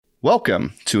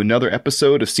Welcome to another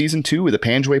episode of Season 2 of the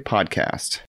Panjway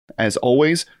Podcast. As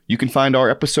always, you can find our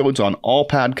episodes on all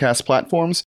podcast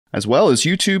platforms, as well as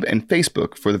YouTube and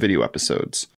Facebook for the video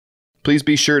episodes. Please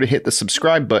be sure to hit the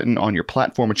subscribe button on your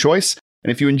platform of choice, and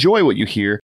if you enjoy what you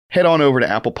hear, head on over to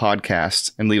Apple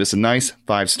Podcasts and leave us a nice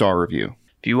 5-star review.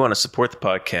 If you want to support the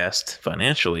podcast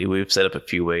financially, we've set up a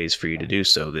few ways for you to do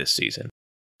so this season.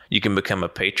 You can become a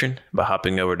patron by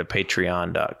hopping over to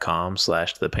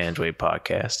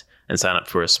patreon.com/thepanjwaypodcast and sign up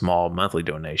for a small monthly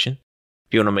donation.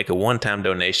 If you want to make a one-time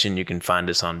donation, you can find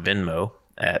us on Venmo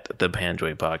at The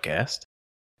Panjway Podcast.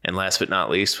 And last but not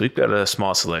least, we've got a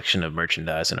small selection of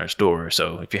merchandise in our store.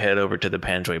 So if you head over to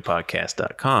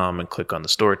thepanjwaypodcast.com and click on the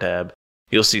store tab,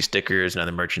 you'll see stickers and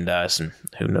other merchandise, and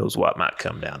who knows what might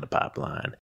come down the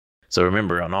pipeline. So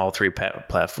remember, on all three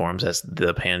platforms, that's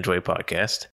The Panjway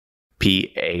Podcast,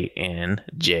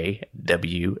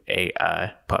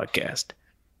 PANJWAI Podcast.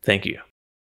 Thank you.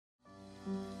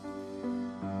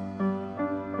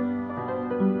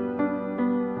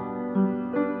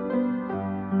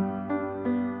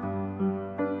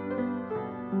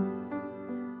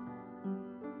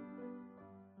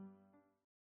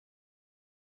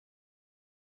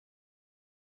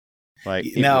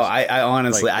 I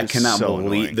honestly, I cannot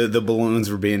believe the balloons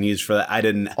were being used for that. I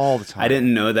didn't all the time. I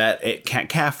didn't know that.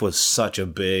 CAF was such a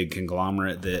big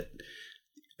conglomerate that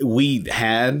we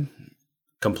had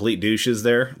complete douches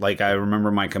there. Like, I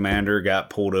remember my commander got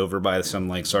pulled over by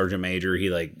some sergeant major. He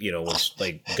was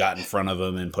got in front of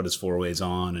him and put his four-ways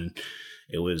on, and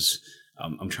it was.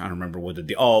 I'm trying to remember what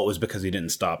it was because he didn't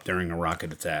stop during a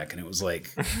rocket attack, and it was like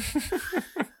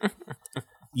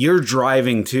you're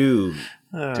driving too.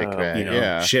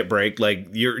 Shit break. Like,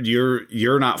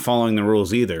 you're not following the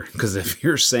rules either, because if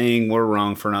you're saying we're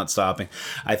wrong for not stopping,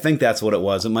 I think that's what it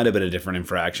was. It might have been a different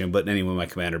infraction, but anyway, my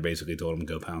commander basically told him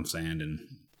to go pound sand. And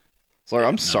Sorry,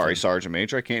 I'm sorry, Sergeant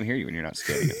Major. I can't hear you when you're not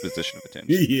standing in a position of attention.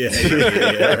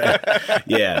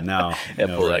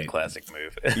 Pull that classic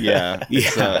move.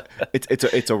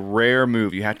 It's a rare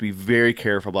move. You have to be very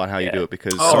careful about how you do it,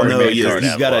 because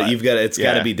it's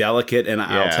got to be delicate. And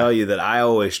I'll tell you that I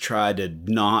always tried to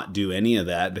not do any of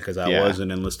that, because I was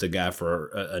an enlisted guy for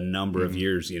a number of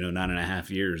years, 9.5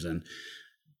 years, and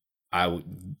I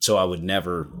would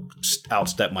never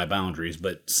outstep my boundaries.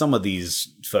 But some of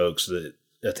these folks that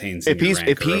attains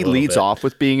if he leads off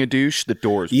with being a douche, the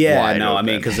door's wide open.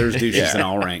 Because there's douches in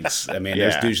all ranks.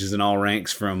 There's douches in all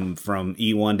ranks from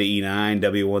E1 to E9,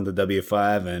 W1 to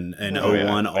W5, and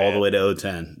O1 all the way to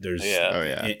O10. There's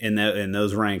in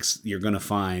those ranks you're going to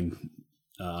find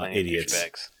idiots.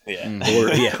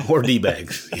 Or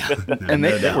D-bags. And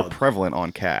they were prevalent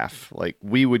on CAF. Like,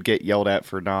 we would get yelled at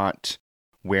for not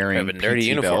wearing dirty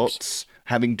uniforms. Belts.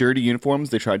 Having dirty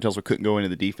uniforms. They tried to tell us we couldn't go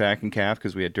into the DFAC and CAF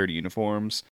because we had dirty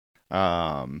uniforms.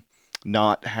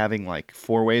 Not having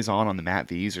four-ways on the MAT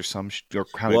Vs or some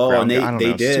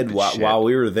they did while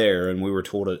we were there, and we were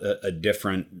told a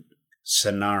different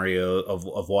scenario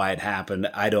of why it happened.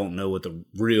 I don't know what the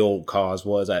real cause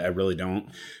was. I really don't.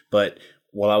 But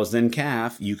while I was in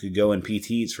CAF, you could go in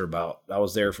PTs for I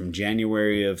was there from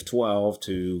January of 12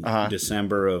 to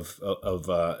December of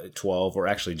 12, or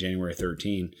actually January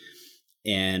 13.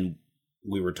 And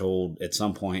we were told at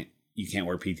some point, you can't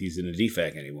wear PTs in a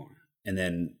DFAC anymore. And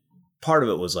then part of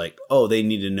it was they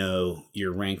need to know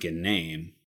your rank and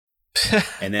name.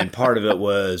 And then part of it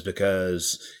was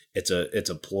because it's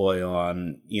a ploy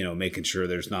on, making sure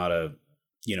there's not a,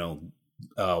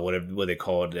 what they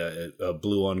call it, a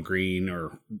blue on green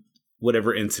or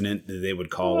whatever incident that they would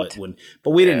call it.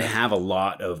 But we didn't have a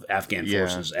lot of Afghan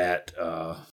forces at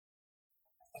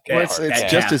it's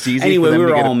just as easy. Anyway, we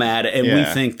were all mad, and we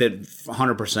think that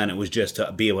 100% it was just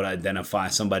to be able to identify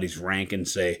somebody's rank and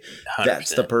say 100%.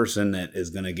 That's the person that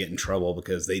is going to get in trouble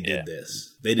because they did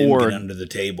this. They didn't get under the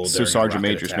table. So sergeant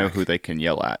majors know who they can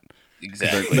yell at.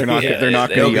 Exactly. They're not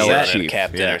going to yell at chief.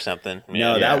 Captain or something.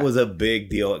 No, that was a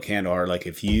big deal at Kandahar.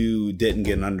 If you didn't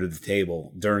get under the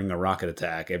table during a rocket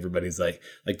attack, everybody's like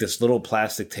this little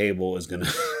plastic table is going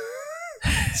to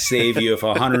save you if a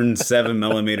 107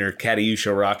 millimeter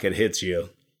Katyusha rocket hits you.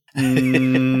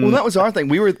 Well, that was our thing.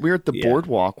 We were at the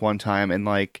boardwalk one time, and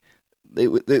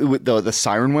the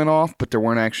siren went off, but there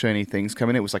weren't actually any things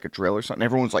coming. It was like a drill or something.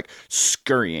 Everyone was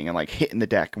scurrying and hitting the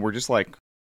deck, and we're just like,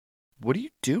 "What are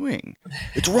you doing?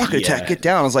 It's a rocket attack! Get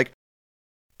down!" I was like,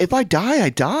 if I die, I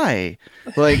die.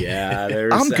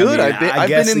 I'm good. I've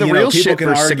been in the real shit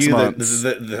for 6 months.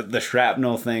 The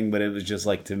shrapnel thing, but it was just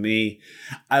to me,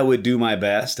 I would do my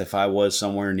best if I was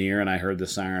somewhere near and I heard the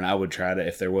siren. I would try to,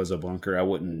 if there was a bunker, I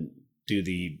wouldn't do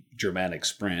the dramatic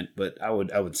sprint, but I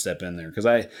would step in there because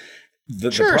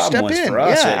The problem was for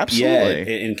us,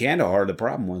 absolutely. In Kandahar, the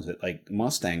problem was that like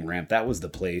Mustang Ramp, that was the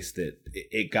place that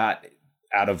it got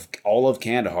out of all of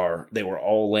Kandahar. They were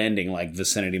all landing like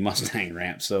vicinity Mustang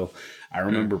Ramp. So I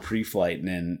remember pre-flight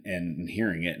and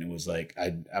hearing it, and it was like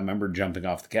I remember jumping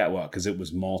off the catwalk because it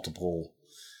was multiple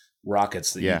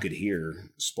rockets that you could hear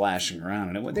splashing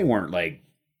around, and they weren't like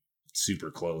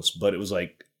super close, but it was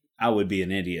like I would be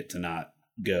an idiot to not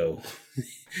go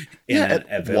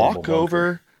walk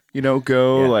over.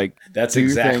 Like that's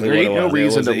exactly what it was. No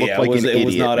reason to look like an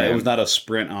idiot. It was not a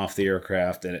sprint off the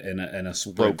aircraft and a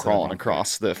slow crawling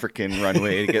across the freaking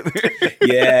runway to get there.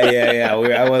 yeah.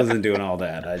 I wasn't doing all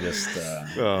that. I just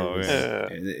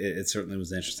it certainly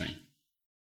was interesting.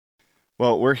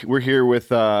 Well, we're here with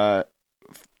former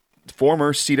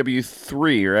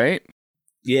CW3, right?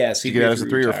 Yeah, CW3 you get as a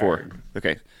 3 retired. Or 4.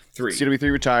 Okay. 3.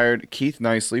 CW3 retired. Keith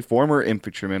Nicely, former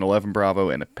infantryman, 11 Bravo,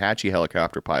 and Apache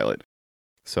helicopter pilot.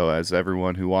 So as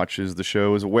everyone who watches the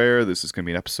show is aware, this is going to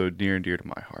be an episode near and dear to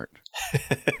my heart.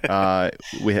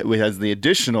 We has the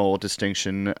additional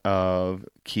distinction of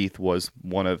Keith was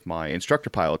one of my instructor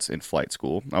pilots in flight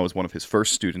school. I was one of his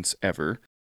first students ever.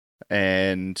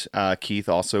 And Keith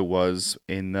also was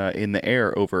in the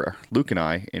air over Luke and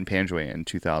I in Panjwai in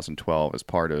 2012 as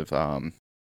part of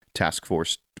Task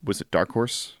Force. Was it Dark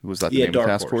Horse? Was that the name of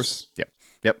Task Force?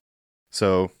 Yep.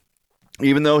 So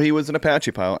even though he was an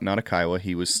Apache pilot, not a Kiowa,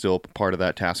 he was still part of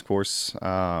that task force.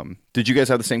 Did you guys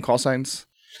have the same call signs?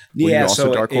 Yeah,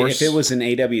 so Dark Horse? If it was an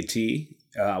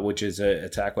AWT, which is an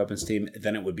attack weapons team,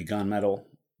 then it would be gunmetal.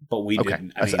 But we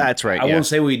didn't. I mean, that's right. I won't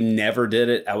say we never did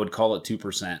it. I would call it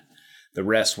 2%. The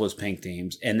rest was pink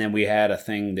teams. And then we had a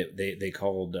thing that they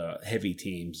called heavy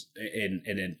teams,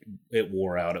 and it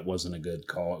wore out. It wasn't a good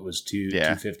call. It was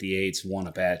 258s, 1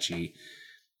 Apache.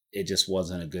 It just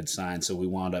wasn't a good sign. So we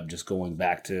wound up just going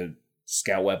back to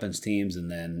scout weapons teams and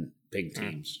then pink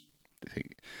teams.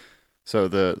 So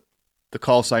the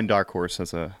call sign Dark Horse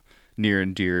has a near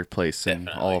and dear place in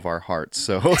all of our hearts.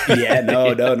 So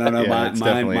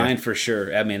no. Mine for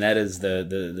sure. I mean, that is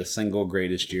the single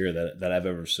greatest year that I've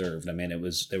ever served. I mean,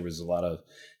 there was a lot of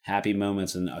happy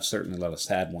moments and certainly a lot of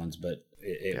sad ones, but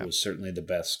it was certainly the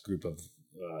best group of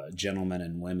gentlemen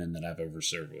and women that I've ever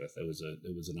served with. It was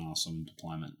an awesome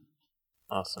deployment.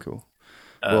 Awesome. Cool.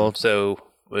 Well, so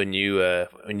when you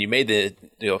made the,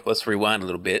 let's rewind a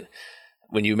little bit.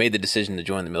 When you made the decision to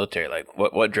join the military, like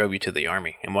what drove you to the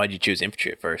Army, and why did you choose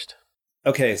infantry at first?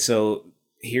 Okay, so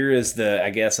here is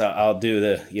I guess I'll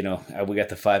do we got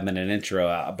the 5-minute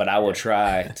intro, but I will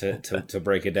try to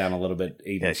break it down a little bit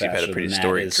even faster. You've had a pretty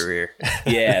storied career.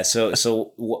 Yeah.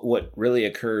 So what really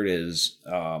occurred is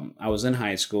I was in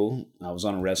high school. I was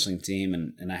on a wrestling team,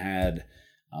 and I had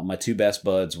my 2 best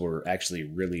buds were actually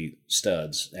really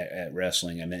studs at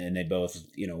wrestling, and they both,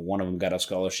 one of them got a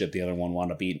scholarship, the other one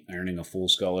wound up earning a full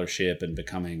scholarship and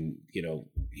becoming,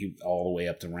 he all the way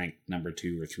up to rank number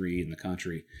 2 or 3 in the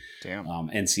country. Damn.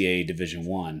 NCAA Division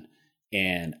I,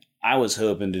 and I was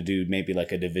hoping to do maybe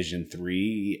like a Division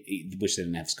III, which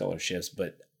didn't have scholarships,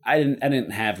 but I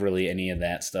didn't have really any of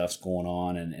that stuff going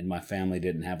on, and my family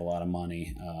didn't have a lot of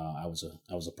money. I was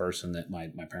a person that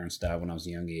my parents died when I was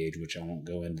a young age, which I won't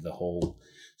go into the whole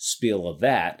spiel of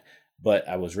that. But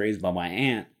I was raised by my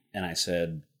aunt, and I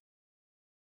said,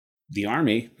 the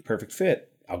Army, perfect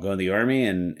fit. I'll go in the Army,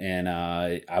 and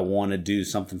I want to do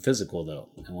something physical though.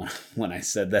 And when I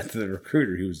said that to the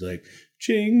recruiter, he was like,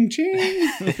 "Ching ching,"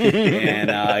 and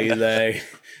he's like.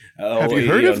 Have you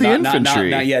heard of the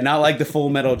infantry? Not like the Full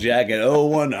Metal Jacket.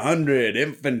 100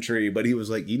 infantry, but he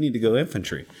was like, "You need to go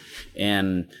infantry,"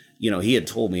 and he had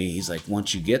told me, he's like,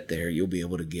 "Once you get there, you'll be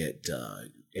able to get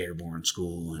airborne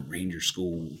school and ranger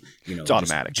school. It's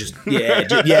automatic. Just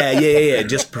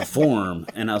perform."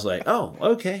 And I was like, "Oh,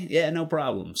 okay, yeah, no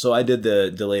problem." So I did the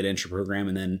delayed entry program,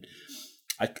 and then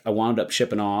I wound up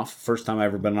shipping off. First time I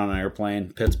ever been on an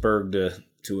airplane, Pittsburgh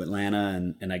to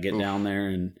Atlanta, and I get down there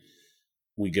and.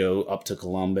 We go up to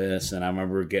Columbus, and I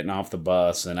remember getting off the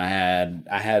bus, and I had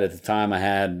at the time I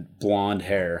had blonde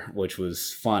hair, which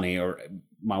was funny, or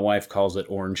my wife calls it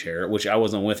orange hair, which I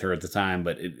wasn't with her at the time,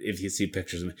 but if you see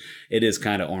pictures of me, it is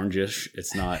kind of orangish.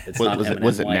 It's not.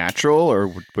 Was it natural or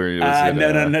where was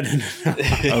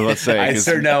it? No. Let's say I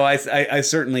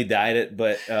certainly dyed it,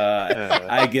 but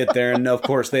I get there, and of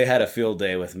course they had a field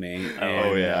day with me.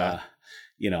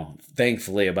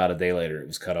 Thankfully about a day later it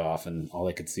was cut off, and all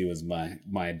I could see was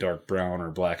my dark brown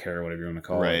or black hair, whatever you want to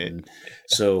call it. And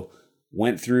so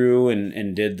went through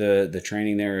and did the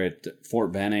training there at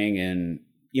Fort Benning, and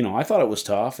I thought it was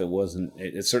tough.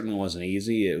 It certainly wasn't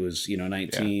easy. It was,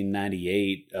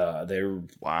 1998.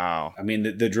 Wow. I mean,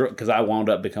 the drill, because I wound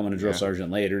up becoming a drill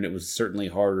sergeant later, and it was certainly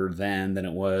harder then than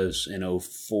it was in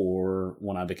 2004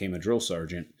 when I became a drill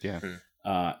sergeant. Yeah.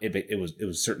 It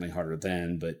was certainly harder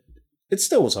then, but it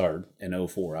still was hard in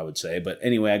 2004, I would say. But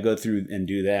anyway, I go through and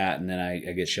do that, and then I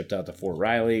get shipped out to Fort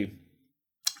Riley,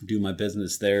 do my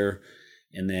business there,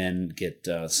 and then get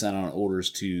sent on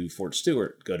orders to Fort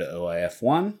Stewart, go to OIF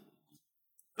 1.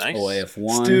 Nice. OIF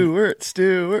 1.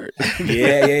 Stewart.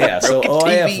 Yeah. So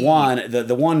OIF 1,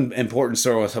 the one important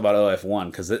story was about OIF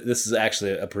 1, because this is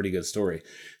actually a pretty good story.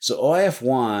 So OIF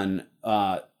 1,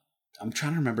 I'm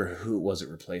trying to remember who it was that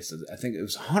replaced it. I think it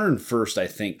was 101st, I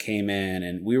think, came in,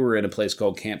 and we were in a place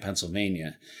called Camp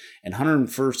Pennsylvania. And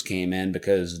 101st came in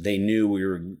because they knew we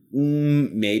were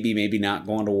maybe not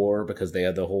going to war, because they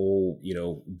had the whole,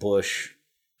 Bush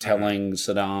telling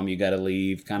Saddam, you got to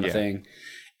leave kind of thing.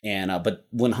 And but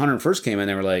when 101st came in,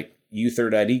 they were like, you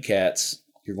third ID cats,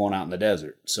 you're going out in the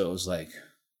desert. So it was like,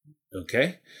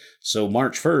 okay. So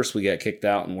March 1st, we got kicked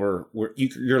out, and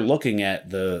you're looking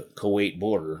at the Kuwait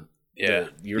border. Yeah.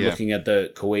 You're looking at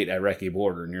the Kuwait-Iraqi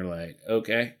border, and you're like,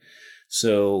 okay.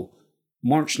 So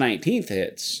March 19th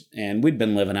hits, and we'd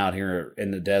been living out here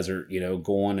in the desert,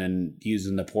 going and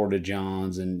using the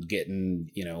porta-johns and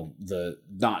getting, the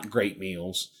not great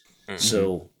meals. Mm-hmm.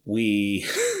 So we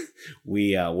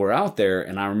were out there,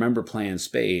 and I remember playing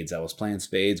spades. I was playing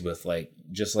spades with, like,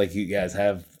 just like you guys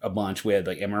have a bunch. We had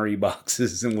like MRE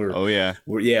boxes, and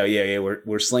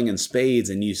we're slinging spades,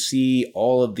 and you see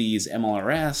all of these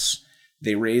MLRS.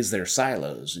 They raise their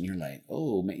silos, and you're like,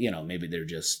 oh, maybe they're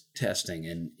just testing.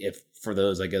 And if for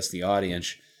those, I guess the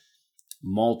audience,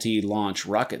 multi-launch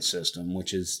rocket system,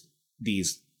 which is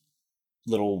these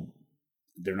little.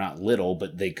 They're not little,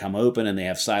 but they come open and they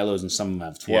have silos, and some of them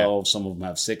have 12, some of them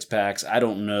have 6-packs. I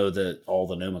don't know all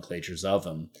the nomenclatures of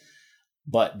them,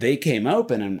 but they came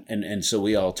open, and so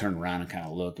we all turned around and kind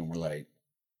of look, and we're like,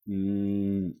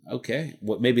 okay,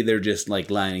 maybe they're just like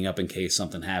lining up in case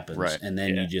something happens, right? And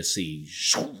then you just see,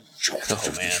 oh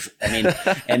man, I mean,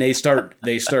 and they start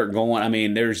going. I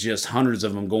mean, there's just hundreds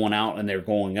of them going out, and they're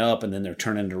going up, and then they're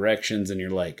turning directions, and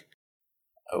you're like,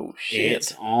 oh shit,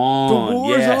 it's on.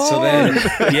 Yeah. On. So then,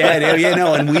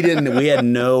 and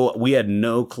we had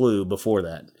no clue before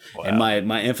that. Wow. And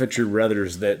my infantry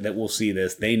brothers that will see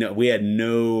this, they know we had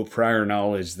no prior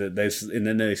knowledge that this, and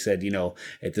then they said,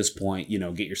 at this point,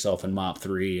 get yourself in MOP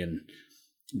 3 and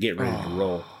get ready to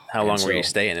roll. How long were you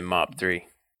staying in MOP 3?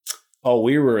 Oh,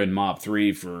 we were in MOP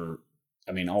 3 for,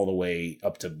 all the way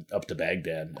up to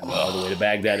Baghdad, all the way to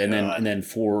Baghdad, and then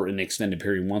for an extended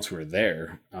period once we were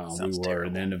there, we were, terrible.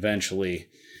 And then eventually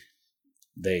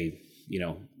they,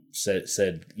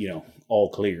 said all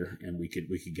clear, and we could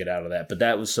get out of that. But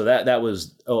that was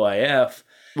OIF.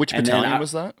 Which battalion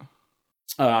was that?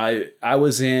 I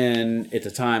was in, at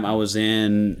the time,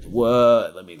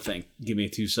 what? Let me think. Give me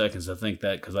 2 seconds to think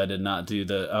that, because I did not do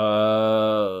the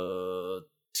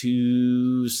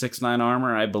 269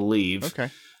 armor, I believe.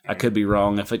 Okay. I could be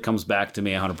wrong. If it comes back to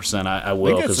me 100%, I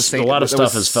will, because a lot of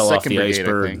stuff has fell off the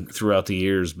iceberg throughout the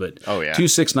years. But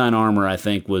 269 armor, I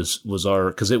think, was our,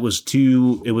 because it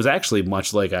was actually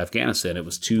much like Afghanistan. It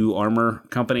was 2 armor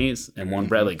companies and 1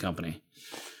 Bradley company,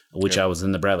 which I was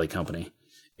in the Bradley company.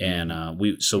 And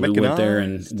we went there,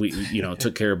 and we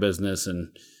took care of business,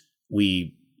 and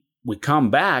we come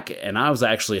back, and I was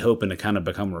actually hoping to kind of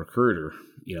become a recruiter.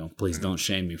 Please don't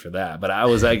shame me for that. But I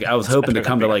was hoping to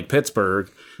come to like Pittsburgh,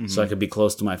 so I could be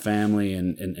close to my family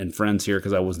and friends here,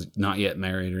 because I was not yet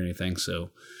married or anything. So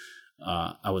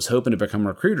I was hoping to become a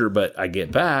recruiter, but I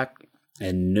get back,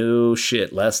 and no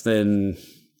shit, less than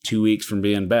 2 weeks from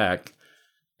being back,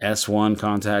 S1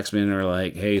 contacts me, and they're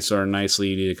like, hey, Sergeant Nicely,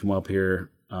 you need to come up here.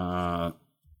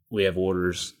 We have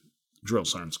orders, drill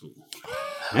sergeant school.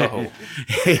 Oh.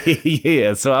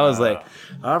 Yeah. So I was like,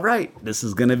 all right, this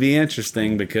is going to be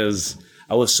interesting, because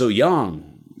I was so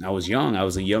young. I was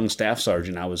a young staff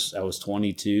sergeant. I was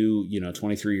 22,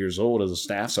 23 years old as a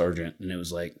staff sergeant. And it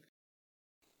was like,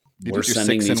 we're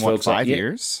sending these folks 5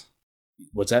 years.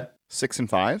 What's that? 6 and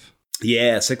 5?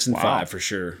 Yeah. 6 and 5 for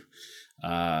sure.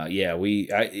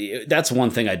 That's one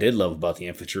thing I did love about the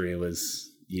infantry was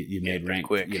you made rank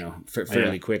quick,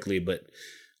 fairly quickly, but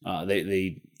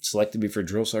they selected me for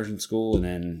drill sergeant school, and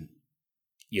then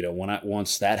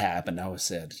once that happened, I was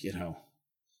said,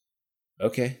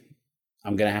 okay,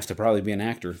 I'm gonna have to probably be an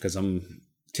actor, because I'm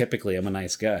a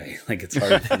nice guy. Like, it's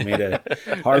hard for me to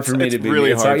it's hard for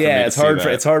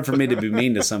me to be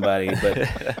mean to somebody,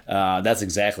 but that's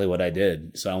exactly what I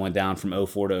did. So I went down from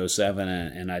 04 to 07,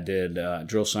 and I did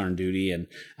drill sergeant duty, and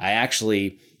I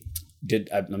actually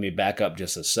let me back up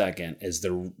just a second.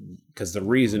 Because the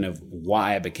reason of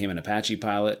why I became an Apache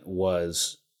pilot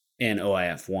was in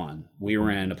OIF-1. We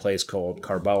were in a place called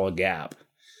Karbala Gap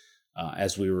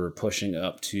as we were pushing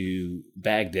up to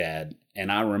Baghdad,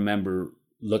 and I remember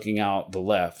looking out the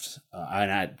left,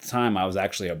 and at the time I was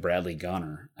actually a Bradley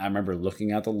gunner. I remember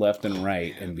looking out the left and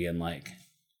right and being like,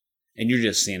 and you're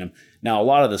just seeing them. Now, a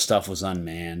lot of the stuff was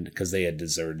unmanned because they had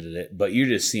deserted it, but you're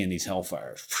just seeing these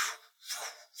Hellfires.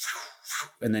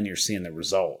 And then you're seeing the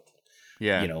result.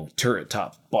 Yeah. You know, turret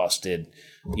top busted.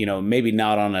 You know, maybe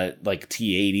not on a like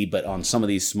T-80, but on some of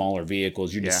these smaller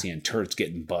vehicles, you're just seeing turrets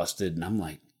getting busted. And I'm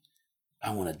like,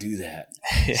 I want to do that.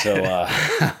 So,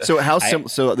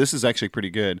 so this is actually pretty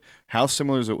good. How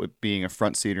similar is it with being a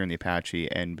front seater in the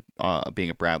Apache and being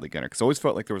a Bradley gunner? Because I always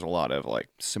felt like there was a lot of like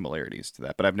similarities to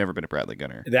that, but I've never been a Bradley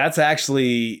gunner. That's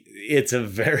actually, it's a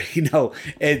very,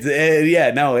 it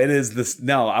is this.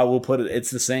 No, I will put it, it's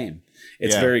the same.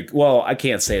 It's very, well, I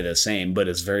can't say the same, but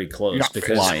it's very close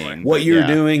because what you're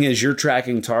doing is you're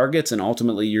tracking targets and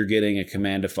ultimately you're getting a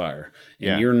command to fire.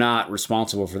 And you're not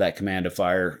responsible for that command to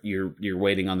fire. You're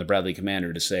waiting on the Bradley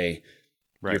commander to say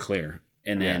you're clear.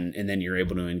 And then you're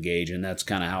able to engage. And that's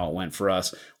kind of how it went for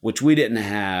us, which we didn't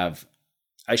have.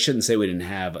 I shouldn't say we didn't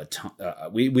have a ton.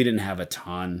 We didn't have a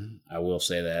ton. I will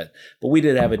say that, but we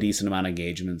did have a decent amount of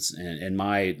engagements. And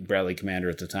my Bradley commander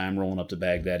at the time, rolling up to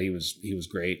Baghdad, he was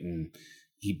great, and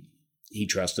he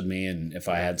trusted me. And if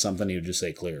I had something, he would just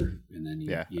say clear, and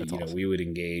then awesome. We would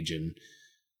engage. And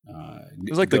it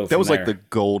was like that was like the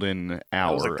golden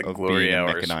hour of being a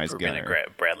mechanized gunner,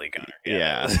 Bradley gunner. It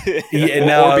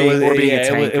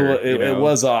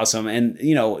was awesome. And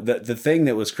the thing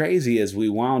that was crazy is we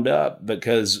wound up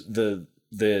because the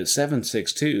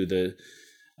 7.62, the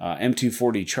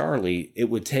M240 Charlie, it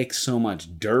would take so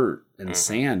much dirt and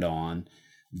sand on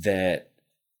that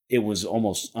it was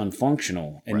almost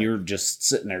unfunctional, and you're just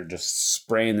sitting there just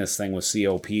spraying this thing with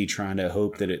COP, trying to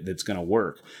hope that it's going to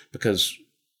work, because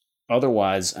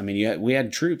otherwise, I mean, we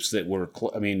had troops that were,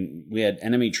 we had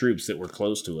enemy troops that were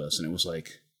close to us, and it was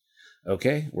like,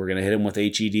 okay, we're going to hit them with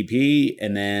HEDP,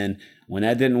 and then when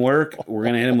that didn't work, we're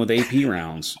going to hit them with AP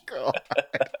rounds.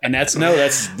 And that's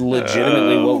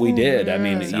legitimately what we did. I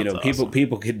mean,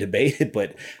 people could debate it,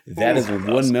 but that is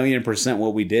 1,000,000%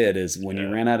 what we did. Is when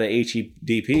you ran out of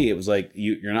HEDP, it was like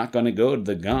you're not going to go to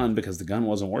the gun because the gun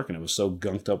wasn't working. It was so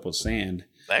gunked up with sand.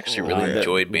 I actually really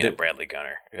enjoyed being a Bradley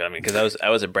gunner. I mean, because I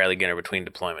was a Bradley gunner between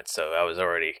deployments, so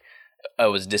I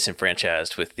was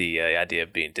disenfranchised with the idea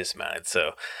of being dismounted.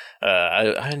 So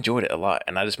I enjoyed it a lot,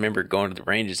 and I just remember going to the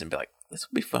ranges and be like, "This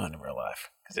would be fun in real life."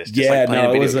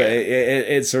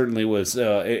 It certainly was.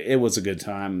 It was a good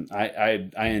time. I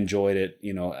enjoyed it.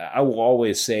 I will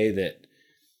always say that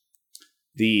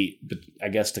I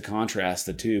guess to contrast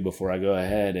the two before I go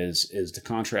ahead is to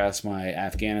contrast my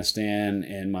Afghanistan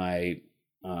and my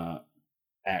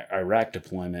Iraq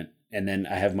deployment. And then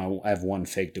I have one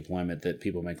fake deployment that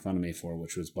people make fun of me for,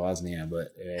 which was Bosnia, but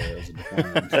it was a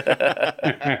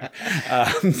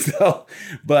deployment.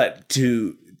 But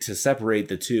to separate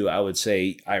the two, I would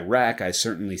say Iraq, I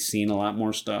certainly seen a lot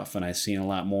more stuff, and I seen a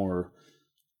lot more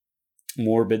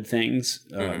morbid things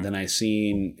than I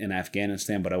seen in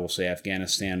Afghanistan. But I will say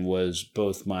Afghanistan was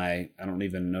both I don't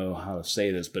even know how to say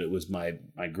this, but it was my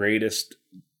greatest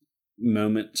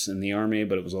moments in the Army,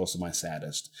 but it was also my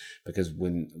saddest, because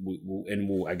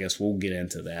I guess we'll get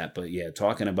into that. But yeah,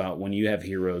 talking about when you have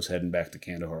heroes heading back to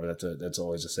Kandahar, that's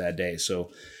always a sad day.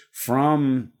 So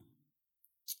from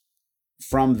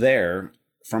there,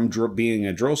 from being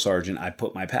a drill sergeant, I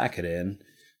put my packet in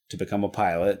to become a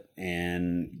pilot,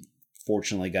 and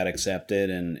fortunately got accepted,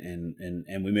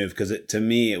 and we moved, because to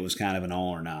me it was kind of an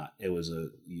all or not. It was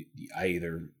they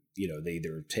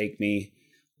either take me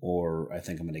or I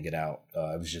think I'm going to get out.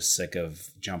 I was just sick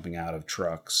of jumping out of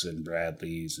trucks and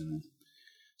Bradleys, and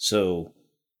so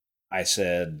I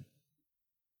said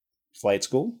flight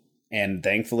school. And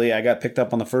thankfully, I got picked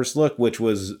up on the first look, which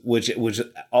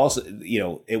also,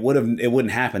 it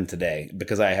wouldn't happen today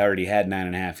because I already had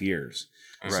 9.5 years.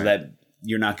 Right. So that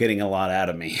you're not getting a lot out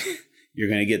of me. You're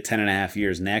going to get 10.5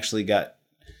 years, and actually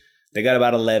they got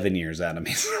about 11 years out of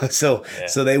me. So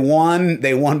they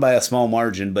won by a small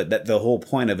margin, but the whole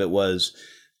point of it was,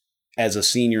 as a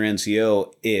senior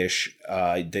NCO ish,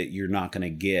 that you're not going to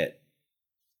get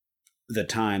the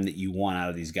time that you want out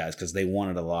of these guys, because they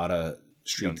wanted a lot of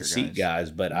street to seat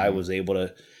guys, but I was able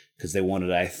to, because they wanted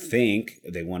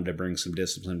to bring some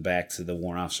discipline back to the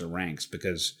warrant officer ranks,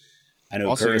 because I know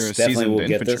also Curtis definitely will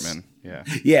get this.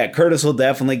 Yeah, Curtis will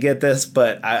definitely get this,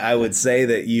 but I would say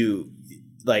that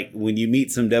when you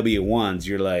meet some W1s,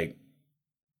 you're like,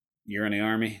 you're in the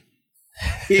Army?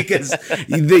 because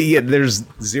there's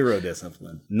zero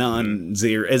discipline, none,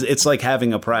 zero. It's like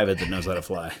having a private that knows how to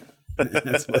fly.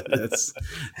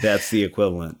 That's the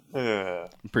equivalent.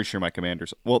 I'm pretty sure my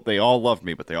commanders, they all loved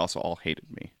me, but they also all hated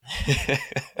me.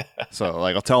 So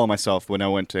like I'll tell myself when I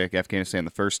went to Afghanistan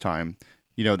the first time,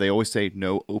 they always say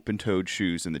no open-toed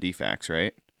shoes in the DFACs,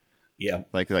 right? Yeah.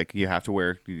 Like you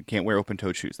can't wear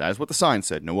open-toed shoes. That is what the sign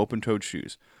said, no open-toed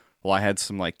shoes. Well, I had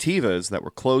some like Tevas that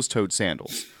were closed-toed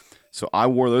sandals. So I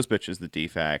wore those bitches the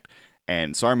DFAC,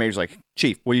 and Sergeant Major's like,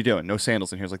 Chief, what are you doing? No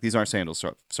sandals in here. He's like, these aren't sandals,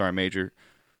 Sergeant Major.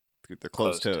 They're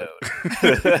closed-toed.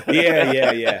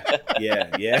 Yeah.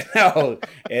 No,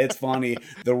 it's funny.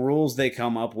 The rules they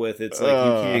come up with, it's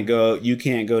like you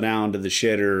can't go down to the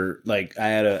shitter. Like I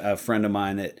had a friend of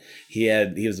mine that he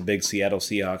was a big Seattle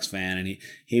Seahawks fan, and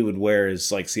he would wear his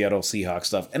like Seattle Seahawks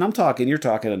stuff. And you're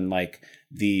talking like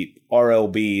the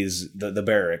RLBs, the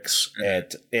barracks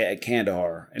at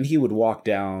Kandahar, and he would walk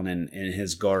down in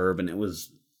his garb, and it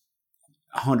was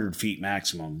 100 feet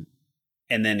maximum.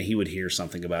 And then he would hear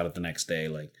something about it the next day,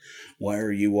 like, why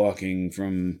are you walking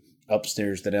from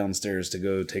upstairs to downstairs to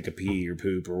go take a pee or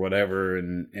poop or whatever,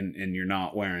 and you're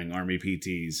not wearing Army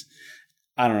PTs?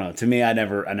 I don't know. To me, I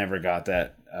never got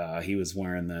that. He was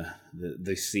wearing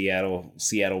the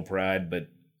Seattle pride, but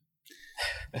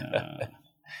I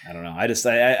don't know. I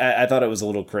thought it was a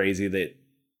little crazy that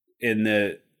in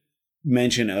the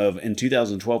mention of in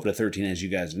 2012 to 13, as you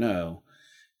guys know,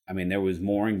 I mean, there was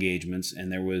more engagements, and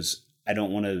there was, I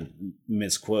don't want to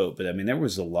misquote, but I mean, there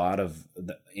was a lot of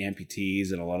the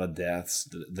amputees and a lot of deaths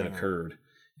that occurred.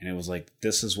 And it was like,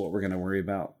 this is what we're going to worry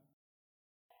about.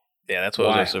 Yeah, that's what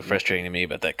was also frustrating to me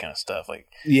about that kind of stuff. Like,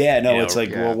 it's like,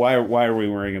 well, why are we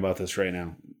worrying about this right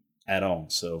now at all?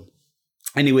 So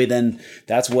anyway, then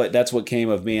that's what came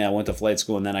of me. I went to flight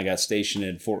school, and then I got stationed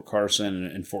at Fort Carson.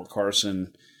 And in Fort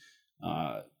Carson,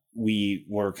 we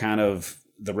were kind of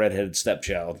the redheaded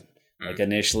stepchild. Like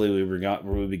initially, we were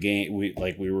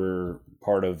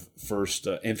part of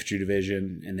 1st Infantry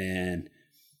Division, and then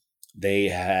they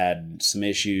had some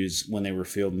issues when they were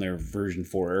fielding their version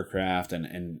 4 aircraft,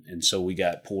 and so we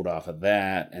got pulled off of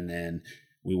that, and then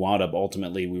we wound up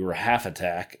ultimately we were half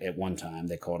attack at one time.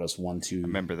 They called us 1-2.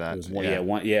 Remember that? It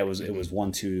was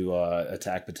 1-2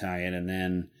 attack battalion, and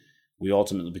then we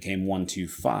ultimately became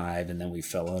 125, and then we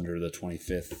fell under the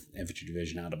 25th Infantry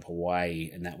Division out of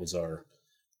Hawaii, and that was our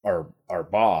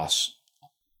boss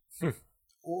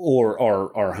or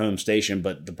our home station.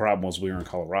 But the problem was we were in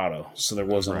Colorado, so there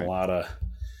wasn't a lot of,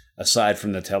 aside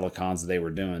from the telecons that they were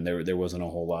doing, there wasn't a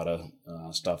whole lot of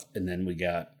stuff. And then we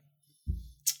had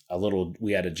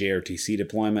a JRTC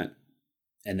deployment,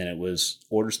 and then it was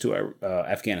orders to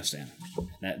Afghanistan.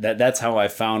 That's how I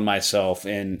found myself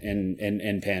in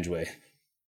Panjwai.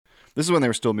 This is when they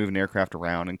were still moving aircraft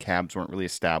around, and cabs weren't really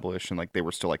established, and like they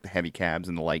were still like the heavy cabs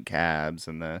and the light cabs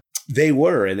and the. They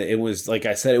were, and it was like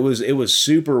I said, it was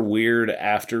super weird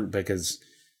after, because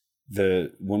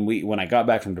when I got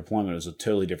back from deployment, it was a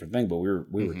totally different thing. But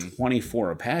we were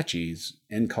 24 Apaches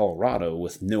in Colorado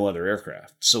with no other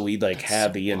aircraft, so we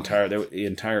had the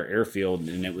entire airfield,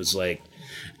 and it was like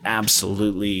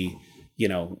absolutely,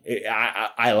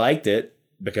 I liked it.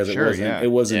 Because it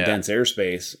wasn't dense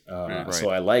airspace, so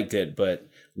I liked it. But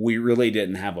we really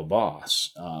didn't have a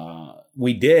boss.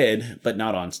 We did, but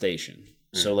not on station.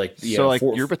 So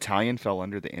your battalion fell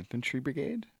under the infantry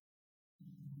brigade.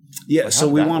 Yeah, so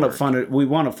we wound up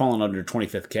falling under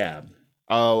 25th Cab.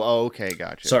 Oh, okay,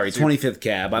 gotcha. Sorry, 25th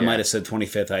Cab. I might have said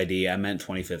 25th ID. I meant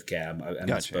 25th Cab. I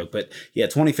misspoke. But yeah,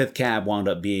 25th Cab wound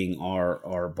up being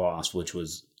our boss, which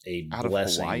was a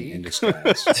blessing in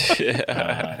disguise.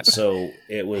 So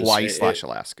it was Hawaii /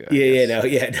 Alaska.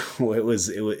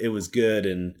 It was good,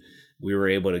 and we were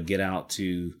able to get out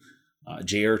to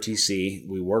JRTC.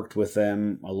 We worked with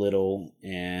them a little,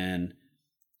 and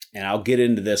I'll get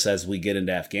into this as we get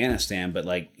into Afghanistan. But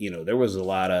there was a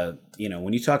lot of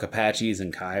when you talk Apaches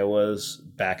and Kiowas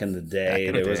back in the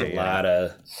day, there was a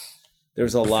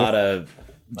lot of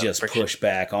just push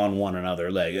back on one another,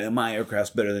 like my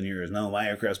aircraft's better than yours. No, my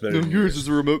aircraft's better than yours. Yours is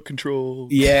a remote control.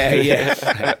 Yeah.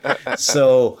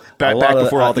 So back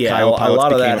before all the Kiowa pilots, a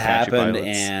lot of that Apache happened,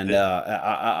 pilots. and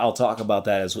I'll talk about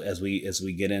that as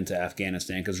we get into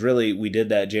Afghanistan, because really we did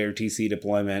that JRTC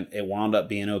deployment. It wound up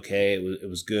being okay. It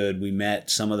was good. We met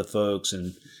some of the folks,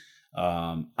 and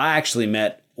I actually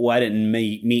met. Well, I didn't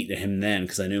meet him then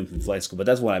because I knew him from flight school, but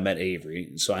that's when I met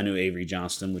Avery. So I knew Avery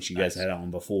Johnston, which you guys had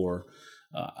on before.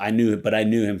 I knew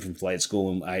him from flight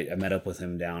school, and I met up with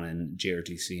him down in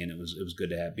JRTC, and it was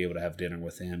good to be able to have dinner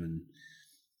with him and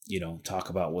talk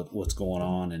about what's going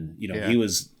on. And he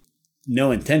was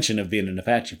no intention of being an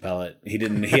Apache pilot. He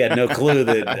had no clue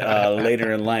that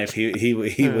later in life he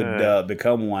would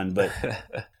become one. But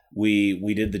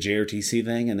we did the JRTC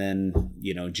thing, and then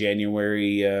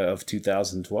January of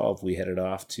 2012 we headed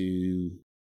off to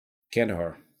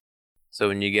Kandahar. So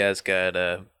when you guys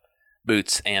got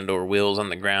boots and or wheels on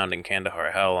the ground in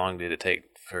Kandahar, how long did it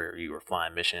take for you were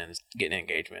flying missions, getting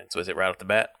engagements? Was it right off the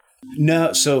bat?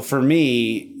 No, so for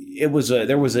me, there was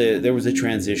a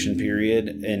transition period,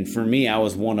 and for me, I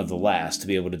was one of the last to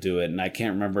be able to do it, and I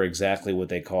can't remember exactly what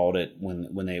they called it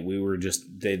when they were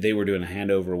doing a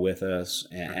handover with us,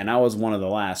 and I was one of the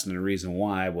last, and the reason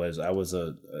why was I was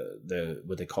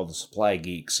what they call the supply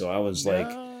geek, so I was like,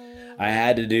 I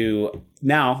had to do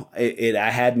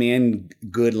I had me in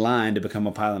good line to become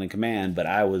a pilot in command, but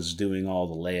I was doing all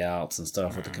the layouts and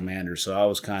stuff with the commander, so I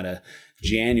was kind of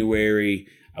January.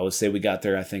 I would say we got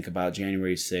there, I think, about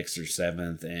January 6th or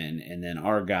 7th, and then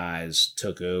our guys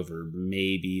took over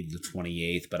maybe the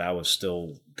 28th, but I was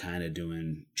still kind of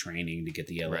doing training to get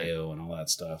the LAO and all that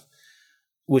stuff,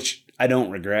 which I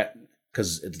don't regret,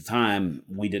 because at the time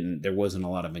there wasn't a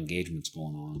lot of engagements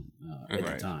going on at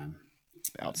the time.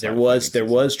 There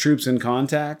was troops in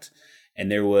contact, and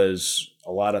there was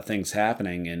a lot of things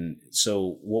happening, and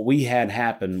so what we had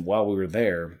happen while we were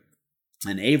there.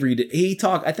 And Avery,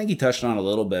 I think he touched on it a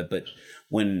little bit, but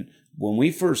when we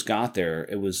first got there,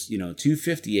 it was,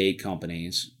 258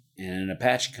 companies and an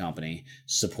Apache company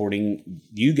supporting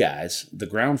you guys, the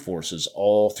ground forces,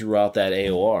 all throughout that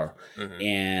AOR. Mm-hmm.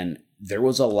 And there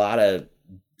was a lot of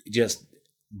just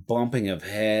bumping of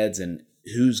heads and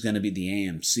who's going to be the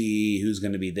AMC, who's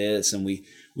going to be this. And we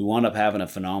wound up having a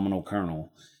phenomenal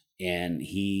colonel. And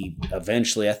he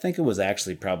eventually, I think it was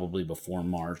actually probably before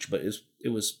March, but it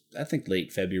was I think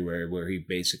late February, where he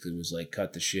basically was like,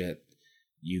 cut the shit.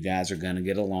 You guys are going to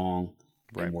get along,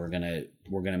 and we're going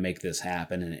to make this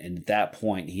happen. And at that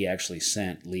point, he actually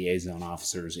sent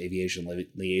aviation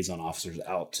liaison officers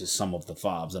out to some of the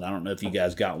FOBs. And I don't know if you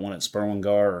guys got one at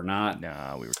Sperlingar or not.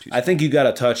 No, we were too. I think you got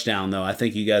a touchdown, though. I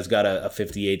think you guys got a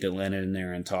 58 that landed in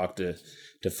there and talked to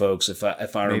folks, if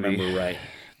I remember right.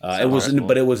 It wasn't,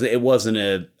 but it wasn't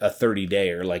a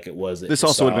 30-dayer like it was. This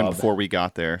also would have been before we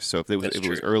got there. So if it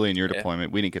was early in your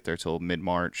deployment, we didn't get there till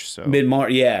mid-March. So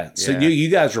mid-March, yeah. So you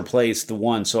guys replaced the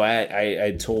one. So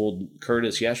I told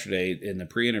Curtis yesterday in the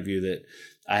pre-interview that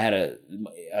I had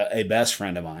a best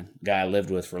friend of mine, guy I lived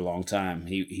with for a long time.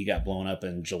 He got blown up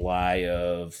in July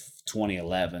of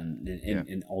 2011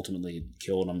 and ultimately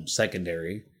killed him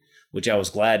secondary, which I was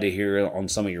glad to hear on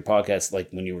some of your podcasts, like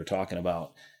when you were talking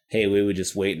about, hey, we would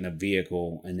just wait in a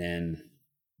vehicle and then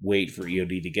wait for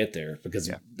EOD to get there, because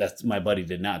my buddy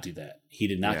did not do that. He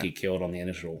did not get killed on the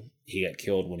initial. He got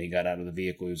killed when he got out of the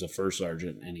vehicle. He was a first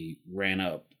sergeant, and he ran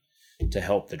up to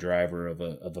help the driver of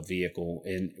a vehicle,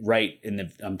 and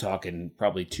I'm talking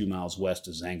probably 2 miles west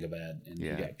of Zangabad, and he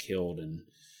got killed. And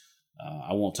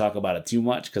I won't talk about it too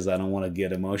much because I don't want to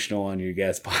get emotional on your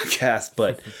guys' podcast,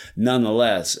 but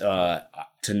nonetheless,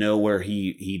 to know where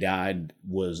he died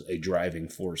was a driving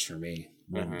force for me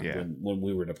when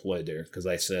we were deployed there, because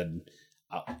I said,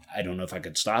 I don't know if I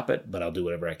could stop it, but I'll do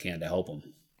whatever I can to help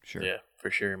him. Sure. Yeah, for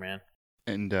sure, man.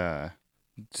 And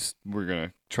we're going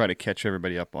to try to catch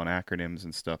everybody up on acronyms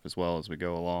and stuff as well as we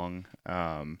go along.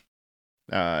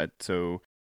 So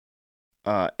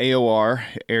AOR,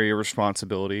 area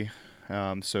responsibility.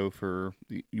 So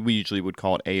we usually would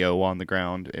call it AO on the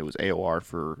ground. It was AOR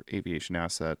for aviation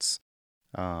assets.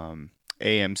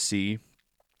 AMC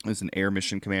is an air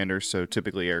mission commander. So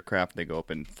typically aircraft, they go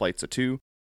up in flights of 2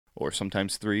 or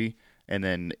sometimes 3. And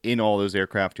then in all those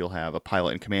aircraft, you'll have a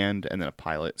pilot in command and then a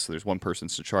pilot. So there's one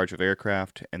person's in charge of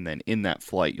aircraft. And then in that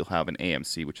flight, you'll have an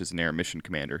AMC, which is an air mission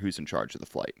commander, who's in charge of the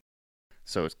flight.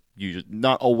 So it's usually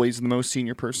not always the most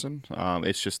senior person.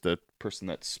 It's just the person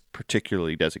that's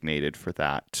particularly designated for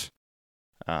that,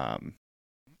 that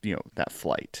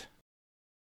flight.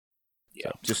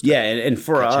 Yeah. So and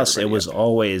for us, it was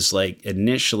always like,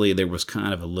 initially there was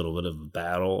kind of a little bit of a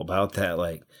battle about that.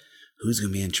 Like, who's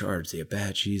going to be in charge, the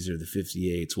Apaches or the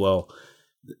 58s? Well,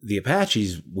 the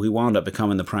Apaches, we wound up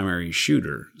becoming the primary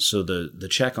shooter. So the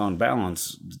check on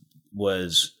balance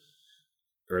was,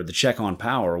 or the check on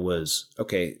power was,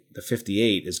 okay, the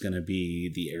 58 is going to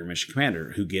be the air mission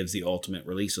commander who gives the ultimate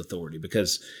release authority.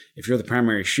 Because if you're the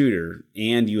primary shooter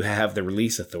and you have the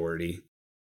release authority,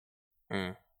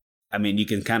 I mean, you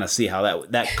can kind of see how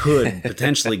that could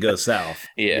potentially go south.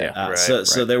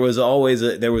 So there was always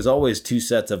 2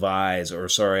 sets of eyes,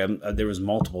 there was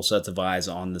multiple sets of eyes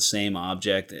on the same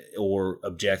object or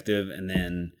objective, and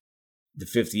then the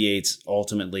 58s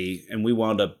ultimately, and we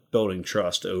wound up building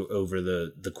trust over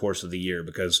the course of the year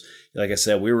because, like I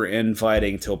said, we were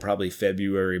infighting till probably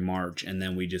February, March, and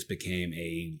then we just became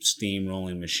a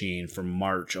steamrolling machine from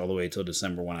March all the way till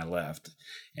December when I left.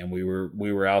 And we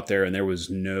were out there, and there was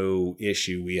no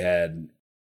issue. We had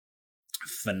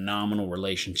phenomenal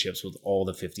relationships with all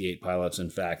the 58 pilots. In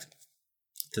fact,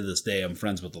 to this day, I'm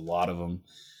friends with a lot of them.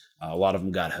 A lot of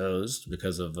them got hosed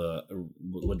because of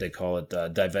what they call it,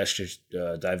 divestation,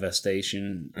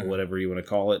 or whatever you want to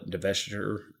call it,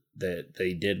 divestiture that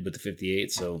they did with the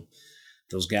 58. So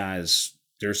those guys,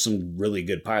 there's some really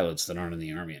good pilots that aren't in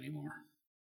the Army anymore.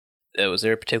 Was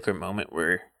there a particular moment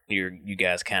where you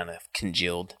guys kind of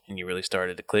congealed and you really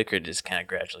started to click, or just kind of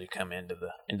gradually come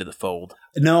into the fold?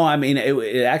 No, I mean,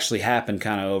 it actually happened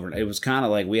kind of over. It was kind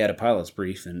of like we had a pilot's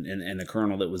brief, and the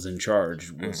colonel that was in charge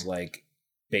was like,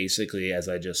 basically, as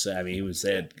I just said, I mean, he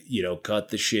said, cut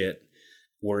the shit.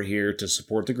 We're here to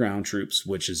support the ground troops,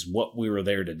 which is what we were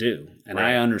there to do. And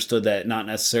right. I understood that not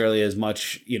necessarily as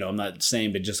much, I'm not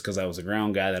saying, but just because I was a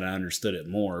ground guy that I understood it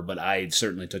more, but I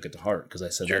certainly took it to heart because I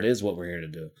said, That is what we're here to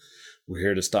do. We're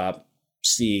here to stop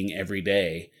seeing every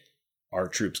day our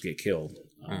troops get killed.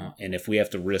 And if we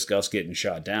have to risk us getting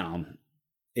shot down,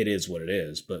 it is what it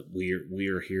is. But we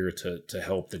are here to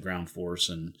help the ground force.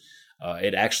 And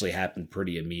it actually happened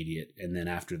pretty immediate. And then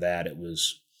after that,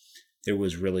 there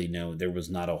was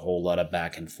not a whole lot of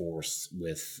back and forth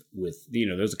with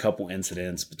there's a couple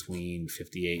incidents between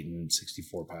 58 and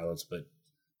 64 pilots, but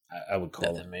I would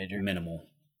call it minimal.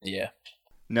 Yeah.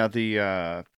 Now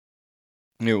this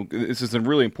is a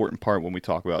really important part when we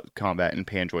talk about combat in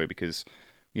Panjoy because,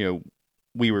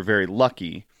 we were very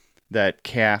lucky that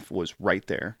CAF was right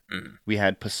there. We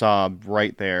had PASAB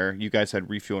right there. You guys had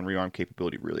refuel and rearm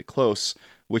capability really close,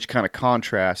 which kind of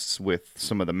contrasts with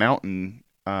some of the mountain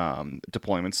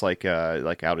deployments like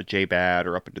out of JBAD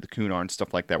or up into the Kunar and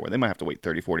stuff like that, where they might have to wait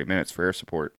 30-40 minutes for air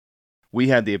support. We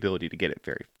had the ability to get it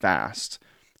very fast.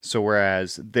 So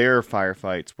whereas their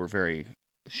firefights were very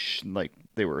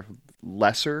they were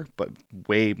lesser but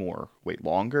way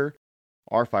longer,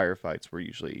 our firefights were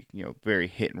usually very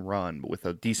hit and run, but with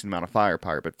a decent amount of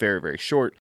firepower, but very, very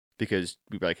short, because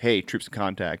we'd be like, hey, troops in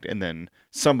contact, and then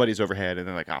somebody's overhead, and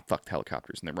they're like, fuck the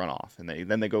helicopters, and they run off, and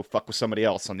then they go fuck with somebody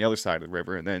else on the other side of the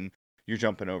river, and then you're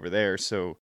jumping over there.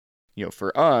 So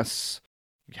for us,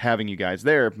 having you guys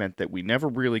there meant that we never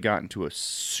really got into a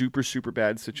super, super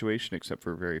bad situation except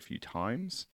for very few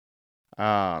times.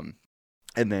 And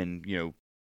then,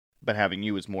 but having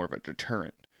you was more of a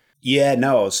deterrent. Yeah,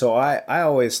 no. So I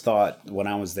always thought when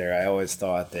I was there,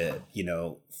 that,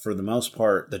 for the most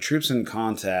part, the troops in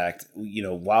contact,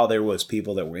 while there was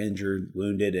people that were injured,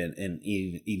 wounded, and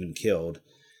even killed,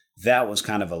 that was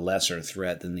kind of a lesser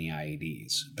threat than the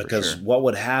IEDs. Because what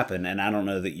would happen, and I don't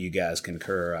know that you guys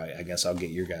concur, I guess I'll get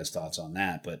your guys' thoughts on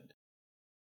that, but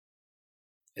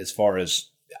as far as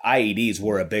IEDs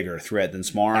were a bigger threat than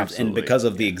small arms, and because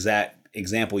of the exact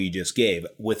example you just gave,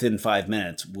 within 5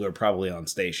 minutes, we were probably on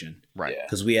station. Right.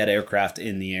 Because we had aircraft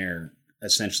in the air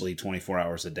essentially 24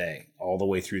 hours a day, all the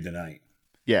way through the night.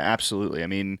 Yeah, absolutely.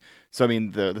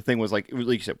 The thing was like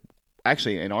you said,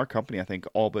 actually in our company, I think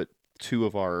all but 2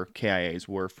 of our KIAs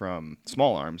were from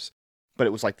small arms, but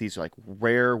it was like these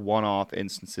rare one-off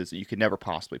instances that you could never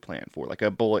possibly plan for, like a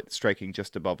bullet striking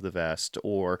just above the vest,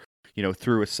 or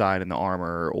through a side in the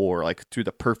armor, or like through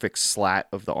the perfect slat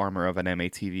of the armor of an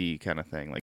MATV kind of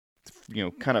thing. Like,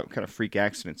 kind of freak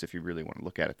accidents if you really want to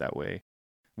look at it that way.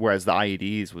 Whereas the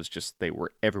IEDs was just, they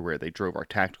were everywhere. They drove our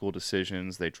tactical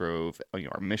decisions. They drove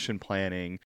our mission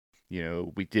planning.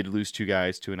 We did lose 2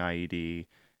 guys to an IED,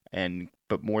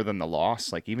 but more than the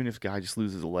loss, like even if a guy just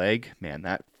loses a leg, man,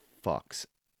 that fucks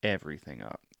everything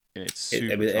up. And it's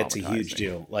a huge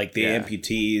deal. Like the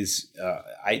amputees, of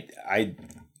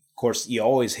course, you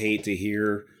always hate to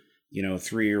hear,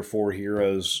 3 or 4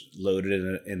 heroes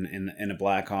loaded in a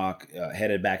Black Hawk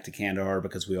headed back to Kandahar,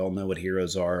 because we all know what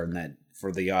heroes are, and that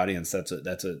for the audience, that's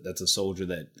a soldier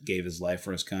that gave his life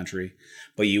for his country.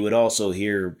 But you would also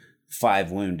hear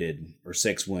 5 wounded or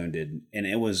 6 wounded, and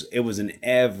it was I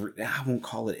won't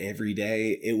call it every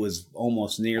day. It was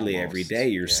almost nearly every day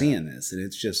you're seeing this, and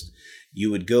it's just,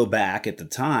 you would go back at the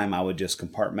time. I would just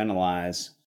compartmentalize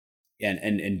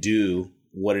and do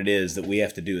what it is that we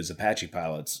have to do as Apache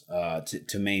pilots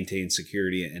to maintain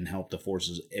security and help the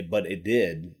forces. But it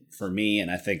did for me,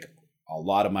 and I think a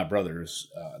lot of my brothers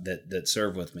that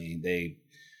serve with me, they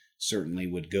certainly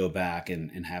would go back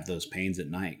and have those pains at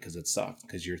night, because it sucked,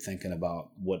 because you're thinking about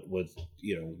what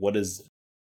is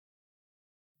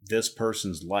this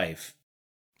person's life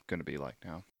going to be like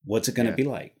now? What's it going to be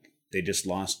like? They just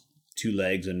lost 2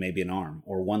 legs and maybe an arm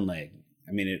or 1 leg.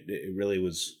 I mean, it really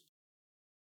was.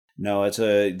 No, it's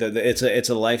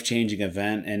a life-changing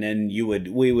event. And then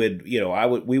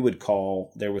we would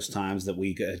call, there was times that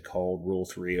we had called Rule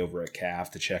 3 over at CAF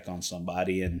to check on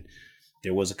somebody. And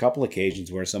there was a couple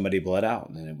occasions where somebody bled out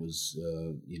and it was,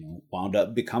 wound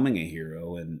up becoming a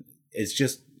hero. And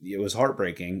it was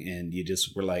heartbreaking. And you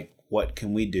just were like, what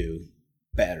can we do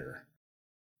better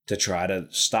to try to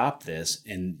stop this?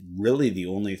 And really the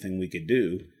only thing we could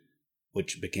do,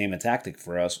 which became a tactic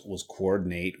for us, was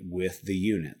coordinate with the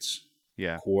units.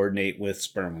 Yeah. Coordinate with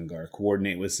Sperwangar,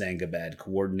 coordinate with Zangabad,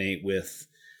 coordinate with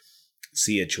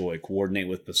Siachoy, coordinate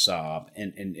with Basab,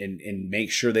 and make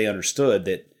sure they understood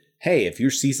that, hey, if you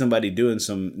see somebody doing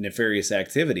some nefarious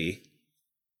activity,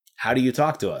 how do you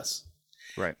talk to us?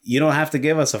 Right. You don't have to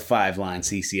give us a 5-line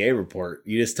CCA report.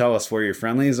 You just tell us where your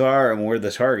friendlies are and where the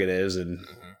target is, and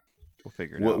we'll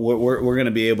figure it out. We're going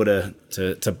to be able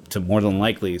to more than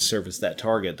likely surface that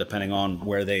target depending on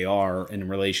where they are in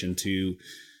relation to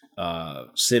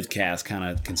CivCast kind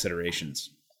of considerations.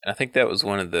 I think that was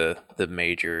one of the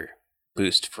major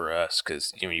boosts for us,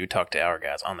 because you talk to our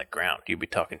guys on the ground, you'd be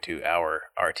talking to our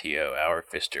RTO, our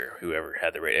Fister, whoever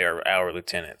had the radio, our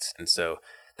lieutenants, and so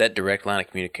that direct line of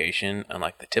communication,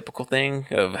 unlike the typical thing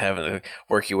of having to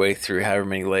work your way through however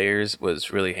many layers,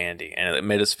 was really handy, and it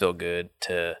made us feel good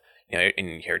to. And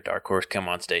you hear Dark Horse come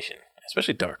on station,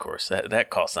 especially Dark Horse. That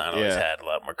call sign always had a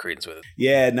lot more credence with it.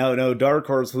 Yeah, no, Dark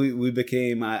Horse. We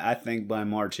became, I think, by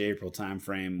March, April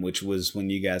timeframe, which was when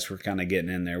you guys were kind of getting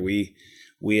in there. We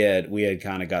had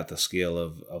kind of got the skill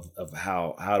of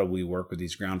how do we work with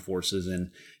these ground forces,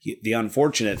 and the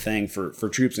unfortunate thing for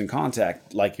troops in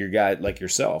contact like your guy, like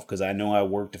yourself, because I know I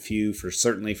worked a few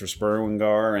certainly for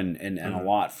Sperwangar and a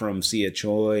lot from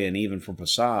Siachoy and even from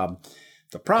Basab.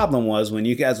 The problem was when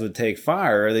you guys would take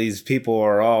fire, these people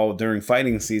are all during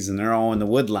fighting season, they're all in the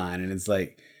wood line. And it's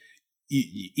like,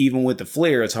 even with the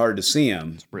flare, it's hard to see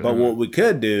them. But what we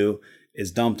could do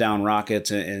is dump down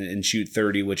rockets and shoot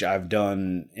 30, which I've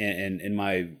done. And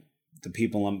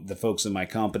the folks in my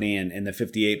company and the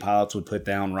 58 pilots would put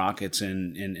down rockets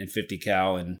in 50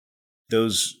 cal. And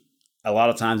those, a lot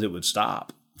of times it would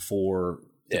stop for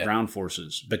the ground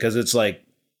forces, because it's like,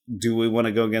 do we want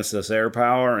to go against this air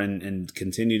power and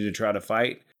continue to try to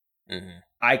fight? Mm-hmm.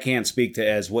 I can't speak to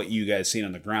as what you guys seen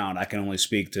on the ground. I can only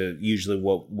speak to usually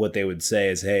what they would say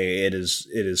is, hey, it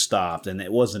is stopped. And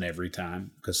it wasn't every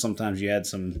time, because sometimes you had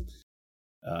some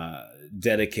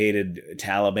dedicated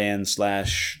Taliban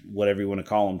 / whatever you want to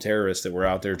call them, terrorists that were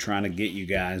out there trying to get you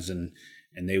guys, and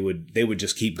they would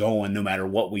just keep going no matter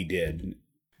what we did.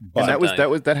 But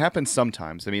that happened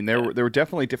sometimes. I mean, there were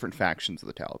definitely different factions of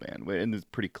the Taliban, and it's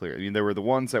pretty clear. I mean, there were the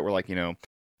ones that were like,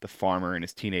 the farmer and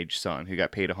his teenage son who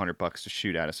got paid $100 to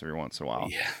shoot at us every once in a while.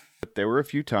 Yeah. But there were a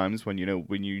few times when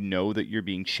that you're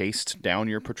being chased down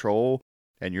your patrol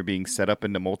and you're being set up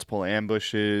into multiple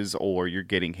ambushes, or you're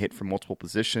getting hit from multiple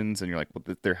positions, and you're like,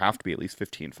 well, there have to be at least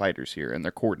 15 fighters here, and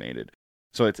they're coordinated.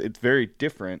 So it's very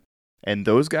different. And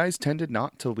those guys tended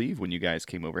not to leave when you guys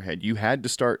came overhead. You had to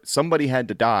start. Somebody had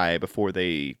to die before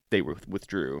they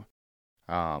withdrew,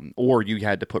 or you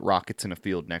had to put rockets in a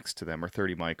field next to them, or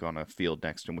 30 mic on a field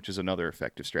next to them, which is another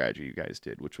effective strategy you guys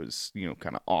did, which was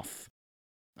kind of off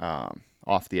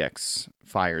the X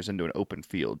fires into an open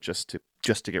field just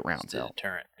to get rounds out.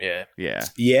 Deterrent.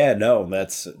 Yeah. No,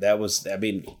 that was. I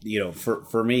mean,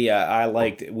 for me, I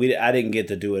liked. I didn't get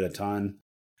to do it a ton.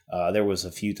 There was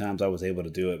a few times I was able to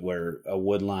do it where a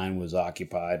wood line was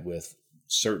occupied with,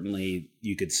 certainly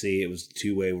you could see it was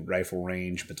 2-way rifle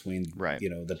range between,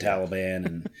 the Taliban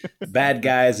and bad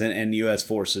guys and U.S.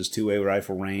 forces, 2-way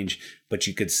rifle range. But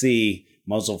you could see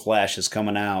muzzle flashes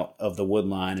coming out of the wood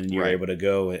line, and you're able to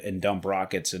go and dump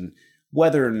rockets. And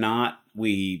whether or not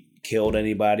we killed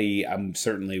anybody,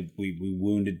 we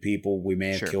wounded people. We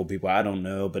may have killed people. I don't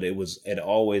know. But it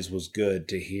always was good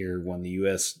to hear when the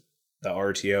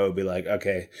RTO would be like,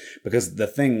 okay, because the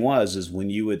thing is when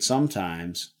you would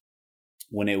sometimes,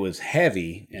 when it was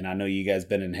heavy, and I know you guys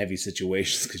been in heavy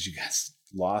situations because you guys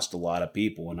lost a lot of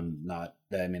people, and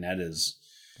that is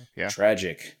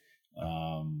tragic.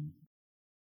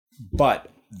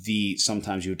 But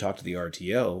sometimes you would talk to the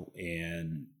RTO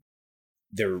and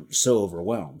they're so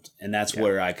overwhelmed. And that's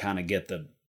where I kind of get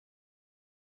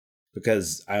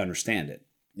because I understand it.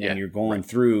 When you're going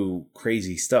through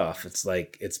crazy stuff, it's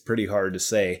like, it's pretty hard to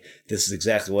say, this is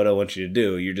exactly what I want you to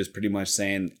do. You're just pretty much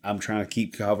saying, I'm trying to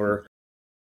keep cover,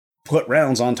 put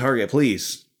rounds on target,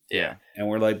 please. Yeah. And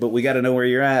we're like, but we got to know where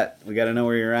you're at.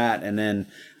 And then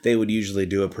they would usually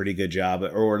do a pretty good job,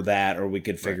 or we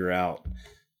could figure out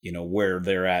where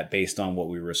they're at based on what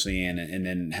we were seeing, and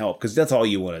then help, because that's all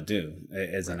you want to do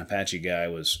as an Apache guy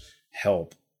was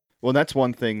help. Well, that's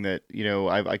one thing that,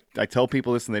 I tell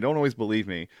people this and they don't always believe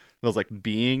me. It was like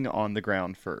being on the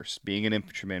ground first, being an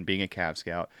infantryman, being a Cav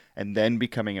Scout, and then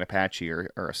becoming an Apache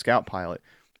or a scout pilot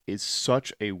is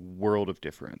such a world of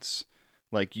difference.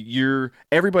 Like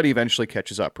everybody eventually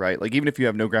catches up, right? Like even if you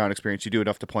have no ground experience, you do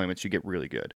enough deployments, you get really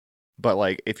good. But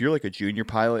like if you're like a junior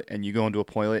pilot and you go into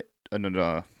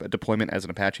a deployment as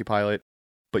an Apache pilot,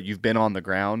 but you've been on the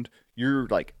ground, you're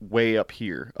like way up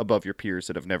here above your peers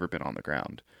that have never been on the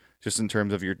ground. Just in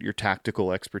terms of your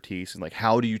tactical expertise and like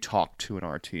how do you talk to an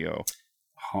RTO?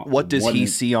 What does he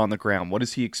see on the ground? What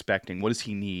is he expecting? What does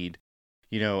he need?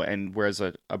 And whereas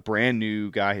a brand new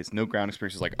guy has no ground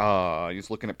experience is like, he's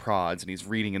looking at prods and he's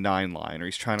reading a 9-line or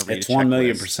he's trying to read it's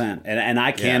 1,000,000%. And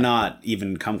I cannot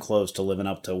even come close to living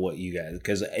up to what you guys,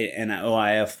 because in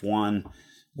OIF 1,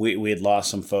 we had lost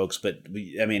some folks, but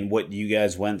what you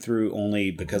guys went through,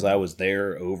 only because I was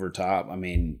there over top.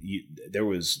 There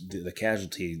was the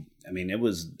casualty. It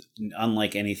was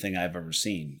unlike anything I've ever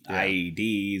seen. Yeah.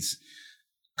 IEDs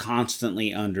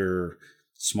constantly under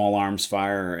small arms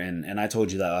fire, and I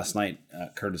told you that last night,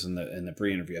 Curtis, in the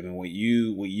pre-interview. What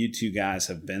you two guys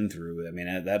have been through.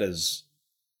 That is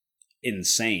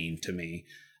insane to me.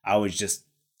 I was just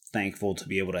thankful to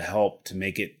be able to help to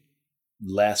make it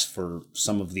less for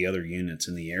some of the other units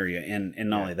in the area, and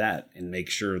not only that, and make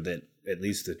sure that at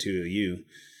least the two of you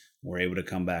were able to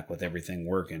come back with everything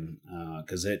working,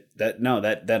 because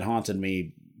that haunted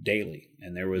me daily.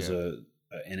 And there was an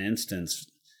instance,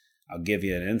 I'll give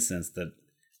you an instance, that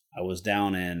I was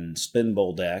down in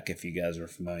Spinboldak, if you guys are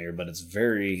familiar, but it's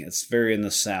very in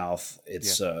the south.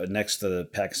 It's next to the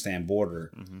Pakistan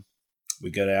border. Mm-hmm.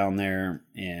 We go down there,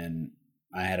 and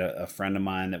I had a friend of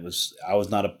mine I was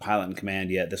not a pilot in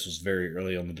command yet. This was very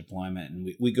early on the deployment, and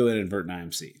we go inadvertent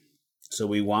IMC. So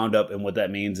we wound up, and what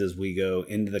that means is we go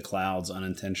into the clouds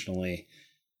unintentionally.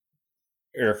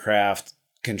 Aircraft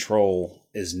control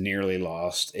is nearly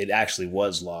lost. It actually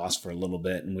was lost for a little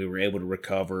bit, and we were able to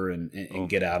recover and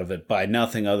get out of it by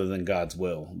nothing other than God's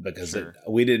will, because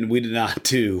we did not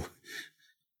do.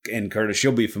 And Curtis,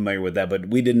 you'll be familiar with that, but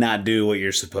we did not do what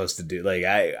you're supposed to do. Like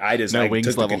I took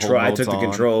the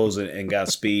controls and got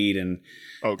speed, and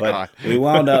we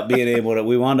wound up being able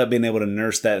to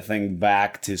nurse that thing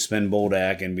back to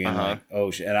Spinboldak and being like, oh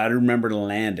shit. And I remember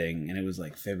landing, and it was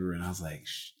like February, and I was like,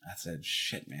 I said,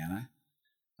 shit, man,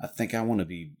 I think I want to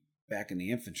be back in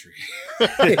the infantry.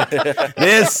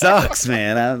 This sucks,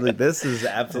 man. I was like, this is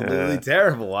absolutely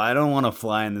terrible. I don't want to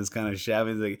fly in this kind of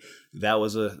shabby. Like, that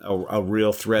was a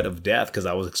real threat of death, because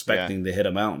I was expecting to hit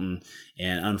a mountain,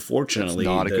 and unfortunately,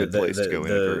 not a good place to go.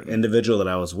 The individual that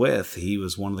I was with, he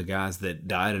was one of the guys that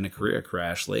died in a career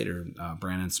crash later,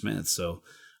 Brandon Smith. So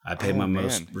I paid my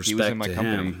most respect to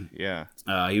him. Yeah,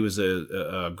 he was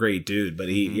a great dude, but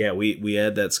we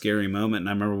had that scary moment, and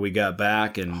I remember we got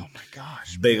back, and oh my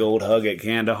gosh, big old hug at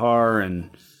Kandahar,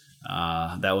 and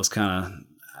that was kind of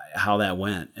how that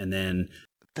went. And then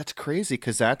that's crazy,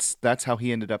 because that's how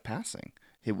he ended up passing.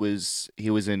 He was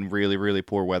in really, really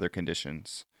poor weather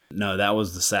conditions. No, that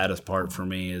was the saddest part for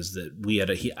me, is that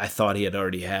I thought he had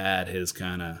already had his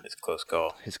close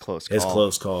call. His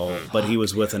close call, but he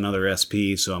was with another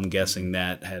SP, so I'm guessing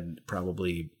that had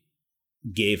probably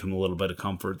gave him a little bit of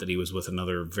comfort that he was with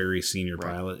another very senior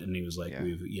pilot, and he was like,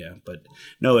 but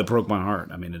no, it broke my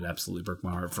heart. It absolutely broke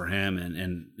my heart for him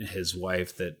and his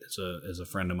wife, that is a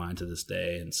friend of mine to this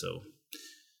day, and so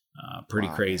pretty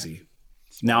crazy. Man.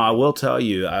 Now, I will tell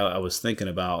you, I was thinking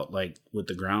about, like, with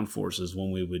the ground forces,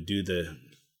 when we would do the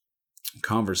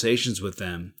conversations with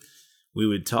them, we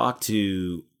would talk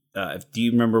to, do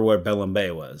you remember where Belém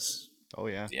Bay was? Oh,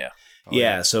 yeah. Yeah.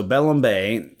 Yeah, so Belém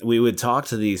Bay, we would talk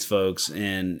to these folks,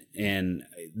 and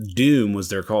Doom was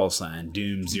their call sign.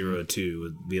 Doom 02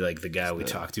 would be like the guy we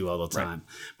talked to all the time.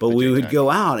 Right. But we would go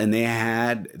out, and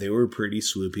they were pretty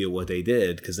swoopy at what they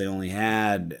did, because they only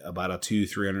had about a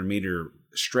 200-300 meter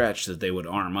stretch that they would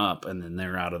arm up, and then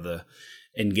they're out of the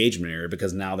engagement area,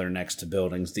 because now they're next to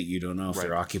buildings that you don't know if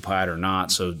they're occupied or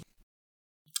not. So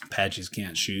Apaches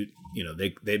can't shoot.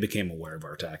 They became aware of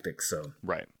our tactics. So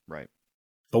right.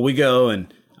 But we go,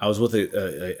 and I was with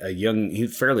a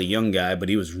fairly young guy, but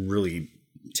he was really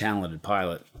talented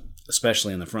pilot,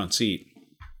 especially in the front seat.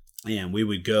 And we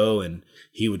would go, and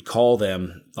he would call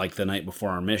them like the night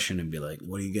before our mission and be like,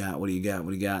 what do you got? What do you got?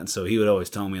 What do you got? And so he would always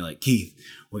tell me, like, Keith,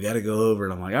 we got to go over.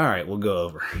 And I'm like, all right, we'll go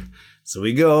over. So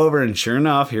we go over, and sure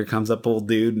enough, here comes up old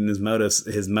dude in his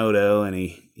moto, and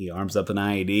he arms up an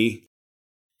IED,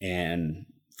 and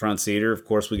front seater. Of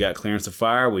course, we got clearance to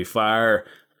fire. We fire.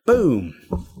 boom.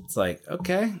 It's like,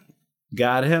 okay,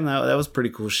 got him. That was a pretty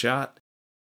cool shot.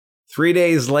 3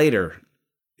 days later,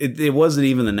 it wasn't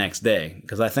even the next day,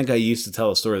 because I think I used to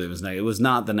tell a story that it was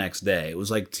not the next day. It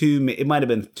was like it might have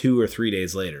been 2 or 3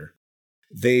 days later.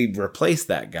 They replaced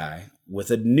that guy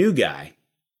with a new guy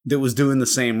that was doing the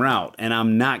same route. And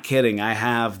I'm not kidding.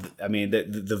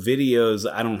 The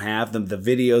videos, I don't have them. The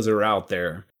videos are out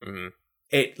there. Mm-hmm.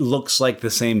 It looks like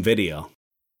the same video.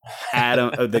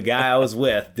 Adam, the guy I was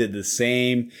with, did the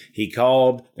same. He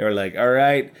called. They were like, all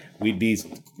right, we'd be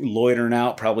loitering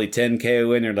out probably 10K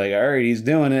away. And they're like, all right, he's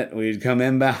doing it. We'd come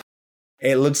inbound.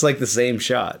 It looks like the same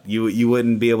shot. You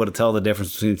wouldn't be able to tell the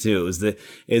difference between the two.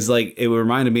 It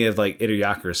reminded me of like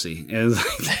Idiocracy. It was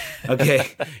like, okay,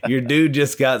 your dude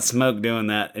just got smoked doing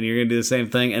that, and you're gonna do the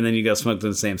same thing, and then you got smoked in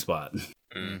the same spot.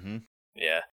 Mm-hmm.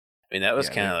 Yeah, I mean that was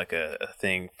kind of like a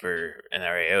thing for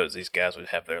NRAOs. These guys would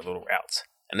have their little routes,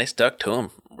 and they stuck to them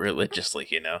religiously,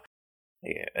 you know.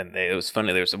 Yeah, and it was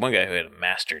funny. There was one guy who had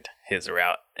mastered his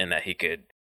route in that he could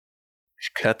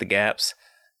cut the gaps.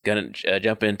 Gonna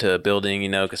jump into a building, you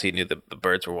know, because he knew the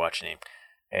birds were watching him.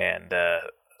 And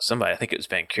somebody, I think it was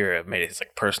Vancouver, made it his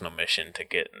like personal mission to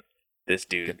get this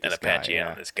dude, an Apache,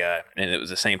 on this guy. And it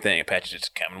was the same thing. Apache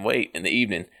just come and wait in the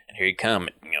evening, and here he'd come,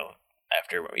 you know,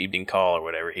 after evening call or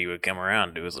whatever, he would come around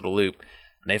and do his little loop.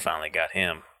 And they finally got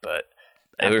him, but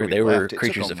they were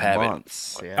creatures of habit.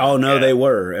 Yeah. Oh no, they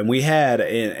were, and we had,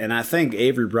 and I think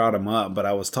Avery brought him up, but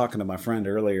I was talking to my friend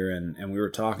earlier, and we were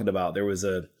talking about there was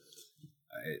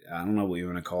I don't know what you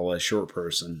want to call a short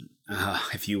person,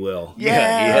 if you will.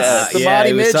 Yes, the body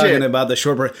he was midget. Talking about the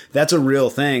short person. That's a real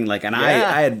thing. Like, and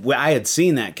I had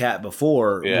seen that cat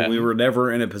before. Yeah. We were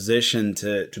never in a position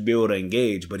to be able to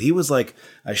engage, but he was like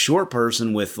a short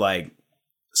person with like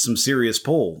some serious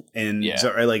pull, and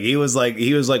so, like he was like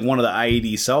one of the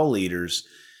IED cell leaders.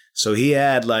 So he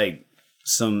had like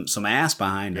some ass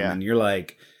behind him, and you're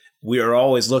like, we are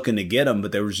always looking to get him,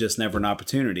 but there was just never an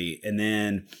opportunity. And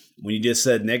then when you just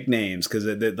said nicknames, because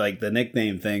like the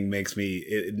nickname thing makes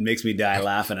me die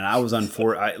laughing. And I was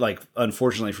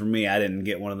unfortunately for me, I didn't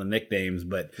get one of the nicknames,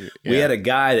 but we had a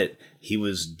guy that he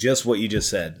was just what you just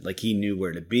said. Like he knew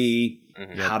where to be,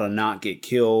 how to not get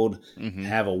killed,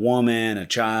 have a woman, a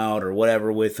child, or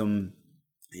whatever with him,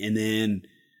 and then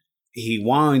he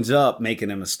winds up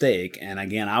making a mistake. And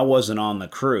again, I wasn't on the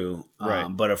crew,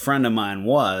 but a friend of mine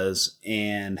was,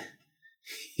 and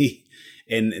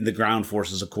the ground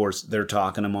forces, of course, they're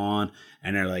talking him on,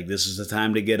 and they're like, this is the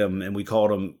time to get him. And we called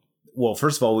him, well,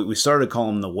 first of all, we started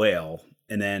calling him the Whale,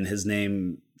 and then his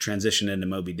name transitioned into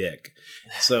Moby Dick.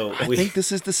 So I think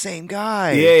this is the same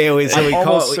guy. I'm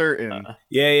almost certain.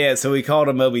 So we called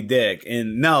him Moby Dick,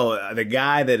 and no, the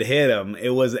guy that hit him,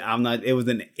 it was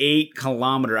an 8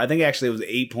 kilometer. I think actually it was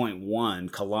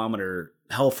 8.1 kilometer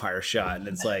Hellfire shot, and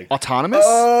it's like autonomous.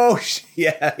 Oh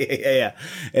yeah.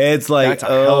 It's like, that's a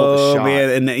hell of a shot,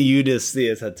 man, and you just see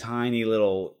it's a tiny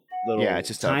little it's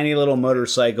just tiny little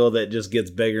motorcycle that just gets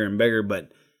bigger and bigger,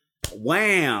 but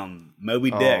wham.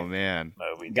 Moby Dick. Oh man,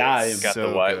 Moby Dick got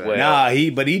the white whale. Nah, he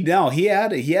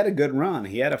had a good run.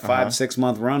 He had a 5-6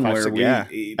 month run where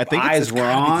I think eyes were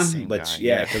on, but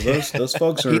because those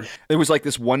folks are. There was like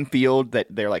this one field that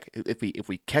they're like, if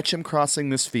we catch him crossing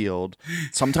this field,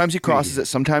 sometimes he crosses it,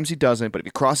 sometimes he doesn't. But if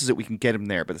he crosses it, we can get him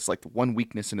there. But it's like the one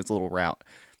weakness in his little route,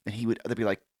 and they'd be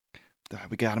like,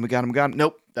 we got him.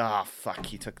 Nope. Oh, fuck.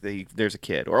 There's a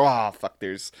kid. Or, oh, fuck.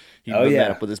 He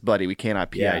met up with his buddy. We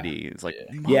cannot PID. It's like,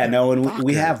 and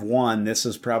we have one. This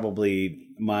is probably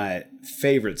my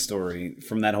favorite story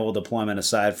from that whole deployment,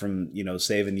 aside from,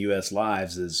 saving U.S.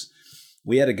 lives, is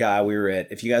we had a guy we were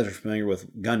at, if you guys are familiar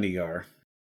with Gundigar,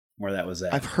 where that was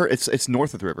at. I've heard it's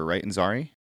north of the river, right? In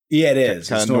Zari? Yeah, it is.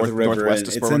 It's north of the river.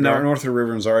 It's in north of the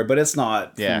river in Zari, but it's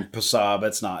not from Pasab.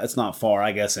 It's not far.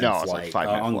 I guess in flight. Like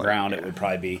on ground, it would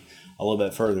probably be a little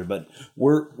bit further. But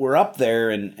we're up there,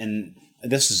 and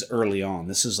this is early on.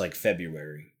 This is like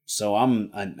February, so I'm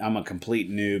a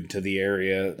complete noob to the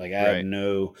area. Like I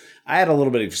had a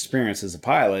little bit of experience as a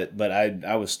pilot, but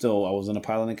I wasn't a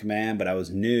pilot in command, but I was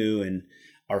new. And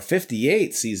our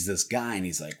 58 sees this guy, and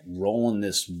he's like rolling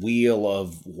this wheel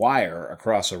of wire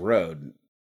across a road.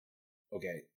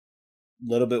 Okay,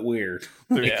 little bit weird.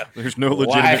 There's no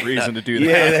legitimate reason to do that.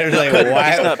 Yeah, there's like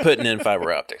why he's not putting in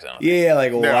fiber optics.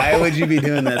 Why would you be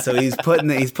doing that? So he's putting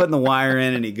the wire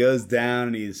in, and he goes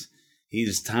down, and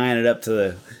he's tying it up to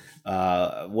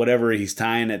the whatever he's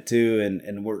tying it to,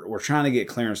 and we're trying to get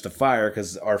clearance to fire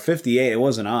because our 58, it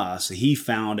wasn't us. He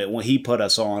found it when he put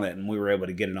us on it, and we were able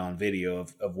to get it on video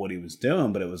of what he was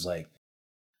doing. But it was like,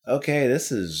 okay,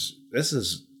 this is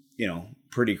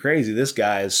pretty crazy. This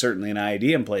guy is certainly an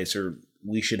IED in place, or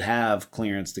we should have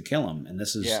clearance to kill him. And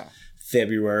this is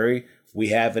February. We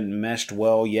haven't meshed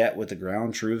well yet with the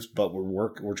ground troops, but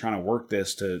we're trying to work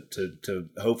this to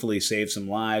hopefully save some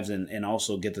lives and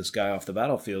also get this guy off the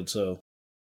battlefield. So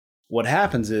what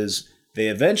happens is they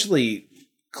eventually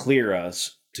clear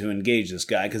us to engage this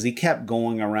guy because he kept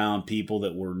going around people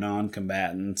that were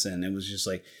non-combatants, and it was just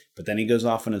like, but then he goes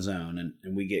off on his own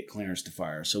and we get clearance to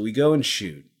fire. So we go and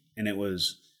shoot, and it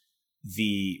was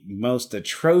the most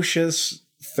atrocious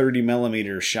 30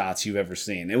 millimeter shots you've ever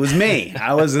seen. It was me.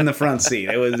 I was in the front seat.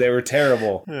 They were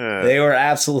terrible. They were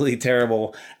absolutely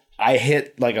terrible. I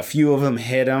hit like a few of them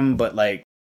hit him, but like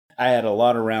I had a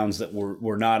lot of rounds that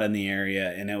were not in the area,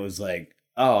 and it was like,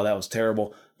 oh, that was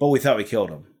terrible. But we thought we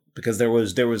killed him because there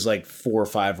was like 4 or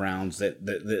 5 rounds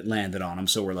that landed on him.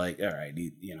 So we're like, all right,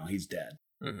 he's dead.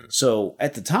 Mm-hmm. So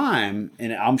at the time,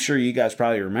 and I'm sure you guys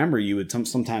probably remember, you would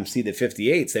sometimes see the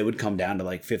 58s. They would come down to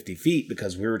like 50 feet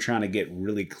because we were trying to get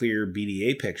really clear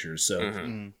BDA pictures.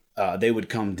 So they would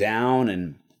come down,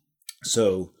 and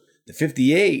so the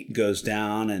 58 goes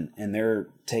down, and they're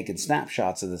taking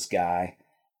snapshots of this guy,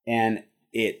 and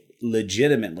it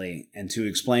legitimately, and to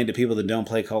explain to people that don't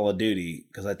play Call of Duty,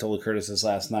 because I told Curtis this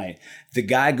last night, the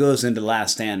guy goes into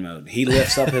last stand mode. He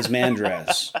lifts up his man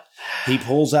dress. He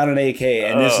pulls out an AK,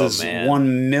 and this is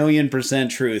 1,000,000%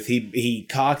 truth. He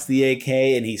cocks the AK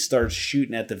and he starts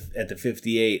shooting at the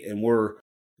 58, and we're,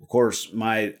 of course,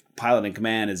 my pilot in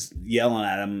command is yelling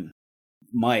at him,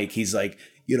 Mike. He's like,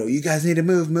 you guys need to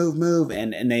move,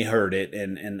 and they heard it,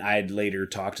 and I'd later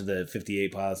talked to the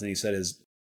 58 pilots, and he said his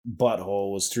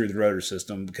butthole was through the rotor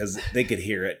system because they could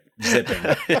hear it zipping,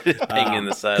 in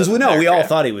the side. Because we all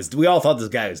thought this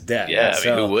guy was dead. Yeah,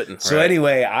 right? who wouldn't? So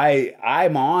anyway,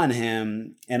 I'm on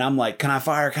him, and I'm like, can I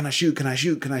fire? Can I shoot? Can I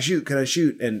shoot? Can I shoot? Can I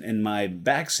shoot? And my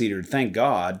backseater, thank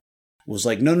God, was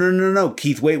like, no,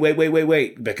 Keith,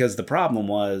 wait, because the problem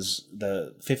was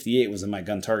the 58 was in my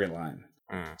gun target line,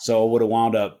 so I would have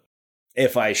wound up.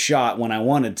 If I shot when I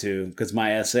wanted to, because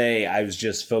my SA, I was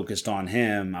just focused on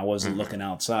him. I wasn't looking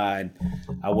outside.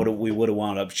 We would have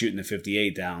wound up shooting the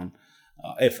 58 down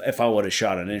if I would have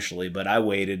shot initially. But I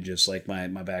waited, just like my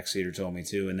backseater told me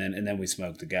to, and then we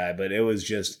smoked the guy. But it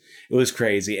was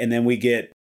crazy. And then we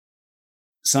get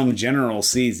some general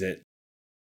sees it,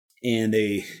 and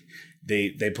they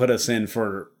put us in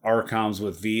for ARCOMs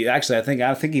with V. Actually,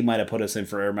 I think he might have put us in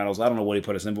for air medals. I don't know what he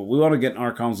put us in, but we want to get an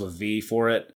ARCOMs with V for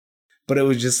it. But it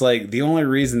was just like, the only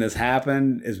reason this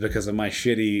happened is because of my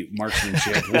shitty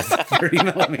marksmanship with 30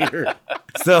 millimeter.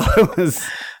 So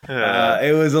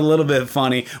it was a little bit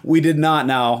funny. We did not,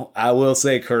 now I will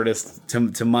say, Curtis,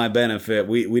 to my benefit,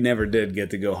 we never did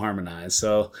get to go harmonize.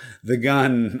 So the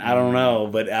gun, I don't know,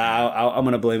 but I'm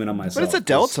going to blame it on myself. But it's a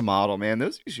Delta model, man.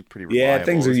 Those are usually pretty reliable. Yeah,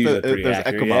 things are usually pretty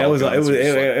accurate. Yeah,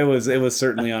 it was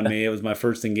certainly on me. It was my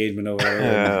first engagement over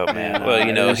there. Oh, man. Well,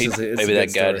 maybe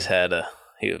that guy just had a...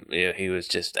 He was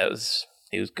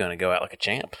going to go out like a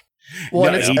champ.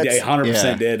 Well, he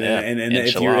 100% did, and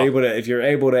if you're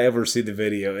able to ever see the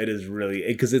video, it is really,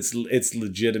 because it's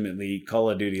legitimately Call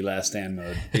of Duty Last Stand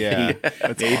mode. Yeah,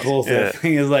 he pulls the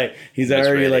thing. Is like he's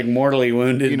already like mortally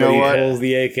wounded, but he pulls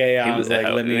the AK out.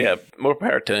 He was more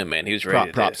power to him, man. He was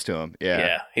ready. Props to him.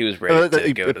 Yeah, he was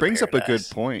ready. It brings up a good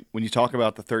point when you talk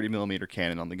about the 30 millimeter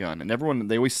cannon on the gun,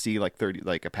 and they always see like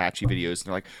Apache videos, and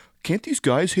they're like, can't these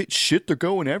guys hit shit? They're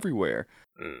going everywhere.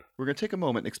 We're going to take a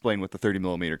moment and explain what the 30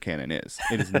 millimeter cannon is.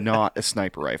 It is not a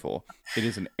sniper rifle. It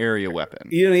is an area weapon.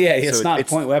 It's not a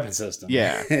point weapon system.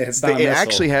 Yeah. It's not it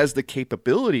actually has the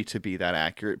capability to be that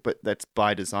accurate, but that's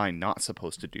by design not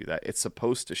supposed to do that. It's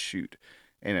supposed to shoot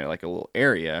in like a little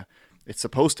area. It's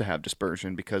supposed to have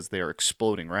dispersion because they are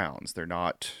exploding rounds. They're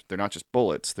not just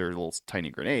bullets. They're little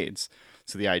tiny grenades.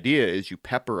 So the idea is you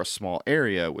pepper a small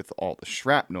area with all the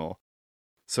shrapnel.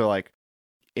 So like,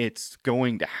 it's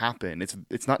going to happen.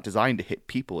 It's not designed to hit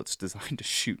people. It's designed to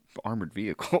shoot armored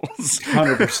vehicles.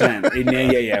 100%.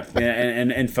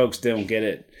 Yeah. And folks don't get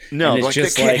it. No, it's like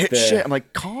just they can't hit shit. I'm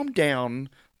like, calm down.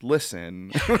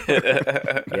 Listen.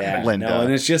 Yeah. Linda. No,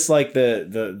 and it's just like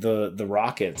the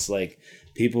rockets. Like,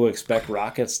 people expect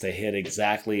rockets to hit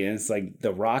exactly, and it's like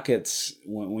the rockets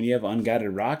when you have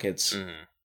unguided rockets. Mm-hmm.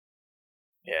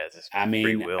 Yeah, it's just I mean,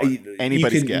 free will.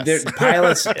 Anybody's guess.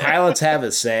 Pilots have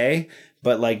a say.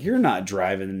 But like, you're not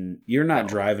driving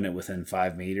it within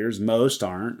 5 meters. Most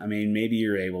aren't. I mean, maybe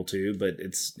you're able to, but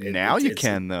now you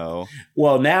can though.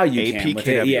 Well, now you can.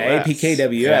 APKWS.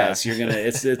 APKWS. You're gonna.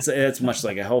 It's much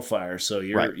like a Hellfire. So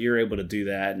you're able to do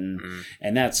that,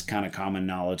 and that's kind of common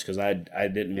knowledge because I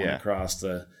didn't want to cross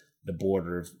the the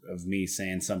border of me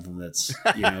saying something that's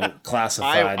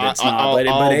classified. That's not. But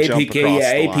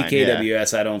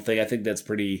APKWS, I think that's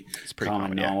pretty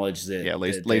common knowledge. That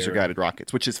laser guided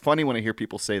rockets, which is funny when I hear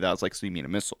people say that. I was like, so you mean a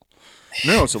missile?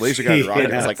 No, it's a laser guided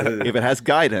rocket. It's like if it has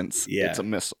guidance, it's a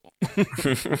missile.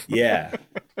 Yeah.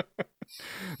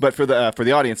 But for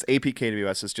the audience,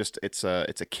 APKWS is just it's a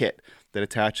kit that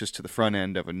attaches to the front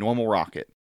end of a normal rocket.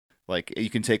 Like you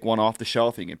can take one off the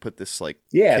shelf, you can put this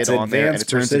kit on there, and it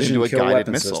turns it into a guided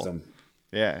missile. System.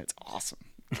 Yeah, it's awesome.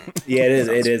 Yeah,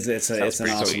 it is. It's an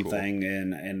awesome thing,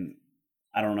 and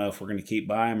I don't know if we're going to keep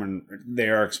buying them. Or they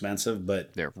are expensive,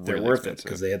 but they're really worth it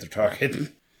because they hit their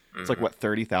target. It's like what,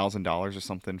 $30,000 or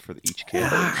something for each kit.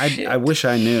 I wish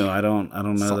I knew. I don't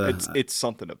know that. It's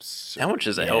something absurd. How much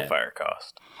does a Hellfire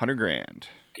cost? $100,000.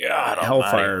 God,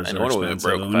 Hellfires are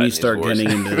expensive. When you start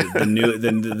getting into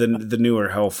the newer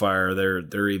Hellfire,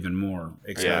 they're even more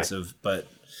expensive. Yeah. But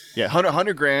yeah,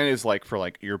 $100,000 is like for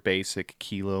like your basic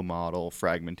kilo model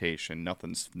fragmentation.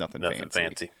 Nothing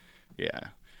fancy. Yeah,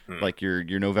 like your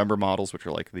November models, which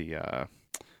are like the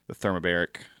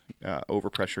thermobaric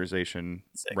overpressurization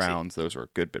rounds. Those are a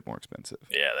good bit more expensive.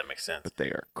 Yeah, that makes sense. But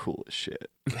they are cool as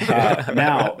shit.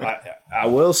 Now, I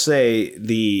will say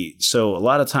so a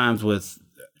lot of times with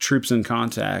Troops in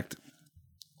Contact,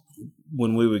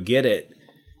 when we would get it,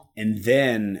 and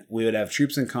then we would have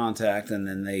Troops in Contact, and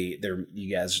then they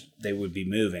would be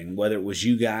moving, whether it was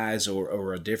you guys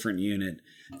or a different unit,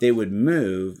 they would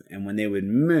move, and when they would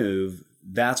move,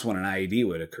 that's when an IED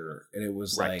would occur, and it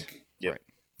was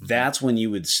that's when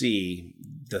you would see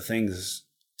the things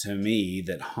to me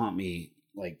that haunt me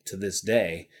like to this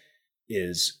day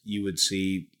is you would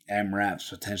see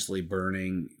MRAPs potentially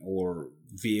burning or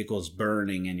vehicles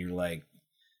burning, and you're like,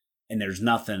 and there's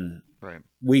nothing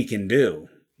we can do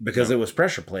because it was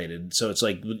pressure plated. So it's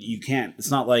like you can't.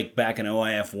 It's not like back in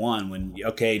OIF 1 when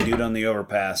dude on the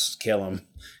overpass, kill him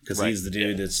because he's the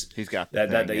dude he's got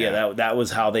that. That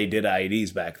was how they did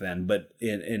IEDs back then. But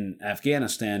in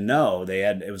Afghanistan, no,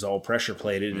 it was all pressure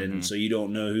plated, and so you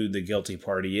don't know who the guilty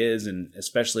party is, and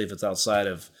especially if it's outside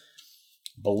of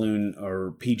balloon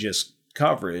or PGIS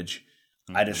coverage.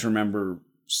 I just remember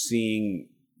seeing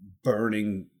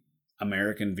burning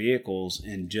American vehicles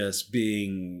and just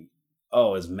being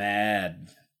as mad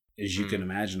as you can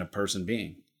imagine a person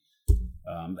being.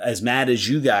 As mad as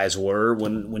you guys were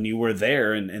when you were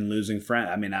there and losing friends.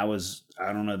 I mean, I was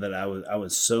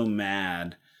so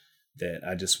mad that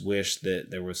I just wish that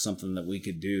there was something that we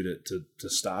could do to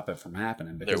stop it from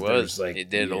happening. Because it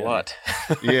did a lot.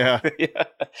 Yeah.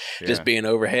 Just being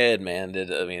overhead, man.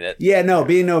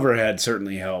 Being overhead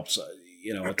certainly helps,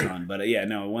 a ton. But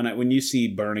when you see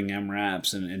burning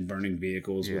MRAPs and burning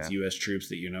vehicles with U.S. troops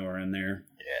that are in there,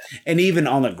 and even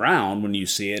on the ground when you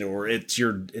see it, or it's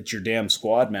your damn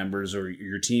squad members or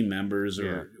your team members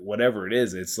or whatever it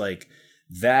is, it's like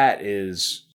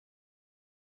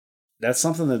that's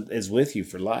something that is with you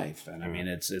for life. And I mean,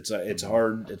 it's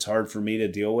hard for me to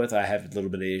deal with. I have a little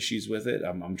bit of issues with it.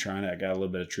 I'm trying I got a little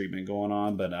bit of treatment going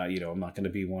on, but I'm not going to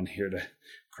be one here to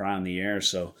cry on the air.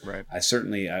 So I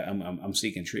certainly, I'm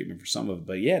seeking treatment for some of it,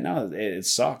 but it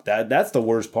sucked. That's the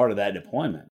worst part of that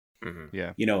deployment. Mm-hmm.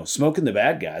 Yeah. Smoking the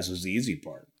bad guys was the easy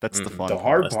part. That's the fun. The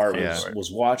hard part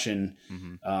was watching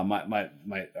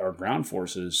our ground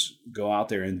forces go out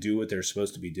there and do what they're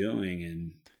supposed to be doing.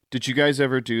 And did you guys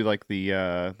ever do like the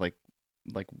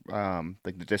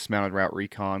the dismounted route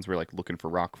recons where like looking for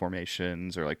rock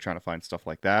formations or like trying to find stuff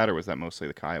like that, or was that mostly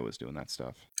the Kiowas doing that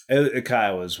stuff?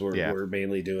 Kiowas were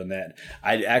mainly doing that.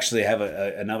 I actually have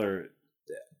another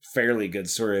fairly good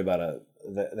story about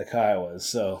the Kiowas.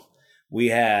 So we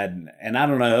had, and I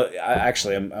don't know,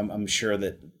 I'm sure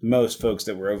that most folks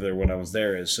that were over there when I was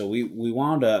there is. So we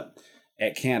wound up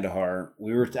at Kandahar.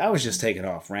 I was just taking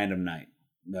off random night.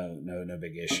 No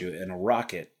big issue. And a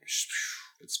rocket,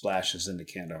 it splashes into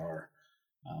Kandahar.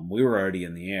 We were already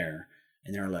in the air,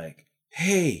 and they're like,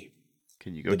 "Hey,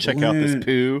 can you go check out this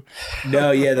poo?"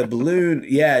 No, the balloon.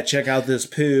 Yeah, check out this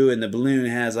poo, and the balloon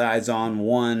has eyes on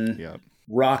one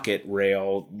rocket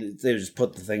rail. They just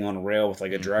put the thing on a rail with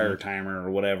like a dryer timer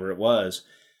or whatever it was.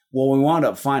 Well, we wound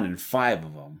up finding 5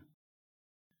 of them.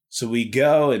 So we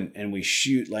go and we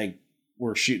shoot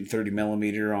we're shooting 30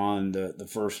 millimeter on the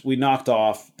first. We knocked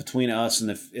off between us and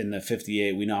the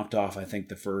 58. We knocked off, I think,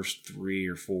 the first 3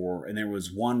 or 4, and there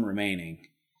was 1 remaining,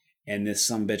 and this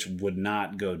sumbitch would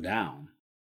not go down,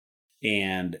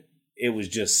 and it was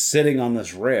just sitting on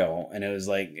this rail, and it was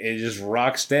like it just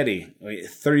rock steady.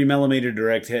 30 millimeter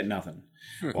direct hit, nothing.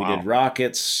 Wow. We did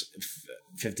rockets.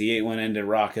 58 went into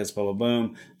rockets. Boom,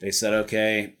 boom. They said,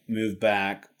 okay, move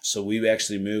back. So we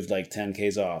actually moved like 10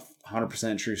 Ks off.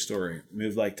 100% true story.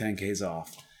 Moved like 10 Ks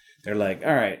off. They're like,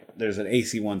 all right, there's an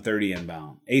AC-130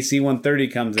 inbound.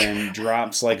 AC-130 comes in,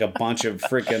 drops like a bunch of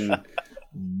freaking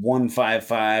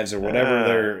 155s or whatever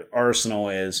their arsenal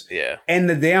is. Yeah. And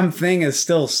the damn thing is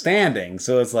still standing.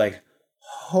 So it's like,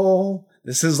 oh,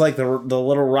 this is like the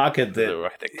little rocket that... The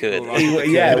rocket could.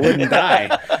 Yeah, it wouldn't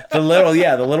die. The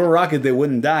little rocket that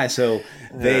wouldn't die. So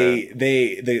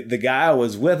the guy I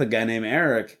was with, a guy named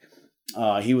Eric,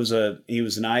 he was an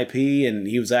IP, and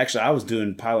he was actually, I was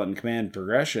doing pilot and command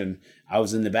progression. I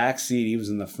was in the back seat, he was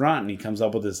in the front, and he comes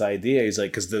up with this idea. He's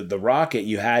like, because the rocket,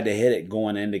 you had to hit it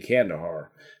going into Kandahar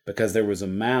because there was a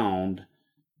mound,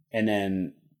 and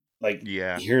then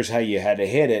here's how you had to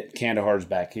hit it. Kandahar's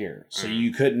back here, so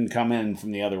you couldn't come in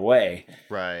from the other way.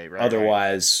 Right.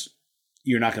 Otherwise,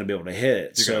 you're not going to be able to hit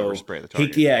it. You're so the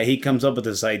target. He comes up with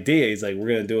this idea. He's like, we're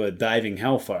going to do a diving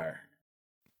Hellfire.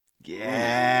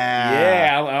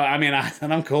 Yeah. I mean,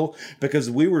 I'm cool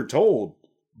because we were told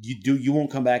you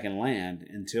won't come back and land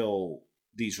until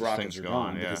these rockets are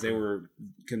gone because they were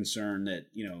concerned that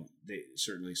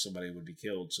certainly somebody would be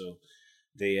killed. So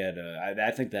they had I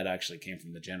think that actually came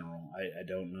from the general. I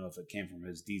don't know if it came from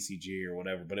his DCG or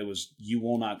whatever, but it was you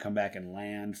will not come back and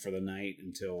land for the night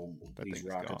until these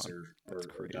rockets are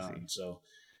done. So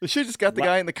they should have just got the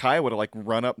guy in the Kiowa to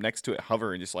run up next to it,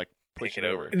 hover, and just push it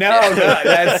over. No,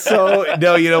 that's so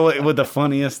no. You know what the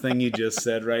funniest thing you just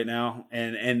said right now,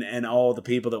 and all the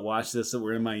people that watch this that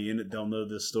were in my unit don't know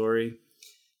this story.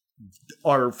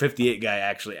 Our 58 guy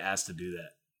actually asked to do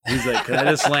that. He's like, "Can I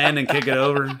just land and kick it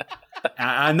over?"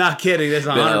 I'm not kidding. That's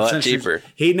 100% cheaper.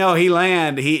 He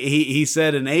landed. He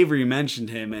said, and Avery mentioned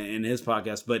him in his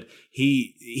podcast, but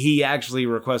he actually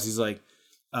requested. He's like,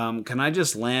 can I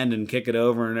just land and kick it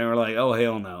over? And they were like, oh,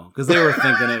 hell no. Because they were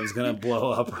thinking it was going to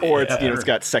blow up. Or it's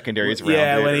got secondaries around it.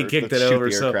 Yeah, when he kicked it over.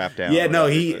 So, down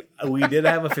we did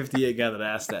have a 58 guy that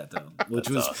asked that, though, which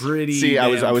was awesome. Pretty See, I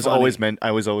was funny.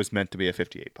 always meant to be a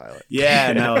 58 pilot.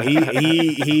 Yeah, no, he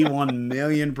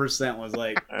 1,000,000% was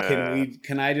like,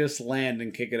 can I just land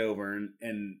and kick it over?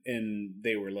 And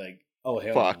they were like, oh,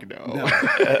 hell fuck no.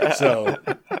 So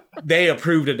they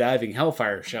approved a diving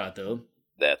Hellfire shot, though.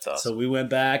 That's awesome. So we went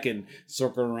back and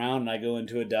circled around, and I go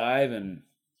into a dive, and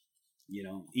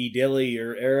E. Dilly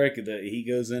or Eric, he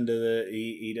goes into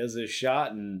he does his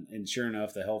shot, and sure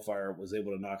enough, the Hellfire was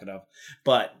able to knock it off.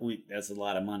 But that's a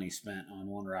lot of money spent on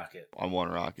one rocket.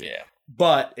 Yeah.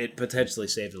 But it potentially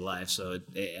saved a life, so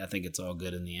I think it's all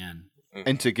good in the end.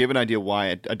 And to give an idea why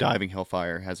a diving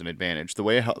Hellfire has an advantage, the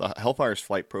way the Hellfire's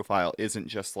flight profile isn't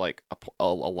just like a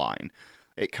line.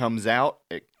 It comes out,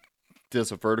 it does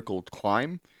a vertical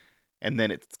climb, and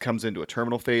then it comes into a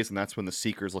terminal phase, and that's when the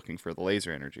seeker's looking for the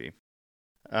laser energy.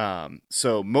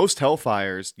 So most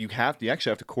Hellfires, you actually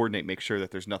have to coordinate, make sure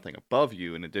that there's nothing above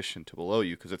you in addition to below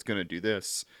you, because it's going to do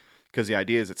this. Because the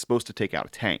idea is it's supposed to take out a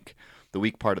tank. The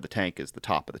weak part of the tank is the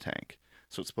top of the tank,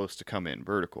 so it's supposed to come in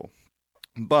vertical.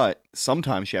 But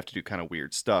sometimes you have to do kind of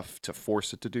weird stuff to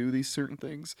force it to do these certain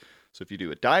things. So if you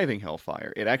do a diving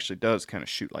Hellfire, it actually does kind of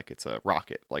shoot like it's a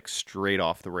rocket, like straight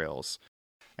off the rails.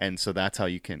 And so that's how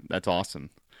you can, that's awesome.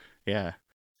 Yeah.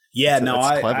 Yeah,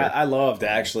 I loved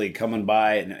actually coming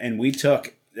by, and we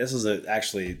took, this is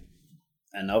actually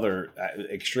another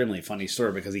extremely funny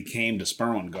story because he came to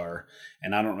Sperwangar,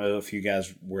 and I don't know if you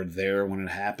guys were there when it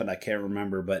happened. I can't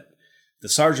remember, but the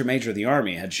Sergeant Major of the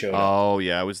Army had showed up. Oh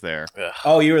yeah, I was there. Ugh.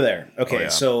 Oh, you were there. Okay, oh, yeah.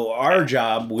 So our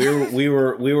job, we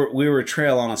were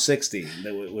trail on a 60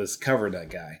 that was covered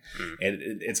that guy, and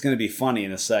it's going to be funny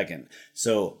in a second.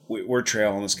 So we're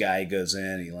trailing this guy. He goes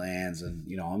in, he lands, and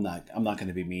I'm not going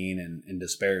to be mean and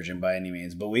disparage him by any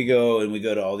means, but we go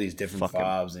to all these different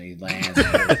fobs, and he lands.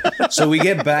 So we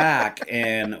get back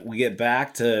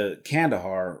to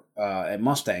Kandahar at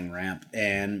Mustang Ramp,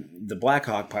 and the Black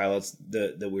Hawk pilots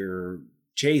that we were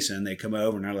chasing, they come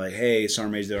over and they're like, hey,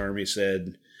 Sergeant Major of the Army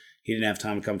said he didn't have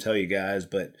time to come tell you guys,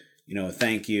 but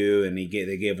thank you, and they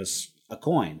gave us a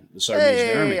coin, the Sergeant Major of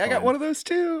the Army coin. I got one of those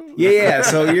too. Yeah,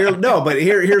 so but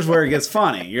here's where it gets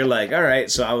funny. You're like, all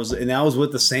right, so I was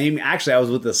with the same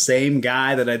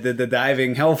guy that I did the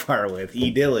diving Hellfire with, E.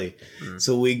 Dilly.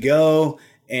 So we go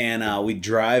and we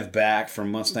drive back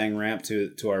from Mustang Ramp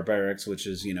to our barracks, which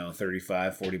is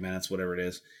 35, 40 minutes, whatever it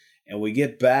is. And we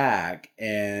get back,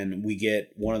 and we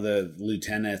get one of the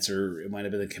lieutenants, or it might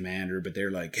have been the commander, but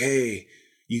they're like, hey,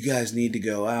 you guys need to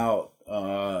go out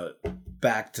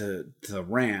back to the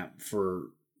ramp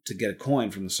to get a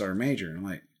coin from the Sergeant Major. And I'm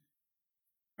like,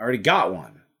 I already got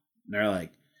one. And they're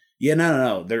like, yeah,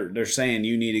 no. They're saying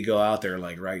you need to go out there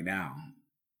like right now.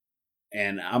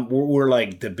 And we're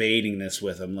like debating this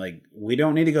with them. Like, we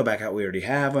don't need to go back out. We already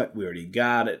have it. We already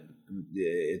got it.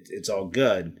 it's all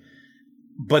good.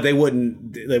 But they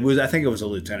wouldn't. I think it was a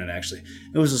lieutenant actually.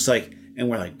 It was just like, and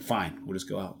we're like, fine, we'll just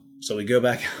go out. So we go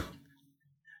back out.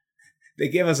 They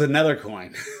give us another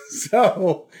coin.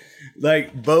 So,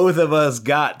 like, both of us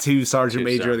got 2 Sergeant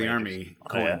Major of the Army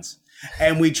coins.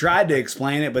 And we tried to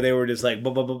explain it, but they were just like,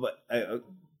 all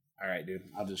right, dude,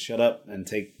 I'll just shut up and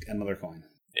take another coin.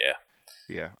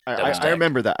 Yeah. I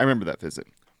remember that. I remember that visit.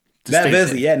 That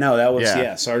visit, that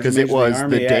was Sergeant Major of the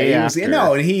Army. The day after.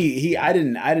 And he I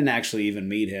didn't actually even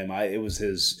meet him. It was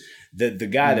his the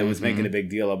guy that was making a big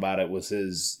deal about it was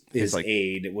his like,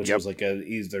 aide, which was like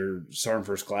either Sergeant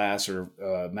First Class or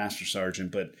Master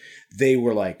Sergeant, but they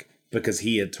were like, because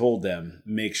he had told them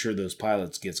make sure those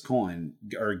pilots get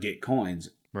coins,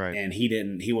 right? And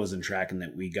he wasn't tracking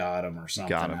that we got them or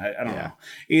something. I don't know.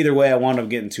 Either way, I wound up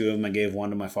getting 2 of them. I gave one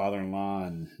to my father-in-law,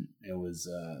 and it was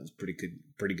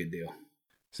pretty good deal.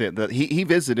 So he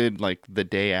visited like the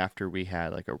day after we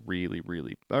had like a really,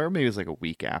 or maybe it was like a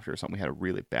week after or something. We had a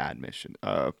really bad mission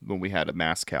when we had a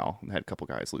Mascal and had a couple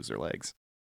guys lose their legs,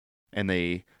 and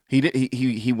he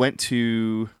went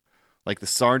to like the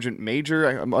Sergeant Major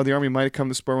of the Army might have come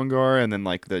to Spurwingar, and then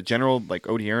like the General like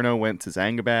Odierno went to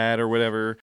Zangabad or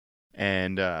whatever,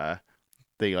 and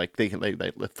they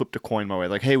flipped a coin my way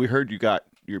like, hey, we heard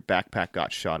your backpack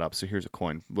got shot up, so here's a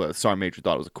coin. Well, Sergeant Major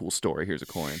thought it was a cool story. Here's a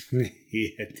coin.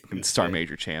 Sergeant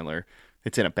Major Chandler.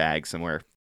 It's in a bag somewhere.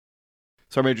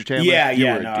 Sergeant Major Chandler.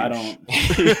 I don't.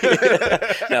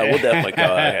 No, we'll definitely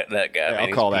call that guy.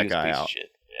 I'll call that guy out.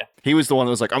 Yeah. He was the one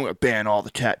that was like, I'm going to ban all the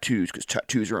tattoos because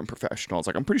tattoos are unprofessional. I was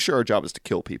like, I'm pretty sure our job is to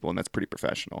kill people, and that's pretty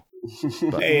professional.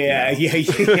 But,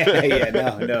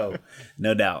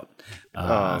 no doubt.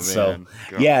 Man.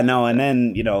 And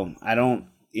then I don't.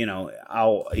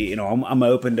 I'm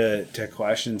open to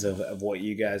questions of what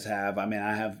you guys have. I mean,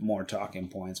 I have more talking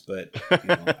points, but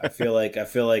I feel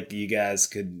like you guys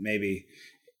could maybe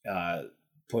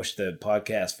push the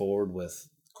podcast forward with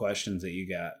questions that you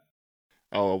got.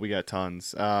 Oh, we got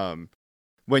tons.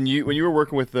 When you were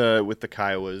working with the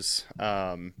Kiowas,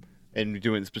 and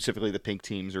doing specifically the pink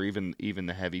teams or even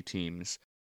the heavy teams,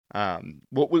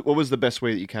 what was the best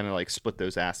way that you kind of like split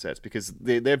those assets? Because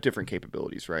they have different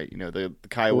capabilities, right? The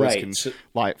Kiowas can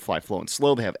fly slow and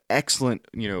slow. They have excellent,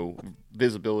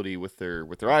 visibility with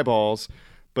their eyeballs,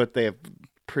 but they have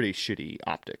pretty shitty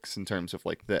optics in terms of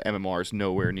like the MMR is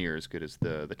nowhere near as good as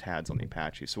the TADs on the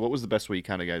Apache. So what was the best way you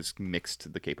kind of guys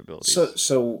mixed the capabilities?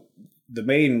 So the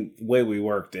main way we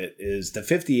worked it is the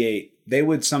 58, they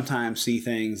would sometimes see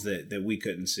things that we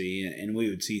couldn't see, and we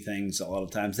would see things a lot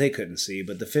of times they couldn't see.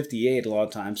 But the 58, a lot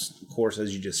of times, of course,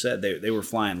 as you just said, they were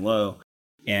flying low,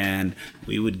 and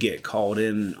we would get called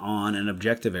in on an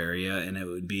objective area, and it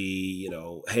would be,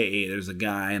 hey, there's a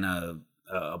guy in a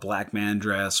black man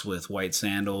dress with white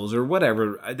sandals or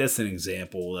whatever. That's an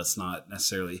example. That's not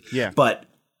necessarily. Yeah. But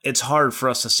it's hard for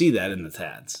us to see that in the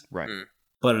TADs. Right.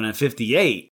 But in a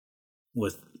 58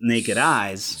 with naked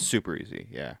eyes, super easy.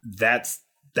 Yeah. That's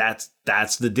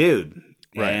the dude.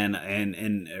 Right.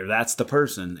 And or that's the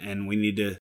person. And we need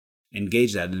to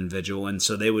engage that individual. And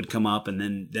so they would come up,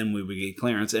 and then we would get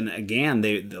clearance. And again,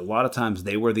 a lot of times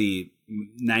they were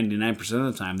 99%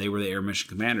 of the time they were the air mission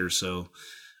commanders. So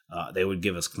they would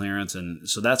give us clearance. And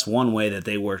so that's one way that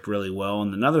they worked really well.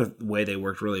 And another way they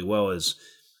worked really well is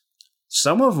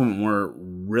some of them were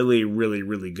really, really,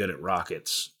 really good at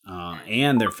rockets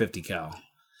and their 50 cal.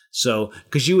 So,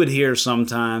 because you would hear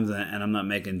sometimes, and I'm not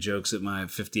making jokes at my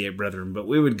 58 brethren, but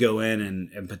we would go in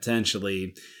and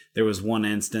potentially, there was one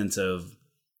instance of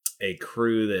a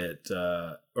crew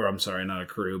that, or I'm sorry, not a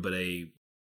crew, but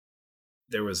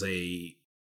there was a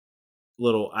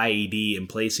little IED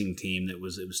emplacing team it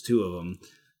was 2 of them,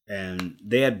 and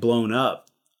they had blown up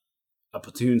a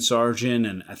platoon sergeant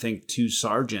and I think 2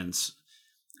 sergeants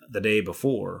the day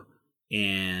before,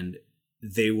 and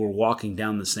they were walking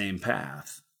down the same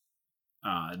path.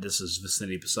 This is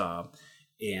vicinity Passab,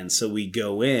 and so we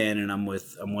go in, and I'm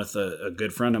with a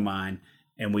good friend of mine,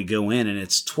 and we go in, and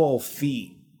it's 12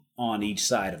 feet on each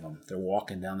side of them. They're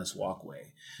walking down this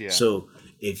walkway. Yeah. So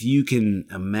if you can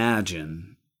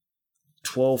imagine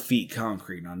 12 feet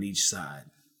concrete on each side,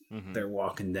 they're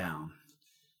walking down.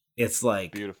 It's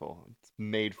like beautiful. It's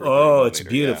made for. It's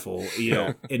beautiful.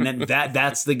 Yeah. And then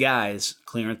that's the guys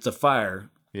clearance to fire.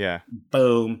 Yeah.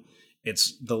 Boom.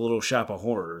 It's the little shop of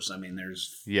horrors. I mean,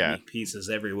 there's pieces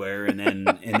everywhere, and then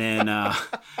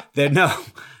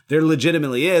there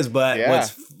legitimately is. But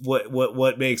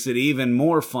what makes it even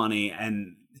more funny,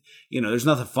 and there's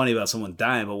nothing funny about someone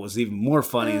dying, but what's even more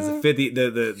funny is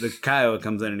the Kiowa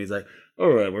comes in and he's like, "All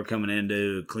right, we're coming in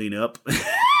to clean up."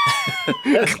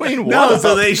 Clean what? No,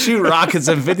 so they shoot rockets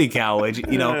at 50 cal, which,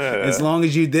 as long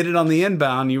as you did it on the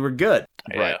inbound, you were good.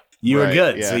 Right. You were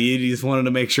good. Yeah. So you just wanted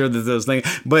to make sure that those things,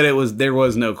 but there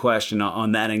was no question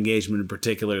on that engagement in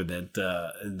particular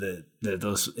that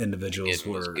those individuals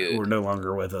were no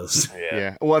longer with us.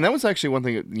 Yeah. Well, and that was actually one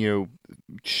thing,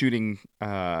 shooting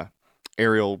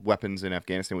aerial weapons in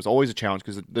Afghanistan was always a challenge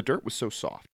because the dirt was so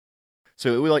soft.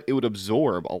 So it would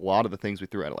absorb a lot of the things we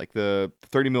threw at it, like the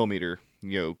 30 millimeter,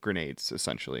 grenades,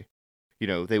 essentially.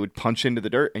 They would punch into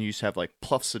the dirt and you just have like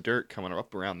puffs of dirt coming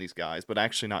up around these guys, but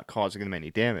actually not causing them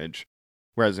any damage.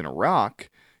 Whereas in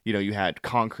Iraq, you had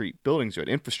concrete buildings, you had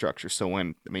infrastructure. So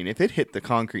if it hit the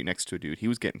concrete next to a dude, he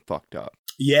was getting fucked up.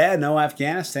 Yeah, no,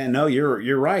 Afghanistan. No,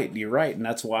 you're right. You're right. And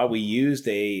that's why we used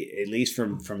at least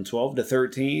from 12 to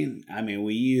 13.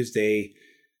 We used a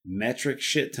metric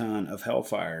shit ton of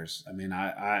Hellfires.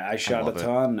 I shot a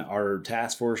ton. Our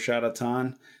task force shot a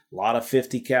ton. A lot of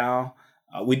 50 cal.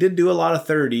 We did do a lot of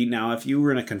 30. Now, if you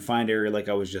were in a confined area like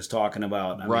I was just talking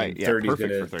about,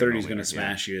 30's gonna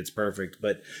smash you. It's perfect.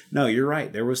 But no, you're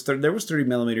right. There was 30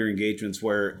 millimeter engagements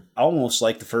where almost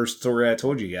like the first story I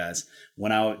told you guys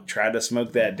when I tried to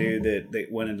smoke that dude that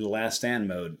went into last stand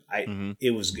mode.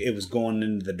 It was going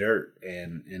into the dirt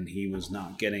and he was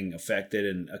not getting affected,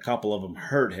 and a couple of them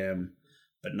hurt him,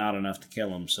 but not enough to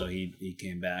kill him. So he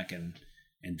came back and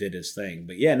did his thing.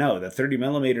 But yeah, no, the 30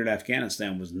 millimeter in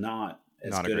Afghanistan was not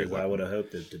as good as I would have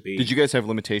hoped it to be. Did you guys have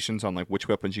limitations on like which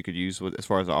weapons you could use as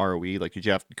far as the ROE? Like, could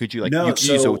you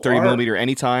use a 30 millimeter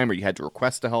anytime, or you had to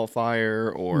request a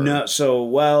Hellfire, or no? So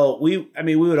we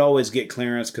would always get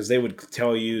clearance because they would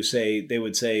tell you, they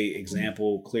would say,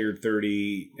 example, cleared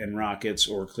 30 in rockets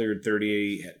or cleared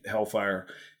 30 Hellfire.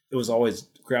 It was always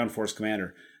ground force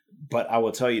commander. But I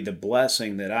will tell you, the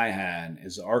blessing that I had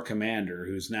is our commander,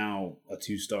 who's now a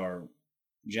 2-star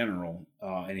general,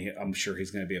 and I'm sure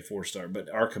he's going to be a 4-star, but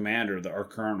our commander, our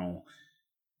colonel,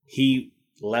 he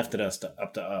left it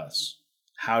up to us.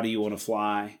 How do you want to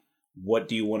fly? What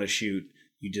do you want to shoot?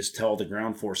 You just tell the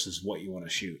ground forces what you want to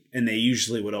shoot, and they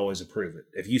usually would always approve it.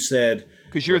 If you said,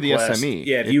 because you're the SME,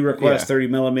 if you request 30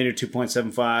 millimeter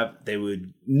 2.75, they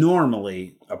would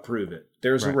normally approve it.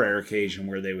 There's a rare occasion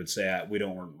where they would say we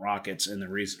don't want rockets, and the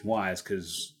reason why is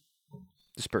because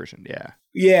dispersion.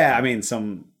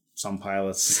 Some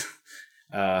pilots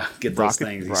get those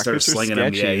things. You start slinging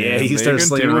them. Yeah. You start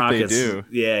slinging rockets.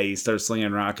 Yeah, you start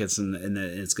slinging rockets, and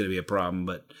it's going to be a problem.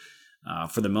 But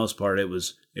for the most part, it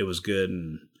was good.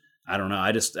 And I don't know.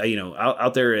 I just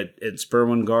out there at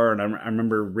Spurwingar, and I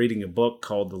remember reading a book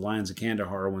called The Lions of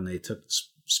Kandahar when they took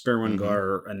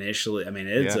Spurwingar initially.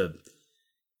 It's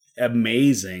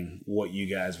amazing what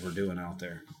you guys were doing out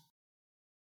there.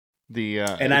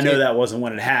 And I know that wasn't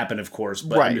when it happened, of course,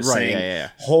 but I'm just saying,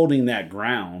 holding that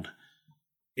ground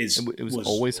was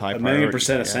always high priority.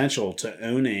 1,000,000% essential to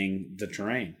owning the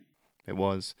terrain. It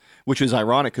was, which is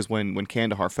ironic because when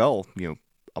Kandahar fell,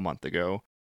 a month ago,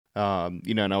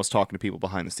 and I was talking to people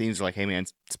behind the scenes, they're like, "Hey man,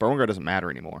 Spurwingar doesn't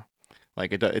matter anymore.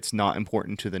 Like it's not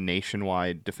important to the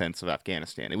nationwide defense of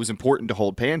Afghanistan. It was important to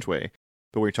hold Panjwai."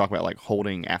 But when you're talking about like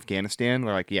holding Afghanistan,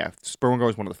 they're like, Spurwingar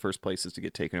was one of the first places to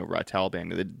get taken over by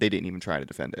Taliban. They didn't even try to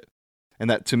defend it. And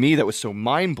that, to me, that was so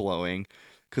mind-blowing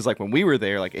because like when we were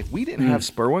there, like if we didn't have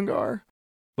Spurwingar,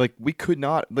 like we could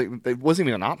not, like it wasn't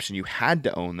even an option. You had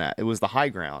to own that. It was the high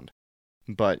ground.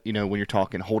 But, when you're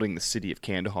talking holding the city of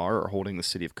Kandahar or holding the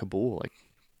city of Kabul, like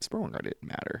Spurwingar didn't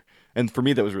matter. And for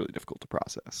me, that was really difficult to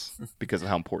process because of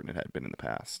how important it had been in the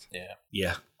past. Yeah.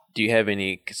 Yeah. Do you have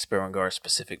any Spurwingar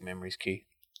specific memories, Key,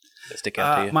 that stick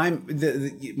out to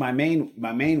you? My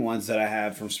main ones that I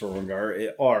have from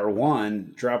Spurwingar are,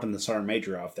 one, dropping the Sergeant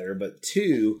Major off there, but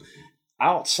two,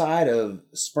 outside of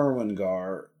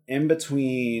Spurwingar, in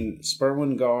between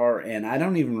Spurwingar and I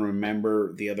don't even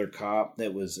remember the other cop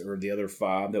or the other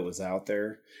fob that was out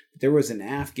there. There was an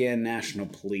Afghan National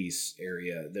Police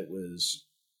area that was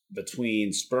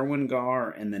between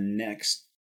Spurwingar and the next.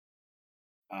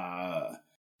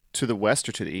 To the west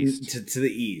or to the east? To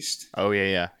the east. Oh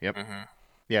yeah. Yep. Mm-hmm.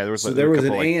 Yeah, there was an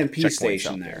ANP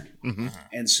station there. Mm-hmm.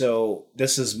 And so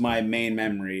this is my main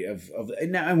memory of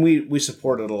and we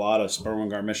supported a lot of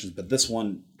Spurwingar missions, but this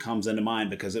one comes into mind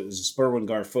because it was the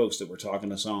Spurwingar folks that were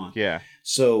talking us on. Yeah.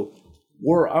 So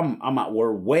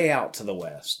we're way out to the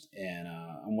west, and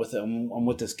I'm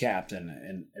with this captain,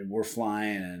 and we're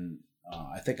flying, and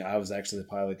I think I was actually the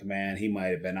pilot of command. He might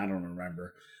have been, I don't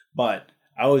remember, but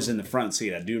I was in the front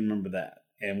seat. I do remember that.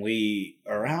 And we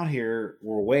are out here,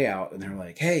 we're way out, and they're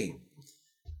like, "Hey,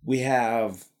 we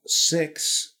have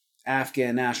 6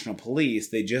 Afghan National Police.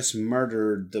 They just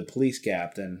murdered the police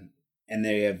captain, and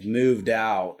they have moved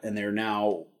out, and they're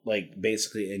now like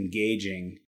basically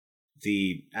engaging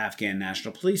the Afghan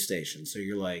National Police Station. So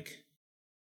you're like,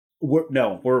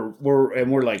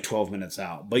 we're like 12 minutes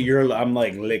out, but I'm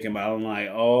like licking my, I'm like,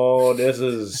 oh, this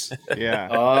is,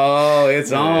 oh,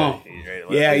 it's on.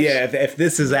 Yeah. If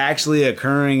this is actually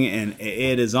occurring and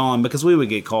it is on, because we would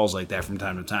get calls like that from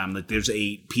time to time. Like there's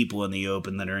 8 people in the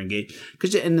open that are engaged.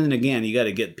 And then again, you got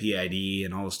to get PID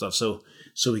and all this stuff. So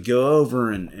we go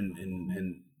over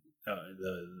and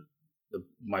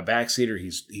my backseater,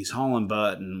 he's hauling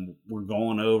butt, and we're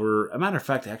going over. A matter of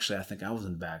fact, actually, I think I was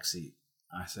in the backseat.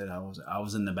 I said I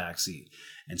was in the back seat,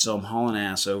 and so I'm hauling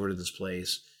ass over to this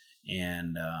place,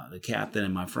 and the captain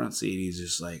in my front seat, he's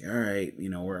just like, all right,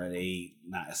 we're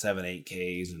at 7, 8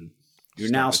 Ks, and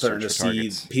you're now starting to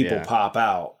see people pop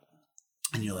out,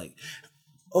 and you're like,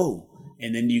 oh,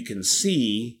 and then you can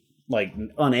see, like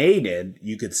unaided,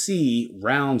 you could see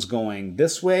rounds going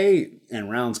this way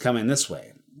and rounds coming this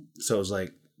way. So it's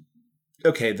like,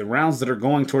 okay, the rounds that are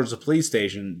going towards the police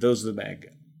station, those are the bad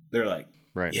guys. They're like,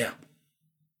 right, yeah.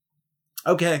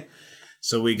 Okay,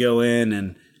 so we go in,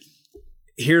 and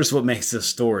here's what makes this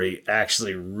story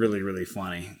actually really, really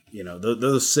funny.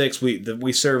 Those 6,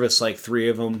 we serviced like 3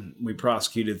 of them. We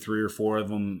prosecuted 3 or 4 of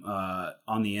them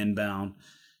on the inbound,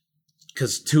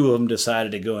 because 2 of them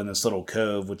decided to go in this little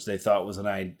cove, which they thought was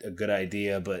a good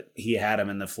idea, but he had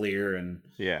them in the FLIR and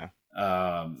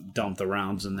dumped the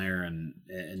rounds in there, and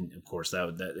of course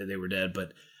that they were dead.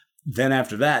 But then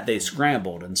after that, they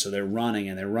scrambled, and so they're running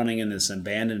in this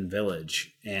abandoned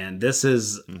village. And this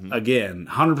is, again,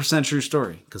 100% true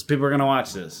story, because people are going to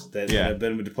watch this that have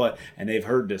been deployed, and they've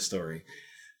heard this story.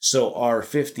 So our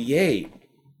 58,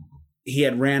 he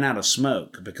had ran out of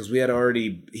smoke, because he had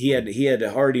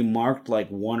already marked like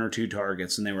 1 or 2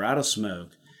 targets, and they were out of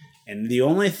smoke. And the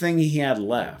only thing he had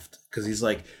left, because he's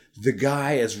like, the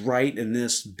guy is right in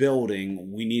this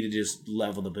building, we need to just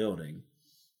level the building.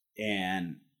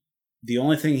 And the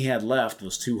only thing he had left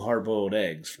was 2 hard-boiled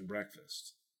eggs for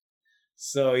breakfast.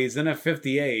 So he's in a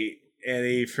 58, and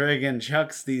he friggin'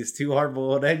 chucks these 2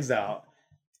 hard-boiled eggs out.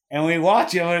 And we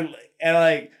watch him, and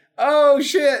like, oh,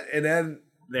 shit. And then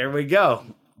there we go.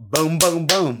 Boom, boom,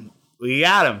 boom. We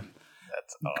got him.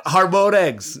 That's awesome. Hard-boiled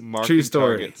eggs. True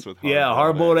story.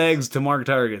 Hard-boiled eggs to mark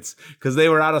targets, because they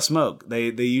were out of smoke. They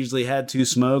usually had 2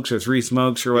 smokes or 3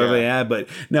 smokes or whatever they had, but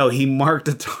no, he marked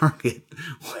a target.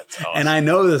 Awesome. And I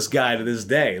know this guy to this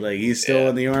day. Like, he's still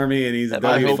in the Army, and he's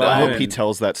I hope he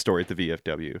tells that story at the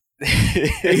VFW.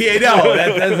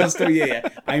 That's the story. Yeah.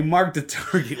 I marked a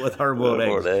target with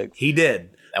hard-boiled eggs. He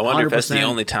did. I wonder 100%. If that's the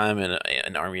only time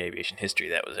in Army aviation history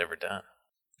that was ever done.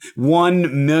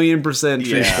 1,000,000%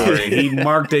 true story. He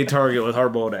marked a target with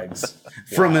hard-boiled eggs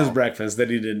from his breakfast that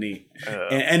he didn't eat,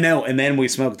 and then we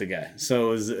smoked the guy.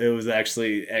 So it was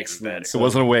actually excellent. So it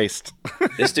wasn't a waste.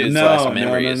 This dude's last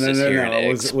memory is just hearing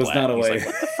eggs. It was not a waste.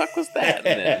 Like, what the fuck was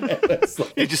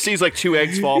that? He just sees like 2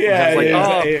 eggs fall from him.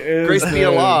 Like, grace be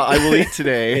Allah, I will eat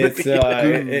today.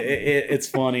 It's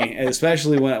funny,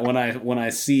 especially when I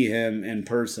see him in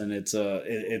person. It's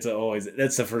always,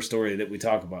 that's the first story that we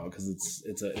talk about, because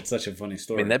it's such a funny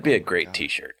story. I mean, that'd be a great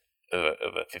T-shirt of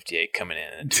a 58 coming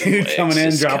in, dude coming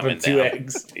in, dropping 2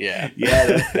 eggs. Yeah.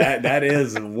 That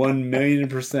is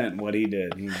 1,000,000% what he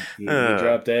did. He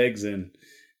dropped eggs, and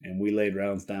we laid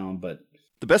rounds down. But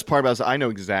the best part about it is I know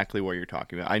exactly what you're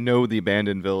talking about. I know the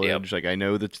abandoned village. Yep. Like, I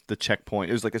know the checkpoint.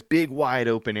 It was like this big, wide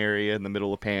open area in the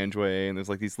middle of Panjway, and there's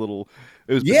like these little.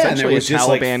 It was essentially and there was just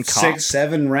Taliban like 6,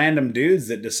 7 random dudes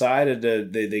that decided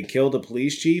they killed a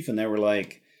police chief, and they were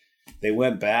like. They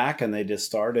went back and they just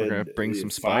started bring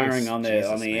some firing on the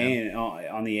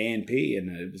A&P,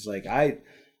 and it was like,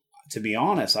 to be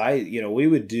honest, we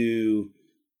would do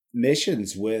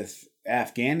missions with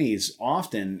Afghanis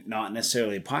often, not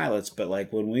necessarily pilots, but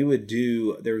like when we would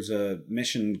there was a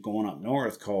mission going up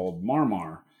north called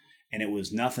Marmar, and it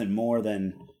was nothing more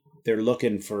than they're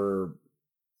looking for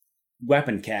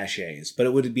weapon caches, but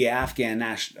it would be Afghan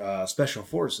special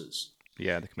forces.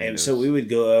 Yeah, the commandos. And so we would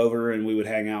go over and we would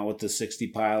hang out with the 60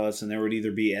 pilots, and there would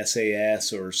either be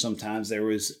SAS or sometimes there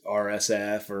was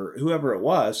RSF or whoever it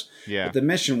was. Yeah. But the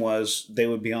mission was they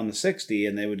would be on the 60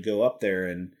 and they would go up there.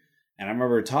 And I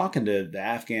remember talking to the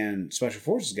Afghan Special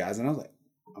Forces guys, and I was like,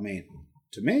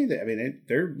 to me,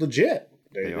 they're legit.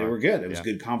 They were good. It was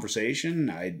good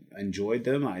conversation. I enjoyed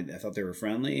them. I thought they were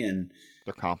friendly, and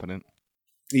they're competent.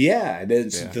 Yeah,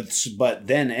 but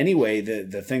then anyway,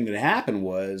 the thing that happened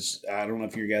was, I don't know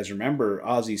if you guys remember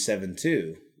Aussie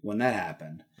 7-2 when that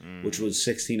happened, which was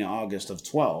 16 August of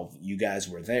 12. You guys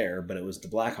were there, but it was the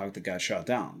Black Hawk that got shot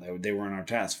down. They were in our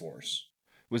task force.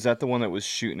 Was that the one that was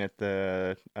shooting at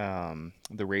the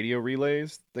radio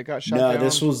relays that got shot down? No,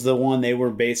 this was the one they were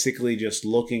basically just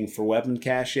looking for weapon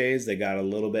caches. They got a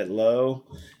little bit low,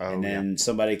 and then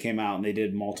somebody came out and they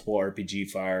did multiple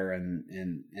RPG fire,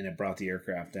 and it brought the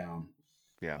aircraft down.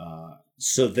 Yeah.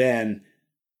 So then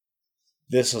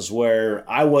this is where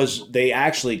I was. They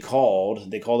actually called.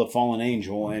 They called the Fallen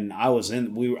Angel, and I was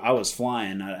in. I was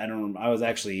flying. I was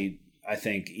actually, I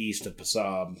think, east of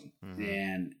Pasab,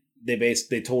 and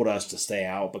they told us to stay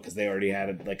out because they already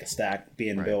had like a stack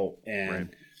being built, and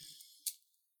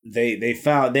they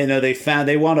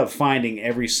wound up finding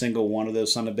every single one of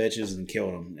those son of bitches and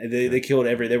killed them. They killed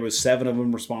there was 7 of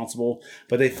them responsible,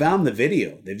 but they found the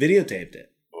video. They videotaped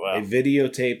it. Wow. They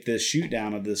videotaped the shoot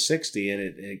down of the 60, and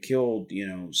it killed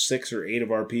 6 or 8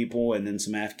 of our people, and then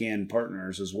some Afghan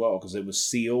partners as well, because it was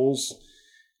SEALs,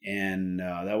 and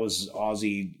that was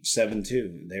Aussie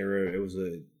 7-2. It was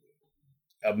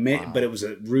but it was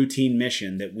a routine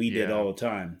mission that we did all the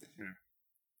time.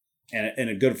 And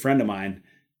a good friend of mine,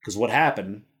 because here's what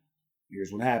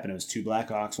happened. It was 2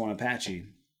 Blackhawks, 1 Apache.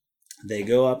 They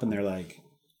go up and they're like,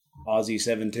 Aussie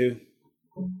 7-2,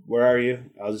 where are you?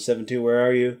 Aussie 7-2, where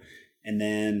are you? And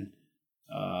then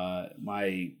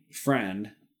my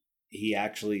friend,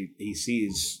 he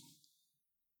sees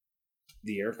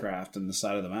the aircraft on the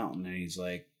side of the mountain, and he's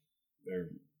like,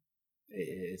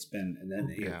 it's been, and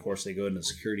then of course they go into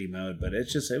security mode, but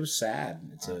it was sad.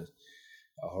 It's a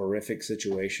horrific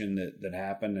situation that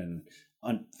happened,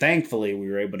 and thankfully we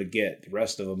were able to get the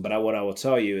rest of them. But what I will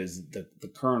tell you is the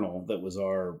colonel that was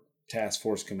our task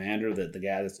force commander, the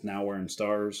guy that's now wearing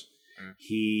stars,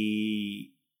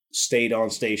 he stayed on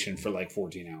station for like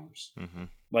 14 hours.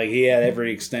 Like he had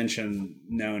every extension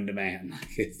known to man.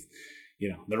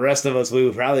 The rest of us,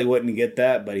 we probably wouldn't get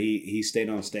that, but he stayed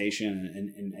on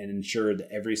station and ensured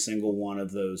that every single one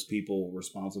of those people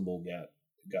responsible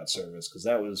got service, because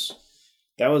that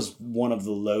was one of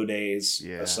the low days.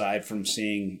 Aside from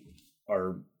seeing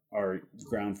our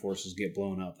ground forces get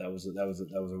blown up, that was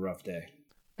a rough day.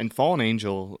 And Fallen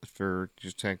Angel, for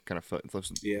just to kind of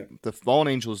the Fallen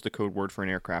Angel is the code word for an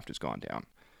aircraft has gone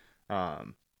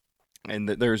down, and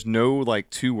there's no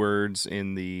like 2 words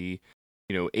in the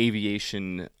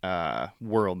aviation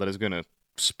world that is going to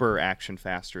spur action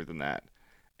faster than that.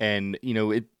 And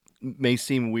it may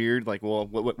seem weird, like, well,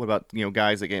 what about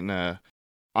guys that get in a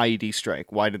IED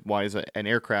strike? Why is an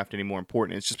aircraft any more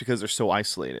important? It's just because they're so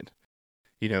isolated.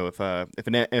 If an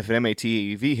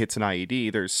MATAV hits an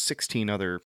IED, there's 16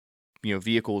 other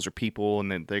vehicles or people, and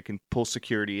then they can pull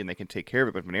security and they can take care of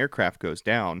it. But if an aircraft goes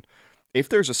down, if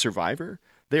there's a survivor,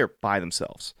 they are by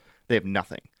themselves. They have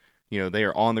nothing. They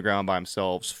are on the ground by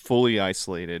themselves, fully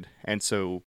isolated. And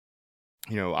so,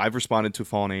 I've responded to a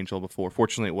Fallen Angel before.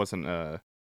 Fortunately, it wasn't a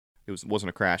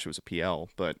crash; it was a PL.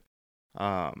 But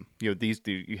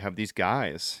you have these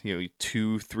guys,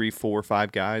 2, 3, 4,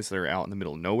 5 guys that are out in the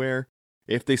middle of nowhere.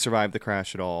 If they survive the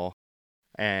crash at all,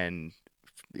 and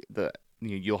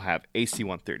you'll have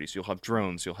AC-130s, you'll have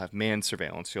drones, you'll have manned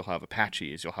surveillance, you'll have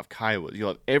Apaches, you'll have Kiowas, you'll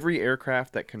have every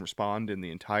aircraft that can respond in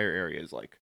the entire area is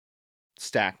like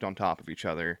stacked on top of each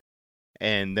other.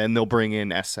 And then they'll bring in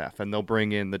SF, and they'll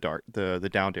bring in the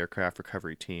downed aircraft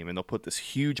recovery team, and they'll put this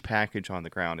huge package on the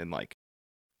ground in like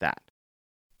that.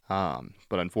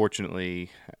 But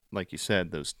unfortunately, like you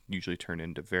said, those usually turn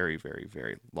into very, very,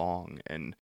 very long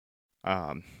and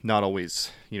not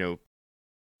always,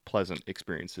 pleasant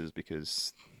experiences,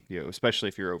 because, especially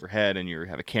if you're overhead and you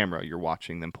have a camera, you're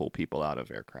watching them pull people out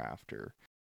of aircraft, or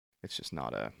it's just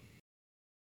not a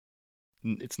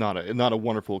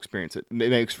wonderful experience. It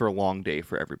makes for a long day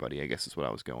for everybody, I guess is what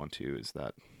I was going to, is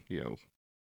that,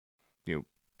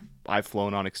 I've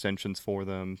flown on extensions for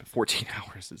them. 14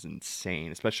 hours is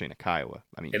insane, especially in a Kiowa.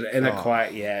 I mean, in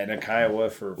a Kiowa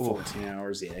for 14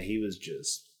 hours. Yeah, he was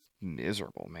just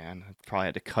miserable, man. I probably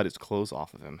had to cut his clothes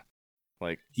off of him.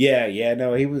 Like,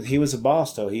 no, he was a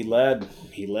boss though. He led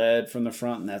from the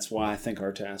front, and that's why I think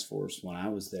our task force, when I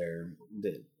was there,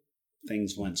 that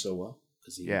things went so well,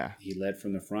 because he led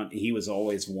from the front. He was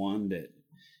always one that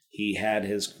he had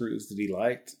his crews that he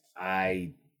liked.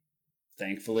 I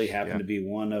thankfully happened to be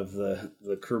one of the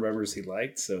crew members he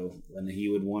liked. So when he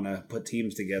would want to put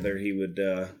teams together, he would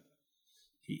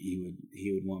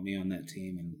want me on that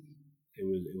team, and it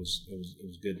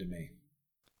was good to me.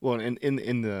 Well,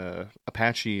 in the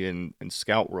Apache and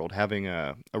Scout world, having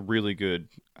a really good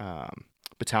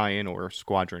battalion or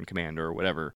squadron commander or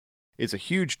whatever is a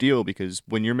huge deal, because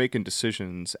when you're making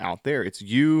decisions out there, it's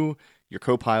you, your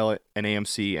co-pilot, an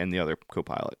AMC, and the other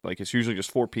co-pilot. Like, it's usually just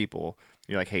 4 people.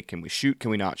 You're like, hey, can we shoot? Can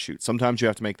we not shoot? Sometimes you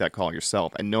have to make that call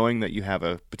yourself. And knowing that you have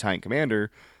a battalion commander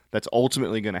that's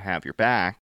ultimately going to have your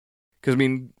back. Because, I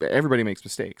mean, everybody makes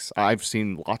mistakes. I've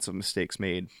seen lots of mistakes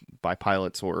made by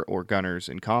pilots or gunners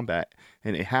in combat,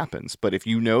 and it happens. But if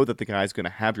you know that the guy's going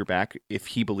to have your back, if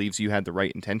he believes you had the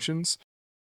right intentions,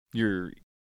 you're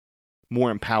more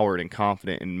empowered and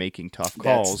confident in making tough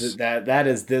calls. That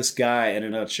is this guy in a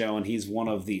nutshell, and he's one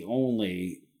of the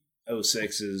only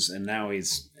 06s, and now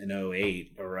he's an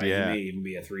 08, all right? Yeah. He may even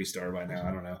be a 3-star by now,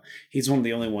 I don't know. He's one of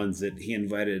the only ones that he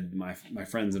invited my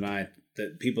friends and I,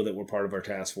 the people that were part of our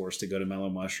task force, to go to Mellow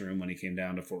Mushroom when he came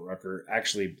down to Fort Rucker.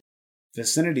 Actually,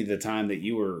 vicinity the time that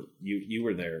you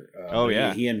were there.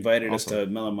 He invited us to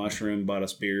Mellow Mushroom, bought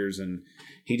us beers, and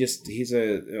he's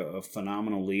a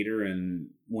phenomenal leader.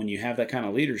 And when you have that kind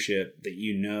of leadership, that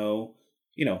you know,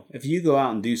 if you go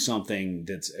out and do something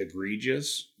that's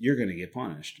egregious, you're going to get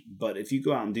punished. But if you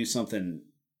go out and do something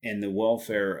in the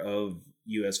welfare of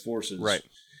U.S. forces, right,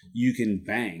 you can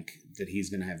bank that he's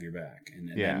going to have your back,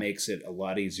 and that makes it a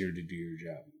lot easier to do your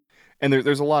job. And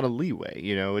there's a lot of leeway.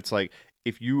 It's like,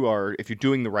 if you're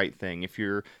doing the right thing, if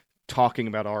you're talking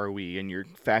about ROE and you're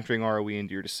factoring ROE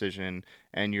into your decision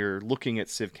and you're looking at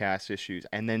CivCast issues,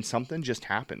 and then something just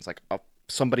happens, like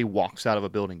somebody walks out of a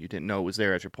building you didn't know was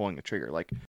there as you're pulling the trigger,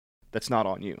 like, that's not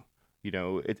on you.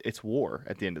 It's war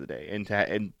at the end of the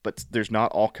day, but there's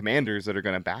not all commanders that are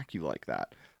going to back you like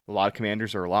that. A lot of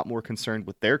commanders are a lot more concerned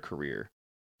with their career.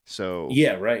 So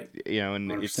yeah, right.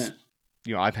 And 100%. it's,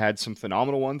 I've had some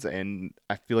phenomenal ones, and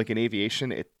I feel like in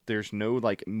aviation, there's no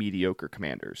like mediocre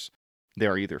commanders. They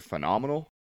are either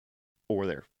phenomenal or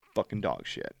they're fucking dog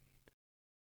shit.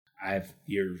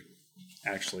 You're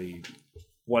actually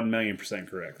 1,000,000%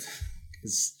 correct.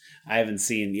 Because I haven't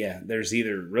seen, there's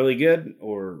either really good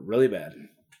or really bad.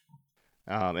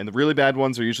 And the really bad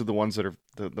ones are usually the ones that are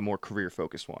the more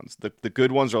career-focused ones. The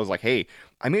good ones are always like, hey,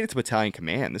 I made it to battalion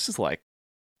command. This is like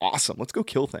awesome. Let's go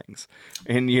kill things.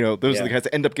 And, those are the guys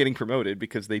that end up getting promoted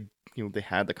because they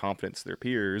had the confidence of their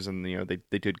peers, and,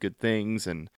 they did good things.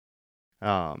 And,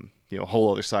 a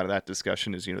whole other side of that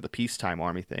discussion is, the peacetime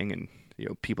Army thing. And,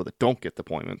 people that don't get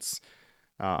deployments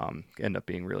end up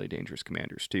being really dangerous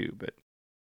commanders too. But,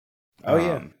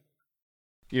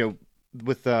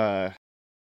 with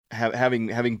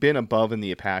having been above in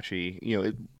the Apache,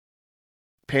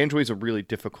 Panjwai is a really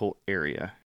difficult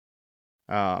area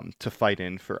to fight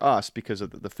in for us because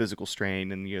of the physical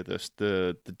strain and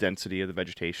the density of the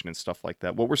vegetation and stuff like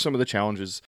that. What were some of the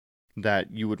challenges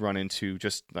that you would run into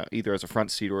just either as a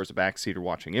front seat or as a back seat or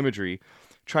watching imagery,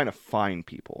 trying to find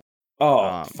people?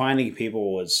 Finding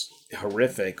people was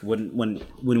horrific. When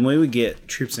we would get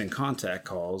troops in contact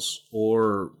calls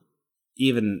or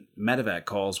even medevac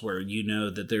calls where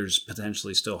that there's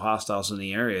potentially still hostiles in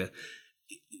the area,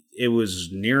 it was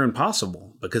near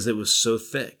impossible because it was so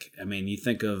thick. I mean, you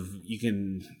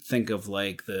can think of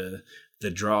like the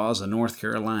draws of North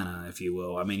Carolina, if you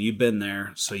will. I mean, you've been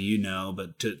there, so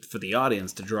but for the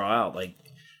audience to draw out like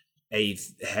a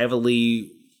heavily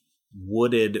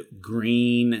wooded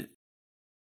green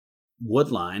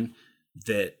wood line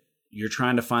that you're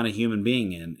trying to find a human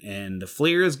being in, and the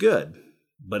FLIR is good,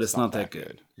 but it's not that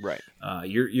good. Right.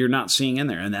 You're not seeing in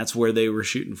there, and that's where they were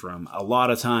shooting from a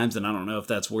lot of times. And I don't know if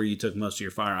that's where you took most of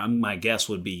your fire. My guess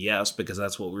would be yes, because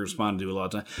that's what we responded to a lot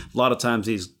of times. A lot of times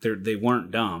they weren't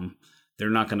dumb.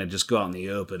 They're not going to just go out in the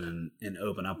open and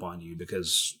open up on you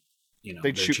because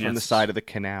they'd shoot from the side of the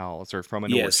canals or from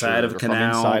an orchard, side of a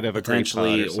canal, inside of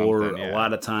potentially, or a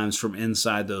lot of times from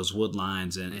inside those wood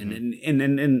lines, and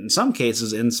in some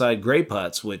cases inside grape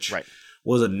huts, which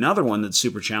was another one that's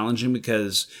super challenging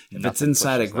because if it's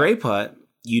inside a grape hut,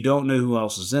 you don't know who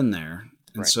else is in there,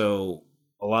 and so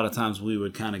a lot of times we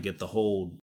would kind of get the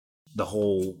whole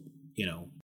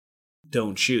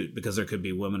don't shoot because there could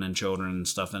be women and children and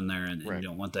stuff in there, and you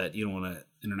don't want that. You don't want an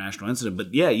international incident.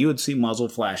 But you would see muzzle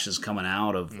flashes coming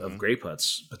out of grape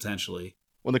huts potentially.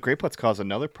 Well, the grape huts cause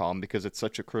another problem because it's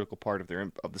such a critical part of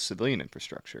the civilian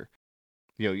infrastructure.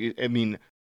 I mean,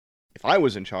 if I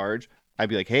was in charge, I'd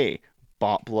be like, hey,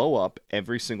 blow up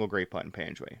every single grape hut in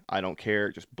Panjwai. I don't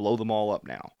care, just blow them all up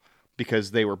now,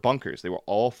 because they were bunkers. They were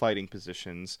all fighting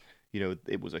positions.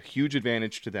 It was a huge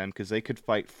advantage to them because they could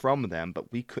fight from them, but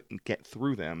we couldn't get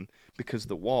through them because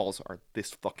the walls are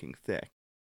this fucking thick.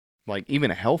 Like,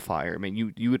 even a Hellfire, I mean,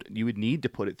 you would need to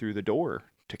put it through the door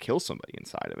to kill somebody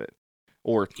inside of it,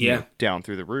 or down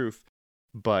through the roof.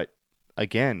 But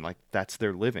again, like, that's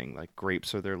their living. Like,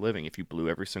 grapes are their living. If you blew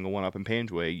every single one up in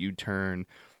Panjwai, you'd turn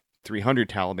 300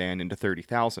 Taliban into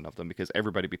 30,000 of them because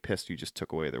everybody would be pissed you just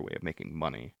took away their way of making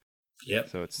money. Yep.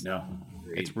 So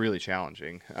it's really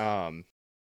challenging.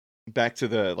 Back to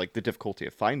the difficulty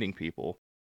of finding people.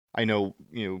 I know,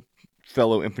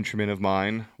 fellow infantrymen of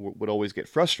mine would always get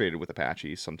frustrated with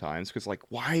Apaches sometimes because, like,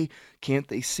 why can't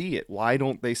they see it? Why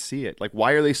don't they see it? Like,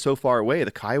 why are they so far away?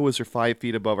 The Kiowas are 5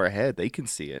 feet above our head. They can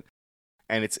see it.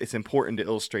 And it's important to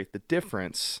illustrate the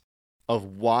difference of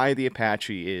why the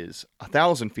Apache is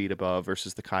 1,000 feet above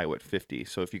versus the Kiowa at 50.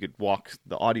 So if you could walk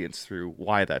the audience through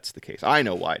why that's the case. I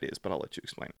know why it is, but I'll let you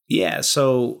explain. Yeah,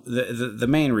 so the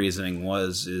main reasoning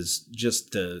is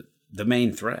just the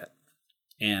main threat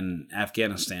in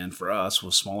Afghanistan for us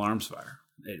was small arms fire.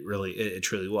 It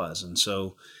truly was. And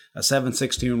so a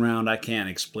 7.62 round, I can't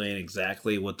explain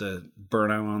exactly what the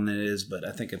burnout on it is, but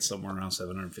I think it's somewhere around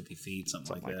 750 feet,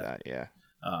 something like that. Yeah.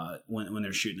 When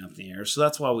they're shooting up in the air. So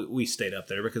that's why we stayed up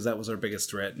there, because that was our biggest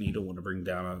threat, and you don't want to bring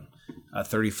down a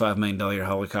 $35 million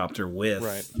helicopter with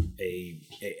a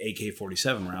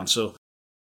AK-47 round. So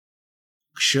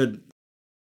should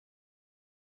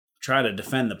try to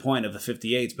defend the point of the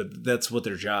 58s, but that's what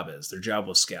their job is. Their job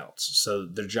was scouts. So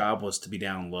their job was to be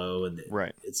down low, and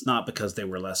it's not because they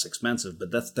were less expensive, but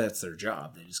that's their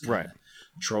job. They just kind of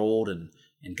trolled and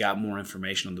got more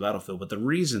information on the battlefield. But the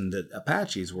reason that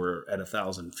Apaches were at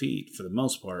 1,000 feet for the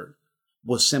most part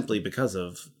was simply because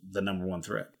of the number one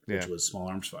threat, which was small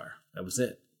arms fire. That was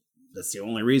it. That's the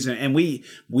only reason. And we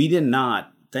did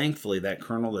not, thankfully,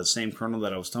 that same colonel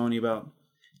that I was telling you about,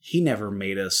 he never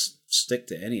made us stick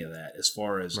to any of that as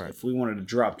far as if we wanted to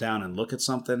drop down and look at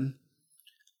something,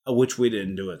 which we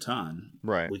didn't do a ton,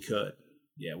 we could.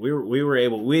 Yeah, we were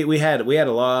able. We had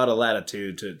a lot of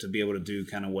latitude to be able to do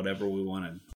kind of whatever we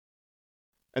wanted.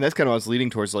 And that's kind of what I was leading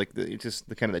towards, like the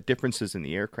kind of the differences in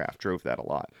the aircraft drove that a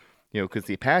lot. You know, because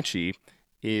the Apache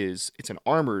it's an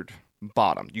armored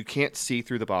bottom. You can't see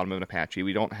through the bottom of an Apache.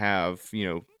 We don't have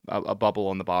a bubble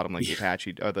on the bottom like the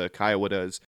Apache or the Kiowa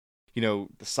does. You know,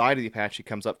 the side of the Apache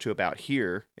comes up to about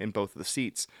here in both of the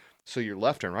seats. So your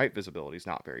left and right visibility is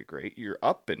not very great. Your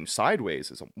up and sideways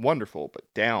is wonderful,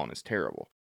 but down is terrible.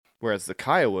 Whereas the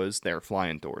Kiowas, they're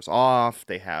flying doors off.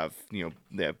 They have,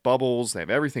 they have bubbles. They have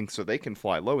everything, so they can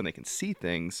fly low and they can see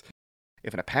things.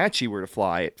 If an Apache were to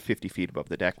fly at 50 feet above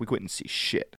the deck, we couldn't see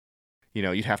shit.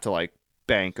 You'd have to like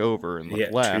bank over and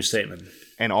look left. True statement.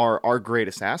 And our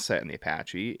greatest asset in the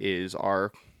Apache is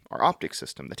our optic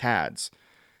system, the TADS,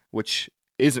 which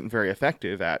isn't very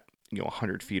effective at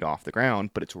 100 feet off the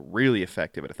ground, but it's really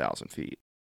effective at 1,000 feet.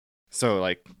 So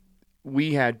like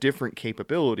we had different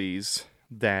capabilities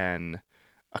than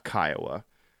a Kiowa,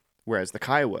 whereas the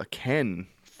Kiowa can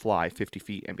fly 50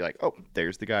 feet and be like, oh,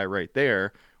 there's the guy right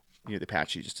there. The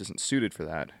Apache just isn't suited for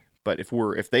that. But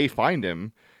if they find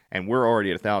him and we're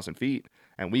already at 1,000 feet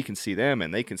and we can see them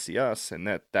and they can see us,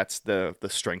 and that's the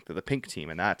strength of the pink team,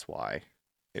 and that's why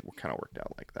it kind of worked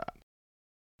out like that.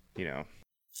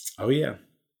 Oh yeah.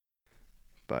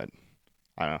 But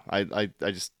I don't know.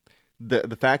 I just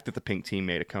the fact that the pink team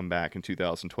made a comeback in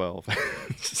 2012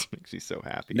 just makes me so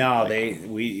happy. No,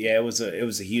 it was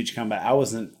a huge comeback. I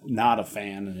wasn't not a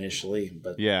fan initially,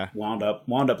 but wound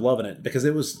up loving it, because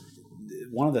it was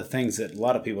one of the things that a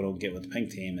lot of people don't get with the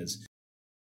pink team is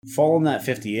following that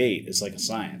 58 is like a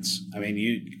science. I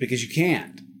mean, because you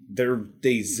can't.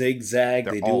 They zigzag.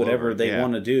 They do whatever they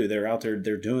want to do. They're out there.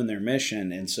 They're doing their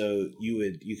mission, and so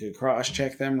you could cross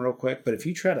check them real quick. But if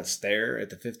you try to stare at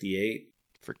the 58,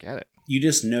 forget it. You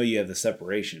just know you have the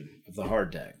separation of the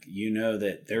hard deck. You know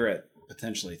that they're at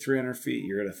potentially 300 feet.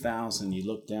 You're at 1,000. You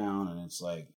look down, and it's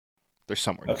like they're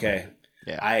somewhere. Okay,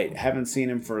 I haven't seen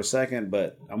him for a second,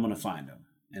 but I'm gonna find him.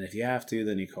 And if you have to,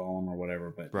 then you call them or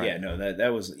whatever. But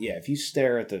that was if you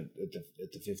stare at the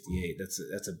 58,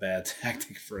 that's a bad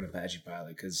tactic for an Apache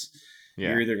pilot, because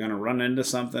you're either going to run into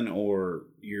something or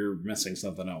you're missing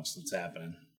something else that's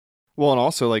happening. Well, and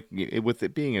also like with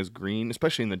it being as green,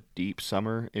 especially in the deep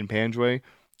summer in Panjwai,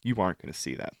 you aren't going to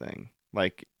see that thing.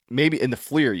 Like maybe in the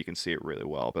FLIR you can see it really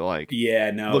well, but like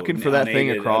looking for that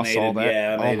thing across all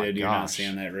that. Oh my gosh, you're not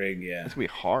seeing that rig. Yeah, it's gonna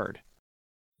be hard.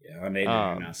 Yeah, unaided,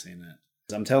 you're not seeing that.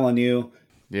 I'm telling you,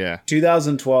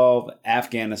 2012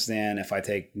 Afghanistan, if I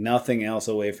take nothing else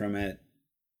away from it,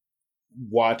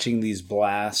 watching these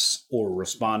blasts or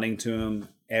responding to them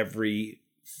every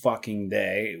fucking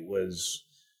day was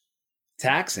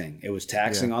taxing. It was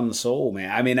taxing on the soul,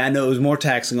 man. I mean, I know it was more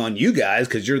taxing on you guys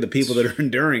because you're the people that are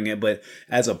enduring it, but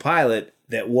as a pilot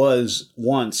that was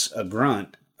once a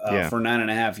grunt for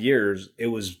 9.5 years, it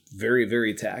was very,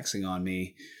 very taxing on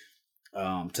me.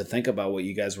 To think about what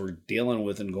you guys were dealing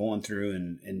with and going through,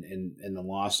 and the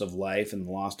loss of life and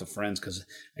the loss of friends. Because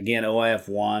again,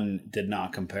 OIF-1 did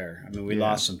not compare. I mean, we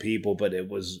lost some people, but it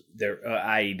was their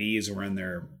IEDs were in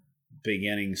their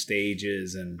beginning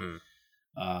stages, and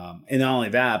not only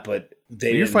that, but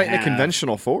You're fighting a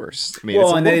conventional force. I mean,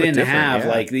 well, and they didn't have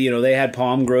they had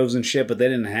palm groves and shit, but they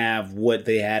didn't have what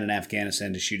they had in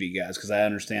Afghanistan to shoot at you guys. Because I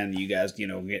understand that you guys,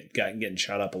 getting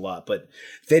shot up a lot, but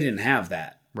they didn't have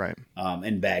that. Right.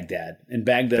 In Baghdad,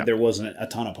 there wasn't a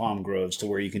ton of palm groves to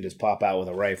where you can just pop out with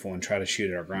a rifle and try to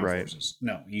shoot at our ground forces.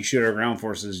 No, you shoot our ground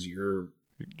forces, you're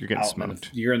getting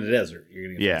smoked. You're in the desert. You're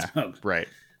going to get smoked. Right.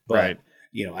 But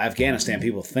Afghanistan,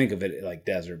 people think of it like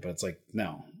desert, but it's like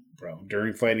no. Bro,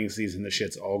 during fighting season, the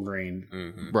shit's all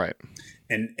green, right?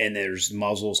 And there's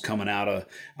muzzles coming out of.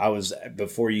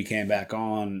 Before you came back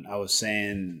on, I was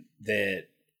saying that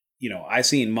I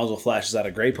seen muzzle flashes out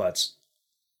of gray putts.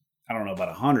 I don't know about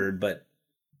 100, but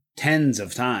tens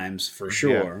of times for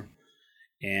sure.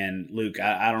 Yeah. And Luke,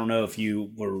 I don't know if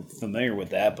you were familiar with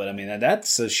that, but I mean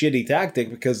that's a shitty tactic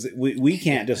because we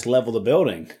can't just level the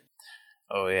building.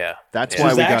 Oh yeah, that's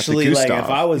why we actually got the Gustav. Like if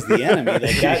I was the enemy,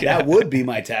 that would be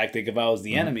my tactic if I was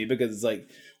the enemy because it's like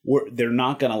they're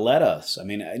not going to let us. I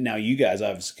mean, now you guys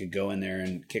obviously could go in there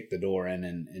and kick the door in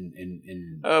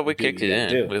and we kicked it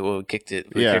in. We kicked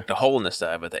it. We kicked a hole in the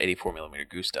side with the 84mm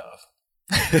Gustav.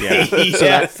 Yeah,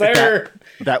 yes, sir.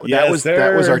 That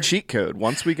was our cheat code.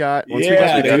 Once we got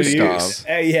the Gustav.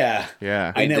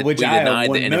 Yeah. I know. Which I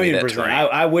 1,000,000%.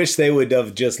 I wish they would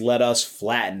have just let us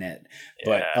flatten it.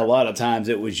 But a lot of times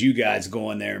it was you guys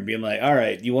going there and being like, "All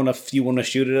right, you want to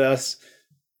shoot at us?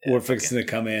 We're fixing to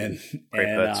come in." Gray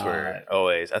putts were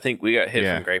always. I think we got hit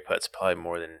from gray putts probably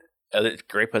more than other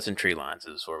gray putts and tree lines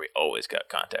is where we always got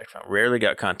contact from. Rarely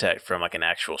got contact from like an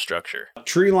actual structure.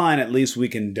 Tree line, at least we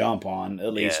can dump on.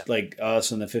 At least like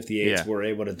us and the 58s were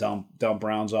able to dump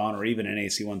rounds on, or even an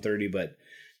AC-130. But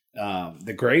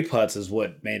the gray putts is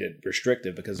what made it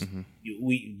restrictive because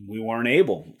we weren't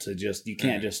able to just. You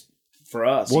can't just. For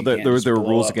us, well, there were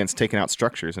rules against taking out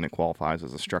structures, and it qualifies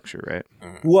as a structure, right?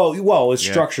 Well, it's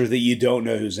structure that you don't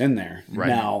know who's in there. Right.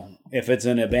 Now, if it's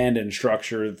an abandoned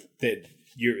structure that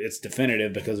it's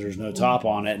definitive because there's no top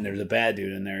on it, and there's a bad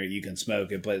dude in there, you can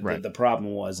smoke it. But the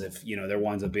problem was if there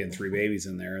winds up being 3 babies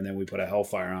in there, and then we put a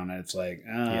Hellfire on it, it's like,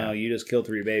 you just killed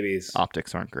 3 babies.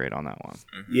 Optics aren't great on that one.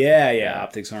 Yeah,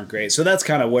 optics aren't great. So that's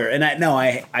kind of where, and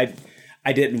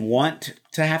I didn't want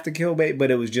to have to kill bait, but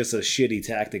it was just a shitty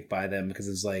tactic by them because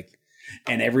it's like,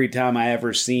 and every time I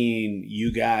ever seen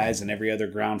you guys and every other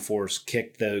ground force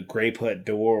kick the gray put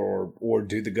door or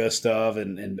do the Gustav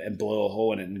and blow a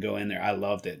hole in it and go in there, I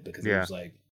loved it because it was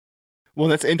like. Well,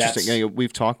 that's interesting.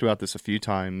 We've talked about this a few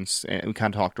times and we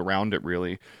kind of talked around it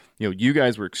really. You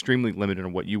guys were extremely limited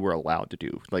on what you were allowed to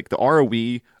do. Like the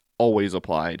ROE always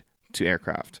applied to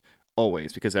aircraft.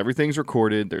 Always, because everything's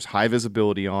recorded. There's high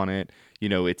visibility on it.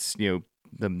 It's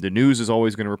the news is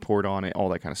always going to report on it, all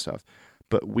that kind of stuff.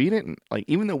 But we didn't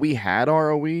even though we had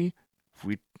ROE,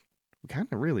 we kind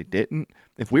of really didn't.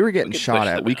 If we were getting shot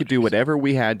at, we could do whatever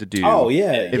we had to do. Oh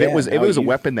yeah. If it was a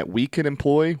weapon that we could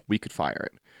employ, we could fire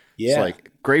it. Yeah. So like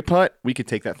gray putt, we could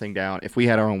take that thing down. If we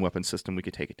had our own weapon system, we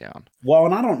could take it down. Well,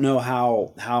 and I don't know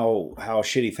how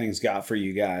shitty things got for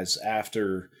you guys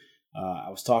after. I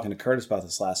was talking to Curtis about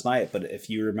this last night, but if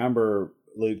you remember,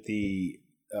 Luke, the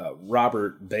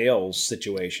Robert Bales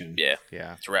situation,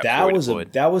 that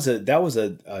was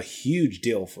a huge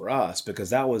deal for us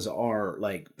because that was our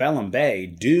Belém Bay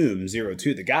Doom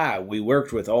 02, the guy we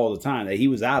worked with all the time. That he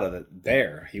was out of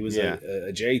there. He was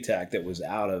a JTAC that was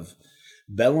out of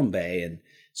Belém Bay, and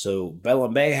so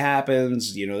Belém Bay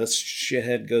happens. This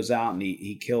shithead goes out and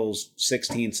he kills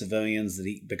 16 civilians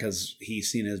because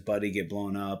he's seen his buddy get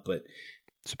blown up. But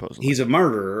supposedly he's a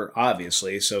murderer,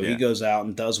 obviously. So he goes out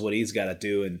and does what he's got to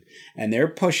do, and they're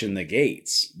pushing the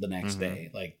gates the next day.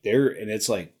 And it's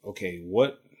like, okay,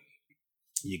 what?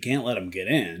 You can't let them get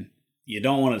in. You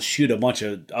don't want to shoot a bunch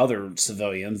of other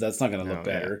civilians. That's not going to look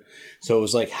better. So it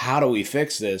was like, how do we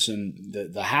fix this? And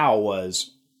the how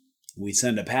was. We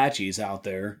send Apaches out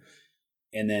there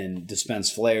and then dispense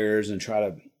flares and try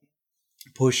to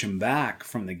push them back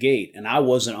from the gate. And I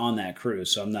wasn't on that crew,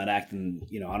 so I'm not acting,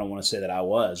 I don't want to say that I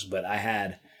was, but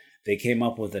they came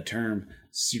up with the term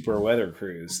super weather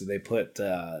crews. So they put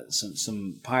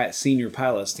some senior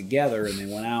pilots together and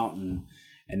they went out and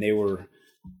they were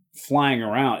flying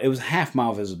around. It was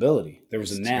half-mile visibility. There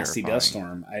was a nasty dust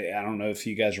storm. I don't know if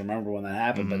you guys remember when that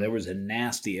happened, but there was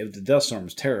the dust storm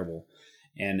was terrible.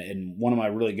 And one of my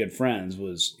really good friends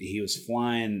was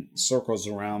flying circles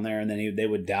around there, and then they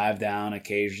would dive down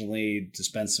occasionally,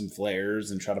 dispense some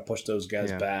flares, and try to push those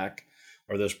guys back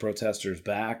or those protesters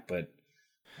back. But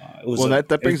it was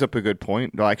that brings up a good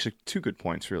point. Well, actually, 2 good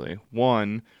points really.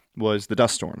 One was the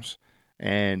dust storms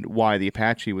and why the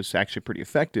Apache was actually pretty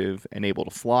effective and able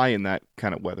to fly in that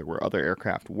kind of weather where other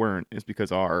aircraft weren't is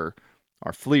because our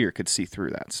FLIR could see through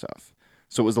that stuff.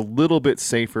 So it was a little bit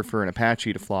safer for an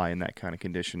Apache to fly in that kind of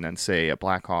condition than, say, a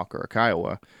Black Hawk or a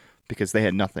Kiowa, because they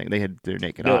had nothing. They had their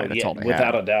naked eye. That's all they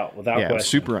without had. a doubt, without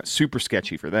question. It was super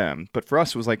sketchy for them. But for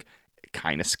us, it was like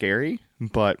kind of scary,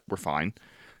 but we're fine,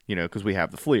 because we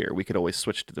have the FLIR. We could always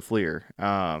switch to the FLIR.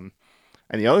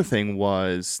 And the other thing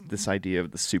was this idea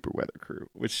of the super weather crew,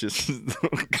 which just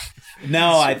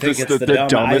no, I think it's the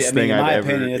dumbest thing in my I've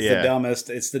opinion, ever. It's the dumbest.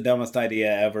 It's the dumbest idea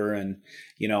ever. And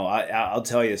I'll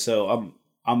tell you. So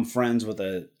I'm friends with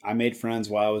I made friends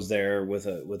while I was there with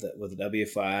a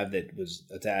W5 that was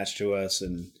attached to us,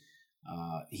 and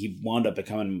he wound up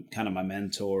becoming kind of my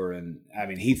mentor. And I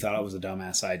mean, he thought it was a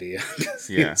dumbass idea.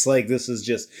 It's like, this is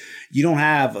just, you don't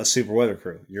have a super weather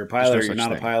crew. You're a pilot, or you're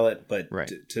not a pilot, but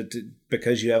right.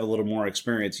 Because you have a little more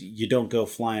experience, you don't go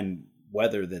flying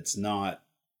weather that's not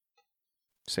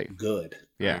safe, good.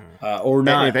 Yeah. Or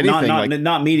not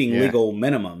meeting legal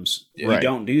minimums. Right. You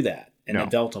don't do that in a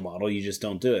Delta model. You just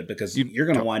don't do it, because you're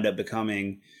going to wind up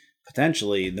becoming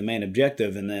potentially the main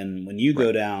objective. And then when you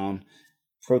go down,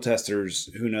 protesters,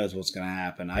 who knows what's going to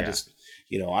happen. I just,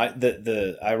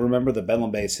 I remember the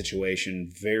Bedlam Bay situation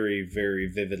very,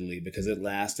 very vividly, because it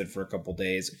lasted for a couple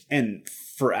days, and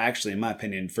for actually, in my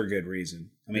opinion, for good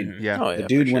reason. I mean, the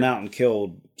dude went out and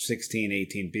killed 16,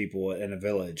 18 people in a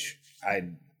village. I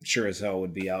sure as hell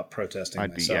would be out protesting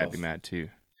myself. I'd be mad too.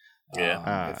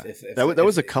 Yeah. That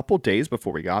was a couple days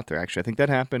before we got there, actually. I think that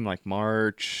happened like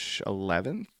March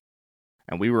 11th.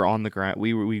 And we were on the ground.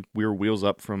 We were wheels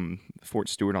up from Fort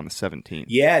Stewart on the 17th.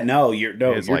 Yeah,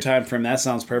 your time frame. That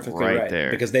sounds perfectly right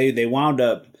there, because they wound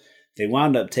up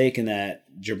taking that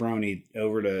jabroni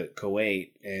over to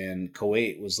Kuwait, and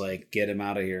Kuwait was like, "Get him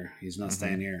out of here. He's not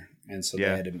staying here." And so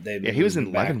he was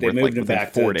in Leavenworth. They moved him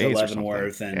back 4 to days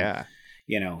Leavenworth, and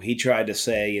he tried to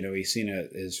say he's seen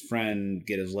his friend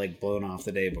get his leg blown off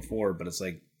the day before, but it's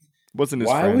like, wasn't his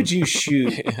why friend. would you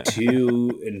shoot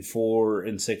 2 and 4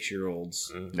 and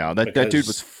 6-year-olds? No, that dude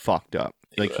was fucked up.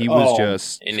 Like, he was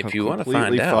just and if you want to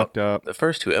find out, fucked up. The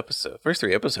first 3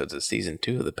 episodes of season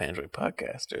 2 of the Panjoy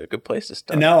podcast are a good place to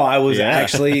start. No, I was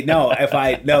actually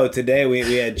today we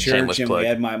had church, and we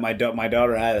had my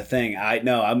daughter had a thing.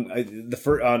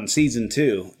 On season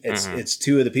 2. It's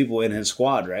 2 of the people in his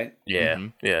squad, right? Yeah,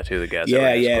 2 of the guys.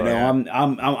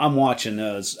 I'm watching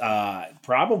those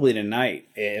probably tonight,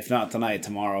 if not tonight,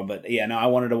 tomorrow. But I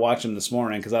wanted to watch them this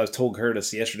morning because I was told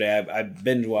Curtis yesterday. I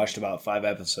binge watched about 5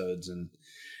 episodes, and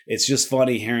it's just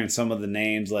funny hearing some of the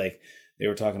names. Like, they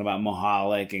were talking about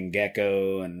Mohalik and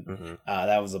Gecko, and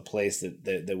that was a place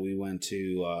that we went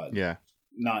to.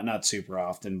 Not super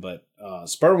often, but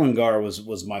Spurwingar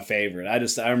was my favorite.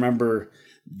 I remember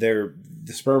the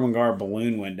Spurwingar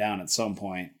balloon went down at some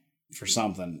point for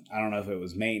something. I don't know if it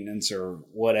was maintenance or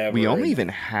whatever. We only even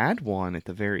had one at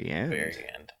the very end.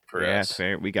 For us.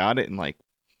 We got it in like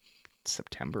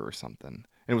September or something.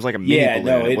 It was like a mini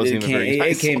balloon.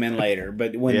 It came in later.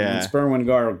 But when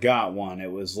Spurwingar got one,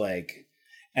 it was like,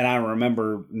 and I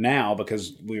remember now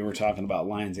because we were talking about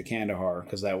Lions of Kandahar,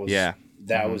 because that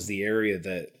was the area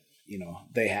that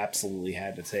they absolutely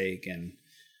had to take. And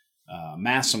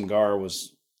Massamgar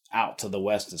was out to the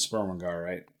west of Spurwingar,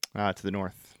 right? To the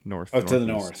north. To the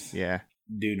north. Yeah.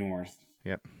 Due north.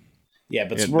 Yep. Yeah,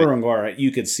 but Spurwingar,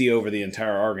 you could see over the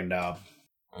entire Arghandab.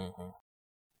 Mm-hmm.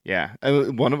 Yeah.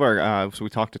 One of our, so we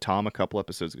talked to Tom a couple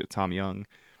episodes ago, Tom Young,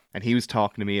 and he was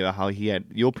talking to me about how he had,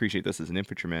 you'll appreciate this as an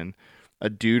infantryman, a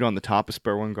dude on the top of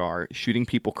Spurwingar shooting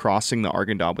people crossing the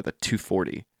Arghandab with a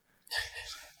 240.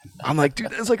 I'm like, dude,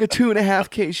 that's like a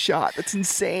 2.5K shot. That's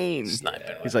insane.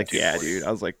 Sniping. He's like, yeah, dude.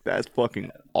 I was like, that's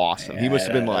fucking awesome. He must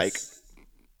have been like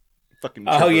fucking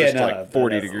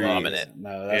 40 degrees.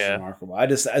 No, that's remarkable.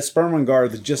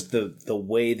 Spurwingar, just the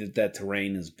way that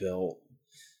terrain is built,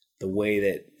 the way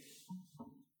that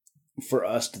for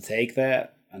us to take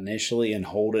that initially and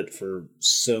hold it for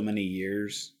so many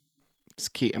years, it's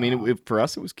key. I mean, for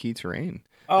us, it was key terrain.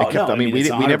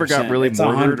 We never got really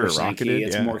mortared or rocketed.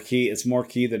 It's more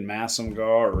key than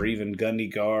Massamgar or even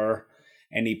Gundygar,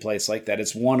 any place like that.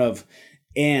 It's one of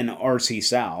in RC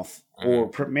South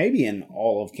or maybe in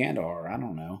all of Kandahar. I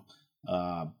don't know.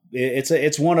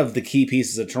 It's one of the key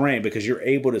pieces of terrain because you're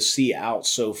able to see out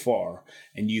so far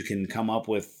and you can come up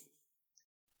with.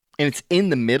 And it's in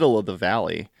the middle of the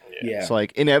valley. Yeah. So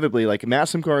like inevitably, like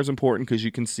Massamgar is important because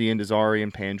you can see into Zari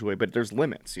and Panjoy, but there's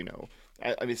limits,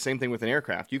 I mean, same thing with an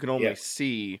aircraft. You can only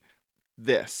see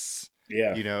this.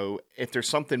 Yeah. If there's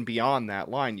something beyond that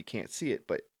line, you can't see it.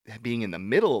 But being in the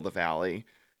middle of the valley,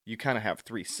 you kind of have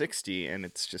 360, and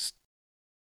it's just,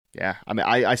 I mean,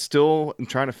 I still am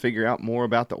trying to figure out more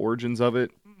about the origins of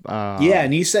it.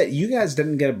 And you said you guys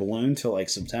didn't get a balloon till like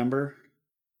September.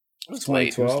 It was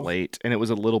late. It was late, and it was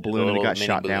a little balloon, and it got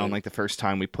shot down like the first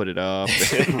time we put it up.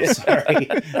 Sorry.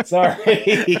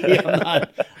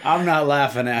 I'm not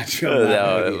laughing at you.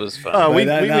 No, it was fun. We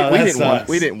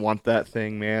didn't want that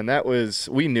thing, man.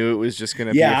 We knew it was just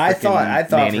gonna. Yeah, be I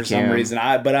thought for some reason,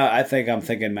 I think I'm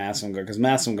thinking Massimgar, because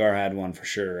Massimgar had one for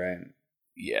sure, right?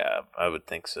 Yeah, I would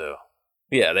think so.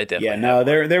 Yeah, they definitely. Yeah, no,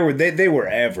 they were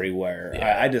everywhere.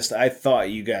 Yeah. I thought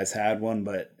you guys had one,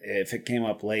 but if it came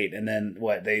up late, and then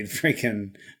they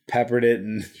freaking peppered it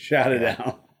and shot it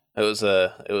out. It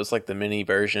was like the mini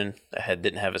version that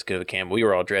didn't have as good of a cam. We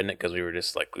were all dreading it because we were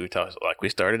just we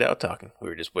started out talking. We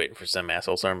were just waiting for some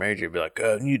asshole sergeant major to be like,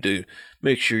 "Oh, you do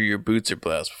make sure your boots are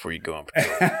bloused before you go on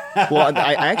patrol." Well,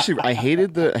 I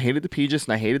hated the PGIS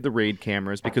and I hated the raid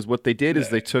cameras, because what they did is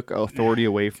they took authority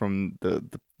away from the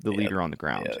leader on the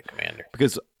ground. Yeah, the commander.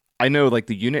 Because I know, like,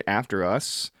 the unit after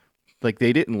us, like,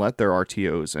 they didn't let their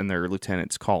RTOs and their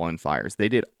lieutenants call in fires. They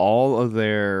did all of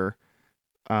their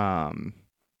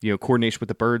coordination with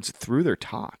the birds through their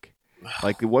talk.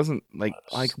 Like, it wasn't like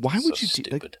why would you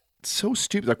do like so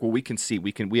stupid? Like, well, we can see,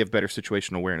 we have better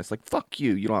situational awareness. Like, fuck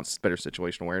you, you don't have better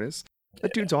situational awareness.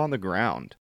 That dude's on the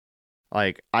ground.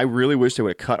 Like, I really wish they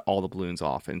would have cut all the balloons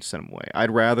off and sent them away.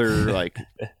 I'd rather like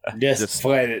just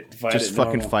fight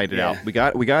it out. We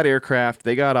got aircraft,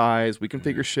 they got eyes, we can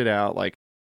figure shit out. Like,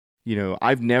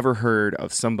 I've never heard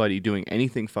of somebody doing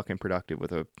anything fucking productive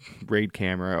with a raid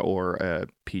camera or a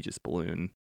PGIS balloon.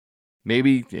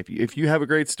 Maybe if you have a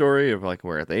great story of like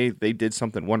where they did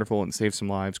something wonderful and saved some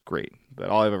lives, great. But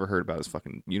all I've ever heard about is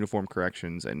fucking uniform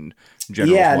corrections and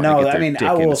generals. Yeah, no, I mean,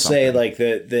 I will say like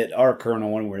that our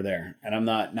colonel when we're there, and I'm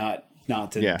not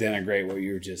to denigrate what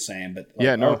you were just saying, but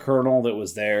like our colonel that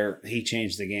was there, he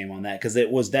changed the game on that, because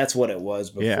that's what it was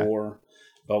before. Yeah.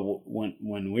 But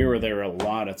when we were there, a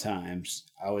lot of times,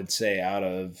 I would say out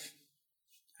of,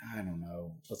 I don't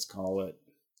know, let's call it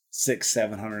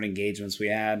 600-700 engagements we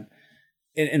had.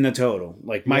 In the total,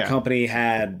 like my company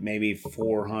had maybe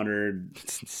 400,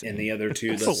 and the other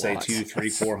two, let's say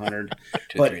 400.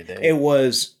 But it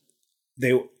was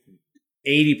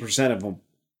 80% of them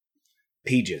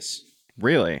PGIS.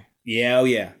 Really? Yeah, oh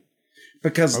yeah.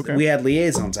 Because we had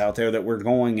liaisons out there that were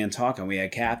going and talking. We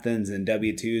had captains and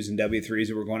W2s and W3s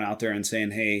that were going out there and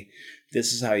saying, "Hey,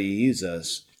 this is how you use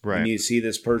us." Right. And you see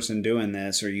this person doing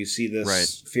this, or you see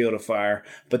this field of fire.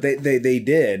 But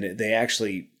they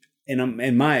actually.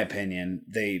 In my opinion,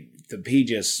 the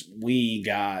PGIS, we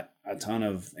got a ton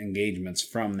of engagements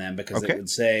from them, because it would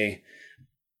say,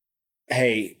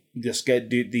 "Hey, these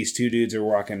two dudes are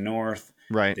walking north.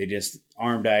 Right. They just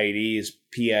armed IEDs,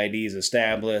 PIDs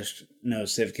established, no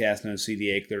CivCast, no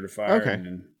CDA clear to fire." Okay.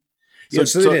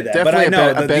 So they did that. But I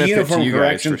know the uniform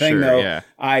correction thing, though.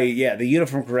 The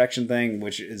uniform correction thing,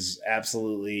 which is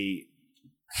absolutely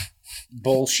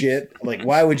bullshit. Like,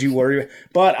 why would you worry?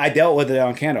 But I dealt with it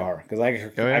on Kandahar, because I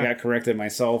got corrected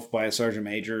myself by a sergeant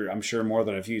major, I'm sure more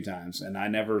than a few times, and I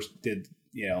never did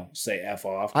say F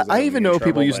off. I even know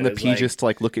people using the PGIS to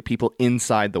like look at people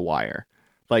inside the wire,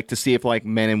 like to see if like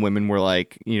men and women were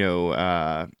like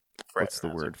what's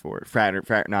the word for it,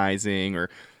 fraternizing, or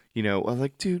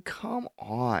like, dude, come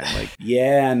on, like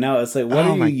it's like, what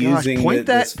are you using? Point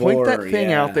that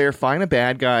thing out there, find a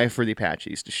bad guy for the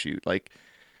Apaches to shoot. Like,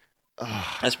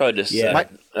 that's probably just.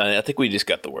 I think we just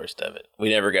got the worst of it. We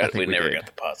never got the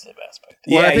positive aspect.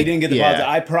 Yeah, you didn't get the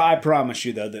positive. I promise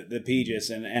you though, that the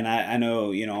PGIS and I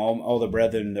know all the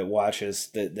brethren that watch us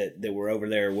that were over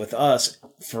there with us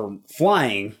for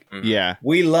flying. Yeah,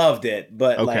 we loved it,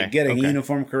 but like getting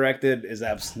uniform corrected is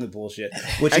absolute bullshit.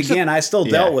 Which again, I still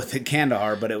dealt with at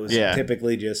Kandahar, but it was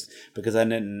typically just because I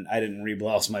didn't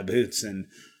reblouse my boots and.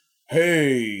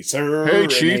 Hey, sir. Hey,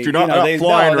 Chief, you're not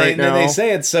flying right now. They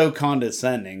say it's so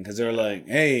condescending because they're like,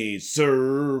 hey,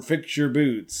 sir, fix your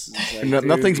boots. Like,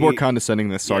 nothing's more condescending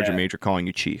than Sergeant Major calling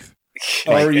you Chief.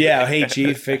 Or, hey,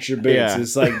 Chief, fix your boots. Yeah.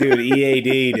 It's like, dude,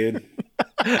 EAD, dude.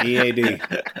 EAD.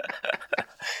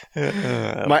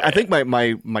 I think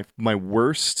my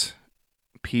worst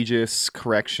PGIS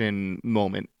correction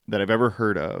moment that I've ever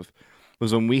heard of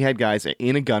was when we had guys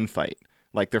in a gunfight.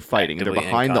 Like, they're fighting. They're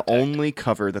behind the only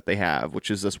cover that they have, which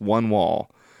is this one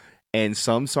wall. And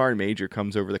some sergeant major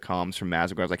comes over the comms from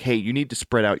Massimgar. Like, hey, you need to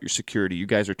spread out your security. You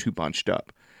guys are too bunched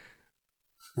up.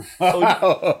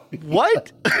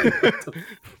 What?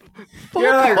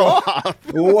 Fuck off.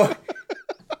 What?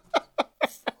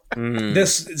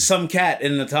 Some cat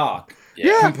in the talk.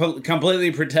 Yeah.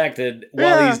 Completely protected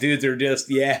while these dudes are just,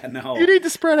 You need to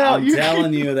spread out. I'm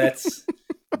telling you, that's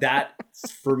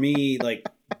for me, like,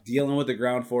 dealing with the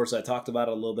ground force. I talked about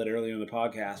it a little bit earlier in the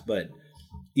podcast, but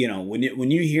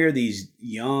when you hear these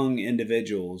young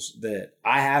individuals that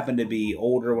I happen to be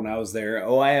older when I was there,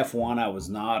 OIF 1, I was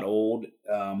not old,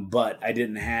 but I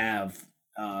didn't have,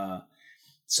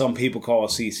 some people call a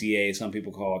CCA, some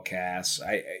people call a CAS.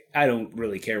 I don't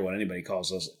really care what anybody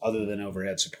calls us other than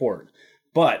overhead support.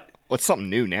 But what's something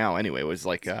new now anyway was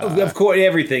like, of course,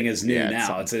 everything is new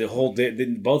now. It's a whole,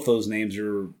 both those names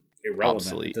are irrelevant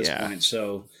obsolete, at this point.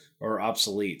 So, or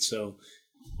obsolete. So,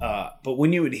 but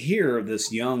when you would hear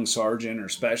this young sergeant or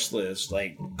specialist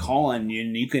like calling you,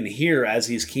 and you can hear as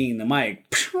he's keying the mic,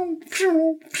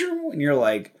 and you're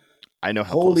like, I know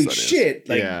how holy shit.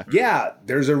 Like, yeah,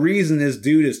 there's a reason this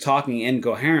dude is talking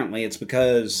incoherently. It's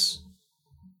because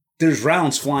there's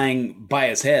rounds flying by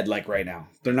his head, like right now.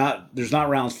 There's not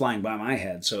rounds flying by my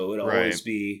head. So it would always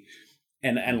be,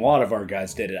 and a lot of our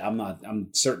guys did it. I'm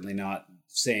certainly not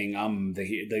saying I'm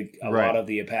a lot of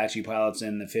the Apache pilots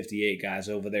and the 58 guys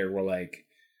over there were like,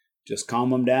 just calm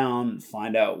them down,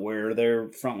 find out where their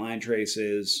frontline trace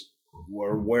is,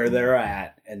 where they're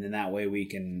at, and then that way we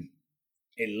can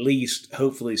at least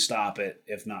hopefully stop it,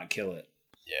 if not kill it.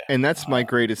 Yeah. And that's my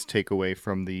greatest takeaway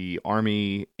from the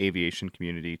Army aviation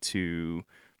community to,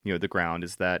 the ground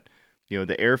is that,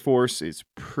 the Air Force is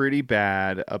pretty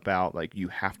bad about like, you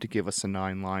have to give us a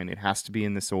 9 line. It has to be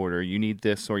in this order. You need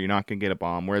this or you're not going to get a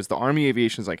bomb. Whereas the Army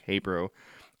aviation is like, hey, bro,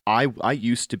 I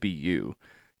used to be you.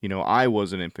 I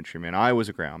was an infantryman. I was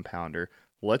a ground pounder.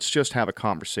 Let's just have a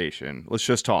conversation. Let's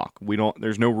just talk.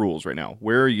 There's no rules right now.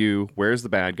 Where are you? Where's the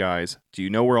bad guys? Do you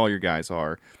know where all your guys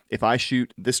are? If I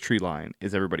shoot this tree line,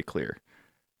 is everybody clear?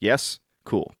 Yes?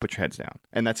 Cool. Put your heads down.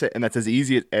 And that's it. And that's as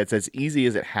easy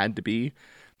as it had to be,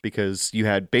 because you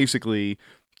had basically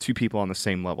 2 people on the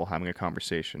same level having a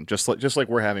conversation, just like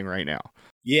we're having right now.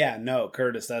 Yeah, no,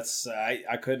 Curtis, that's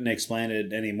I couldn't explain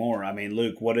it anymore. I mean,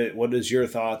 Luke, what is your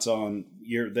thoughts on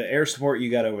the air support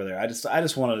you got over there? I just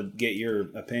want to get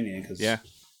your opinion because of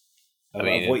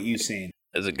what you've seen.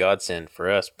 It's a godsend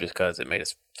for us because it made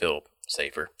us feel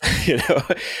safer.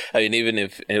 I mean, even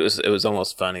if it was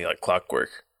almost funny, like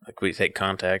clockwork. Like we take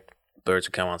contact, birds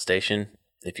would come on station.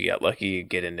 If you got lucky, you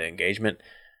get into engagement.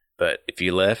 But if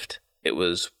you left, it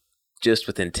was just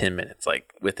within 10 minutes.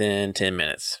 Like within 10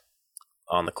 minutes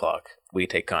on the clock, we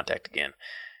take contact again.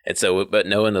 And so, but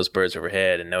knowing those birds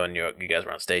overhead and knowing you guys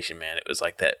were on station, man, it was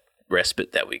like that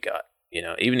respite that we got.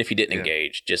 Even if you didn't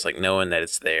engage, just like knowing that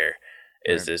it's there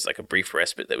is like a brief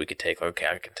respite that we could take. Like, okay,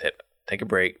 I can take a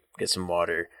break, get some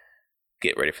water,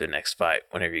 get ready for the next fight.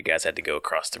 Whenever you guys had to go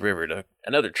across the river to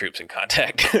another troops in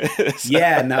contact.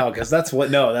 Because that's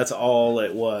all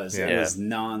it was. Yeah. It was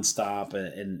nonstop,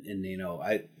 and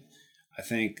I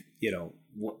think it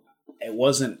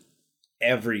wasn't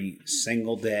every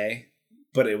single day,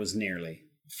 but it was nearly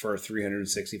for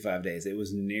 365 days. It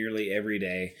was nearly every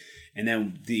day, and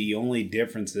then the only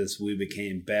difference is we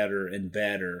became better and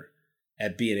better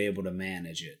at being able to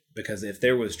manage it. Because if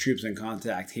there was troops in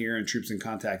contact here and troops in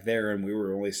contact there, and we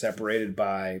were only separated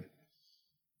by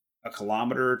a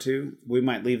kilometer or 2, we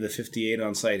might leave the 58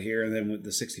 on site here, and then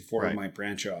the 64 might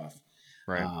branch off.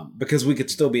 Right. Because we could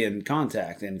still be in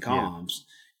contact and comms,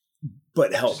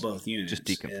 but help both units. Just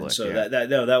decomplete. And so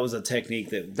that was a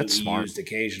technique that we smart. Used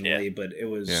occasionally, but it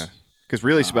was... Yeah. Because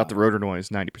really, it's about the rotor noise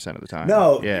 90% of the time.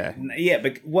 And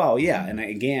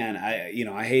again,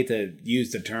 I hate to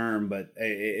use the term, but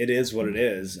it is what it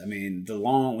is. I mean,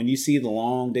 when you see the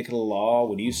long dick of the law,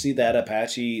 when you see that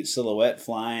Apache silhouette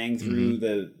flying through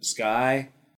the sky,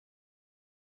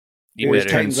 it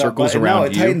tightens circles around.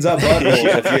 It tightens up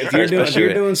buttholes. If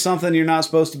you're doing something you're not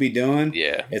supposed to be doing,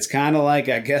 it's kind of like,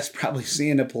 I guess, probably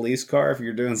seeing a police car if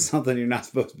you're doing something you're not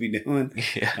supposed to be doing.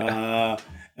 Yeah.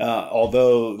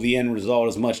 Although the end result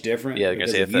is much different. Yeah,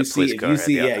 because if you see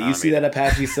that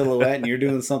Apache silhouette and you're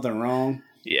doing something wrong,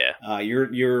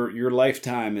 your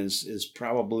lifetime is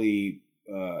probably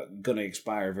going to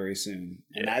expire very soon.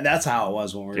 And that's how it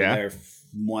was when we were there.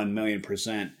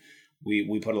 1,000,000%.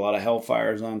 We put a lot of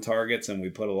Hellfires on targets, and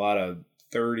we put a lot of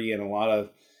 30 and a lot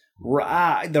of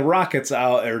the rockets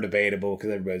out are debatable because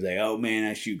everybody's like, oh man,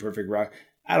 I shoot perfect rocket.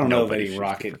 I don't know of any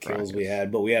rocket kills we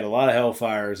had, but we had a lot of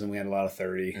Hellfires and we had a lot of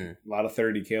 30, a lot of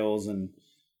 30 kills and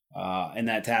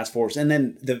that task force. And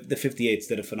then the 58s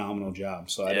did a phenomenal job.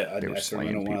 So I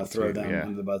certainly don't want to throw them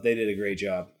under the bus. They did a great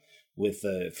job with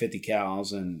the 50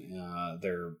 cals and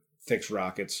their fixed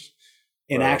rockets.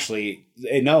 And actually,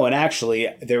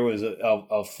 there was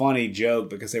a funny joke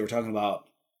because they were talking about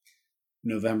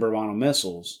November model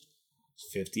missiles.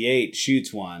 58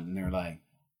 shoots one, and they're like,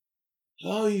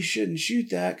 oh, you shouldn't shoot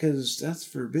that because that's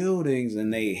for buildings.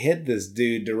 And they hit this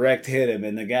dude, direct hit him,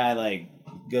 and the guy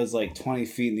goes 20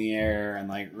 feet in the air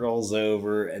and rolls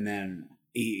over and then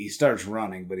he starts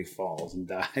running, but he falls and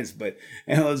dies.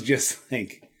 And it was just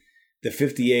like the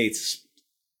 58s.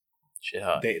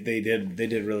 They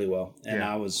did really well, and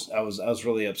yeah. I was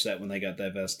really upset when they got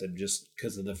divested just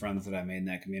because of the friends that I made in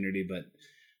that community. But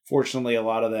fortunately, a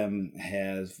lot of them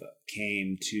have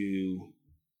came to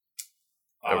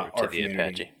over to the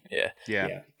Apache.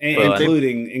 Yeah.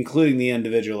 Including the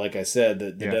individual, like I said,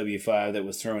 the W5 that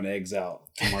was throwing eggs out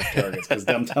to mark targets. Because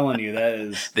I'm telling you, that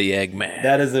is the Eggman.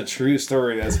 That is a true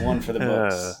story. That's one for the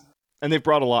books. And they've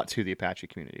brought a lot to the Apache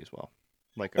community as well.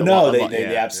 Like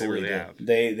they absolutely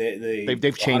did.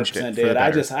 They've changed it. Did.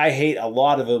 I hate a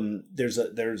lot of them. There's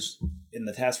in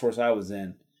the task force I was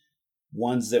in,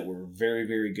 ones that were very,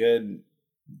 very good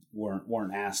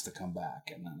weren't asked to come back,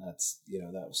 and that's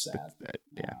that was sad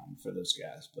for those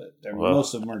guys. But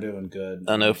most of them are doing good.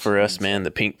 I know for us, man,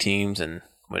 the pink teams, and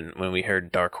when we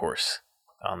heard Dark Horse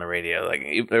on the radio,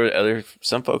 like there were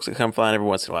some folks that come flying every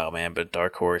once in a while, man, but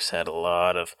Dark Horse had a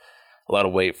lot of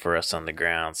weight for us on the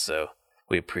ground, so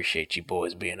we appreciate you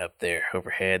boys being up there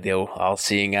overhead, the old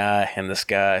all-seeing eye in the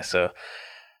sky. So,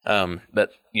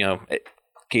 but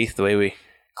Keith, the way we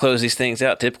close these things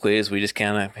out typically is we just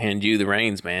kind of hand you the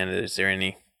reins, man. Is there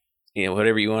any,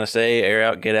 whatever you want to say, air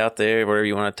out, get out there, whatever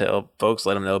you want to tell folks,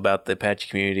 let them know about the Apache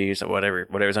communities or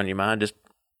whatever's on your mind, just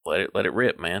let it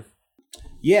rip, man.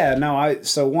 Yeah, no, I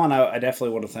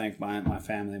definitely want to thank my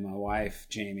family, my wife,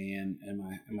 Jamie, and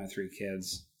my three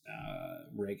kids,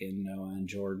 Reagan, Noah, and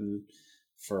Jordan,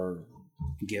 for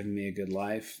giving me a good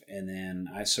life. And then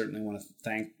I certainly want to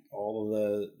thank all of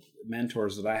the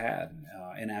mentors that I had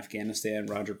in Afghanistan: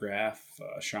 Roger Graff,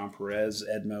 Sean Perez,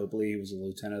 Ed Mobley, who was a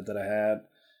lieutenant that I had,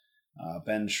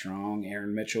 Ben Strong,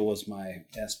 Aaron Mitchell was my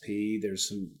SP. There's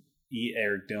some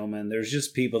Eric Dillman. There's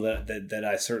just people that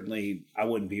I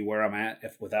wouldn't be where I'm at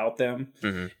without them.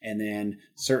 Mm-hmm. And then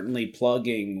certainly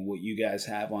plugging what you guys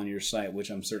have on your site,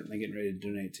 which I'm certainly getting ready to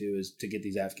donate to, is to get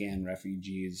these Afghan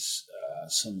refugees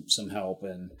some help.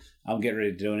 And I'm getting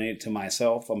ready to donate to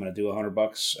myself. I'm going to do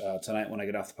 $100 tonight when I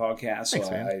get off the podcast. Thanks,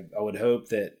 so I would hope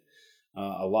that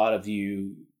a lot of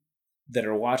you that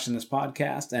are watching this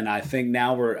podcast, and I think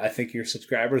your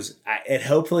subscribers, it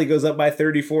hopefully goes up by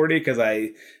 30, 40, because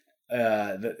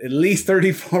at least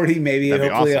 30, 40, maybe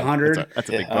hopefully awesome. 100. That's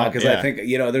a big bump. Because I think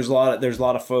there's a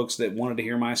lot of folks that wanted to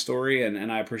hear my story,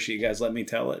 and I appreciate you guys letting me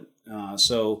tell it.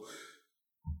 So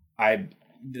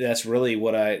that's really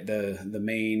what the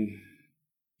main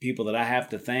people that I have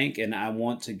to thank, and I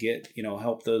want to get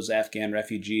help those Afghan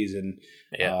refugees. And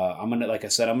I'm gonna, like I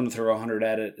said, I'm gonna throw 100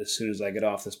 at it as soon as I get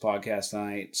off this podcast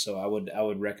tonight. So I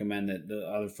would recommend that the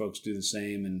other folks do the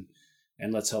same,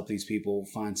 and let's help these people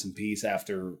find some peace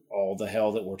after all the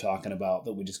hell that we're talking about,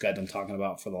 that we just got done talking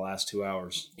about for the last 2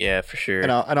 hours. Yeah, for sure.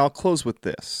 And I'll close with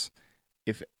this.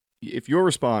 If your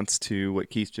response to what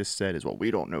Keith just said is, well,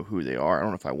 we don't know who they are, I don't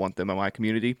know if I want them in my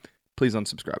community, please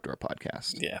unsubscribe to our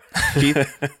podcast. Yeah.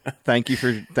 Keith, thank you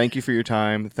for your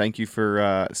time. Thank you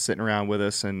for sitting around with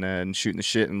us and shooting the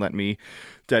shit and letting me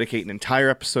dedicate an entire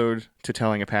episode to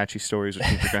telling Apache stories, which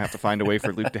means we're going to have to find a way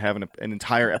for Luke to have an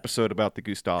entire episode about the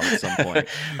Gustav at some point.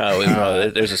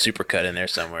 There's a supercut in there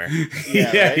somewhere.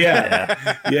 Yeah.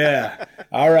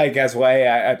 All right, guys. Well, hey,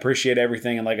 I appreciate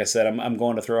everything. And like I said, I'm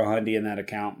going to throw a $100 in that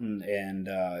account, and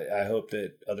I hope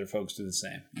that other folks do the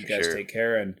same. You guys take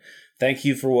care, and thank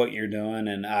you for what you're doing.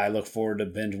 And I look forward to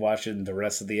binge watching the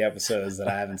rest of the episodes that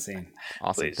I haven't seen.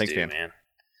 Awesome. Please Thanks, do, man.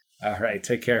 All right.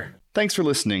 Take care. Thanks for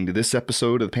listening to this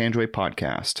episode of the Panjway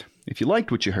Podcast. If you liked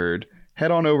what you heard,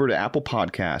 head on over to Apple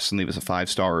Podcasts and leave us a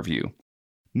 5-star review.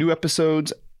 New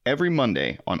episodes every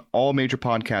Monday on all major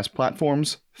podcast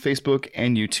platforms, Facebook,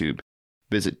 and YouTube.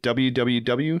 Visit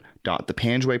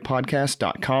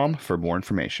www.thepanjwaypodcast.com for more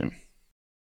information.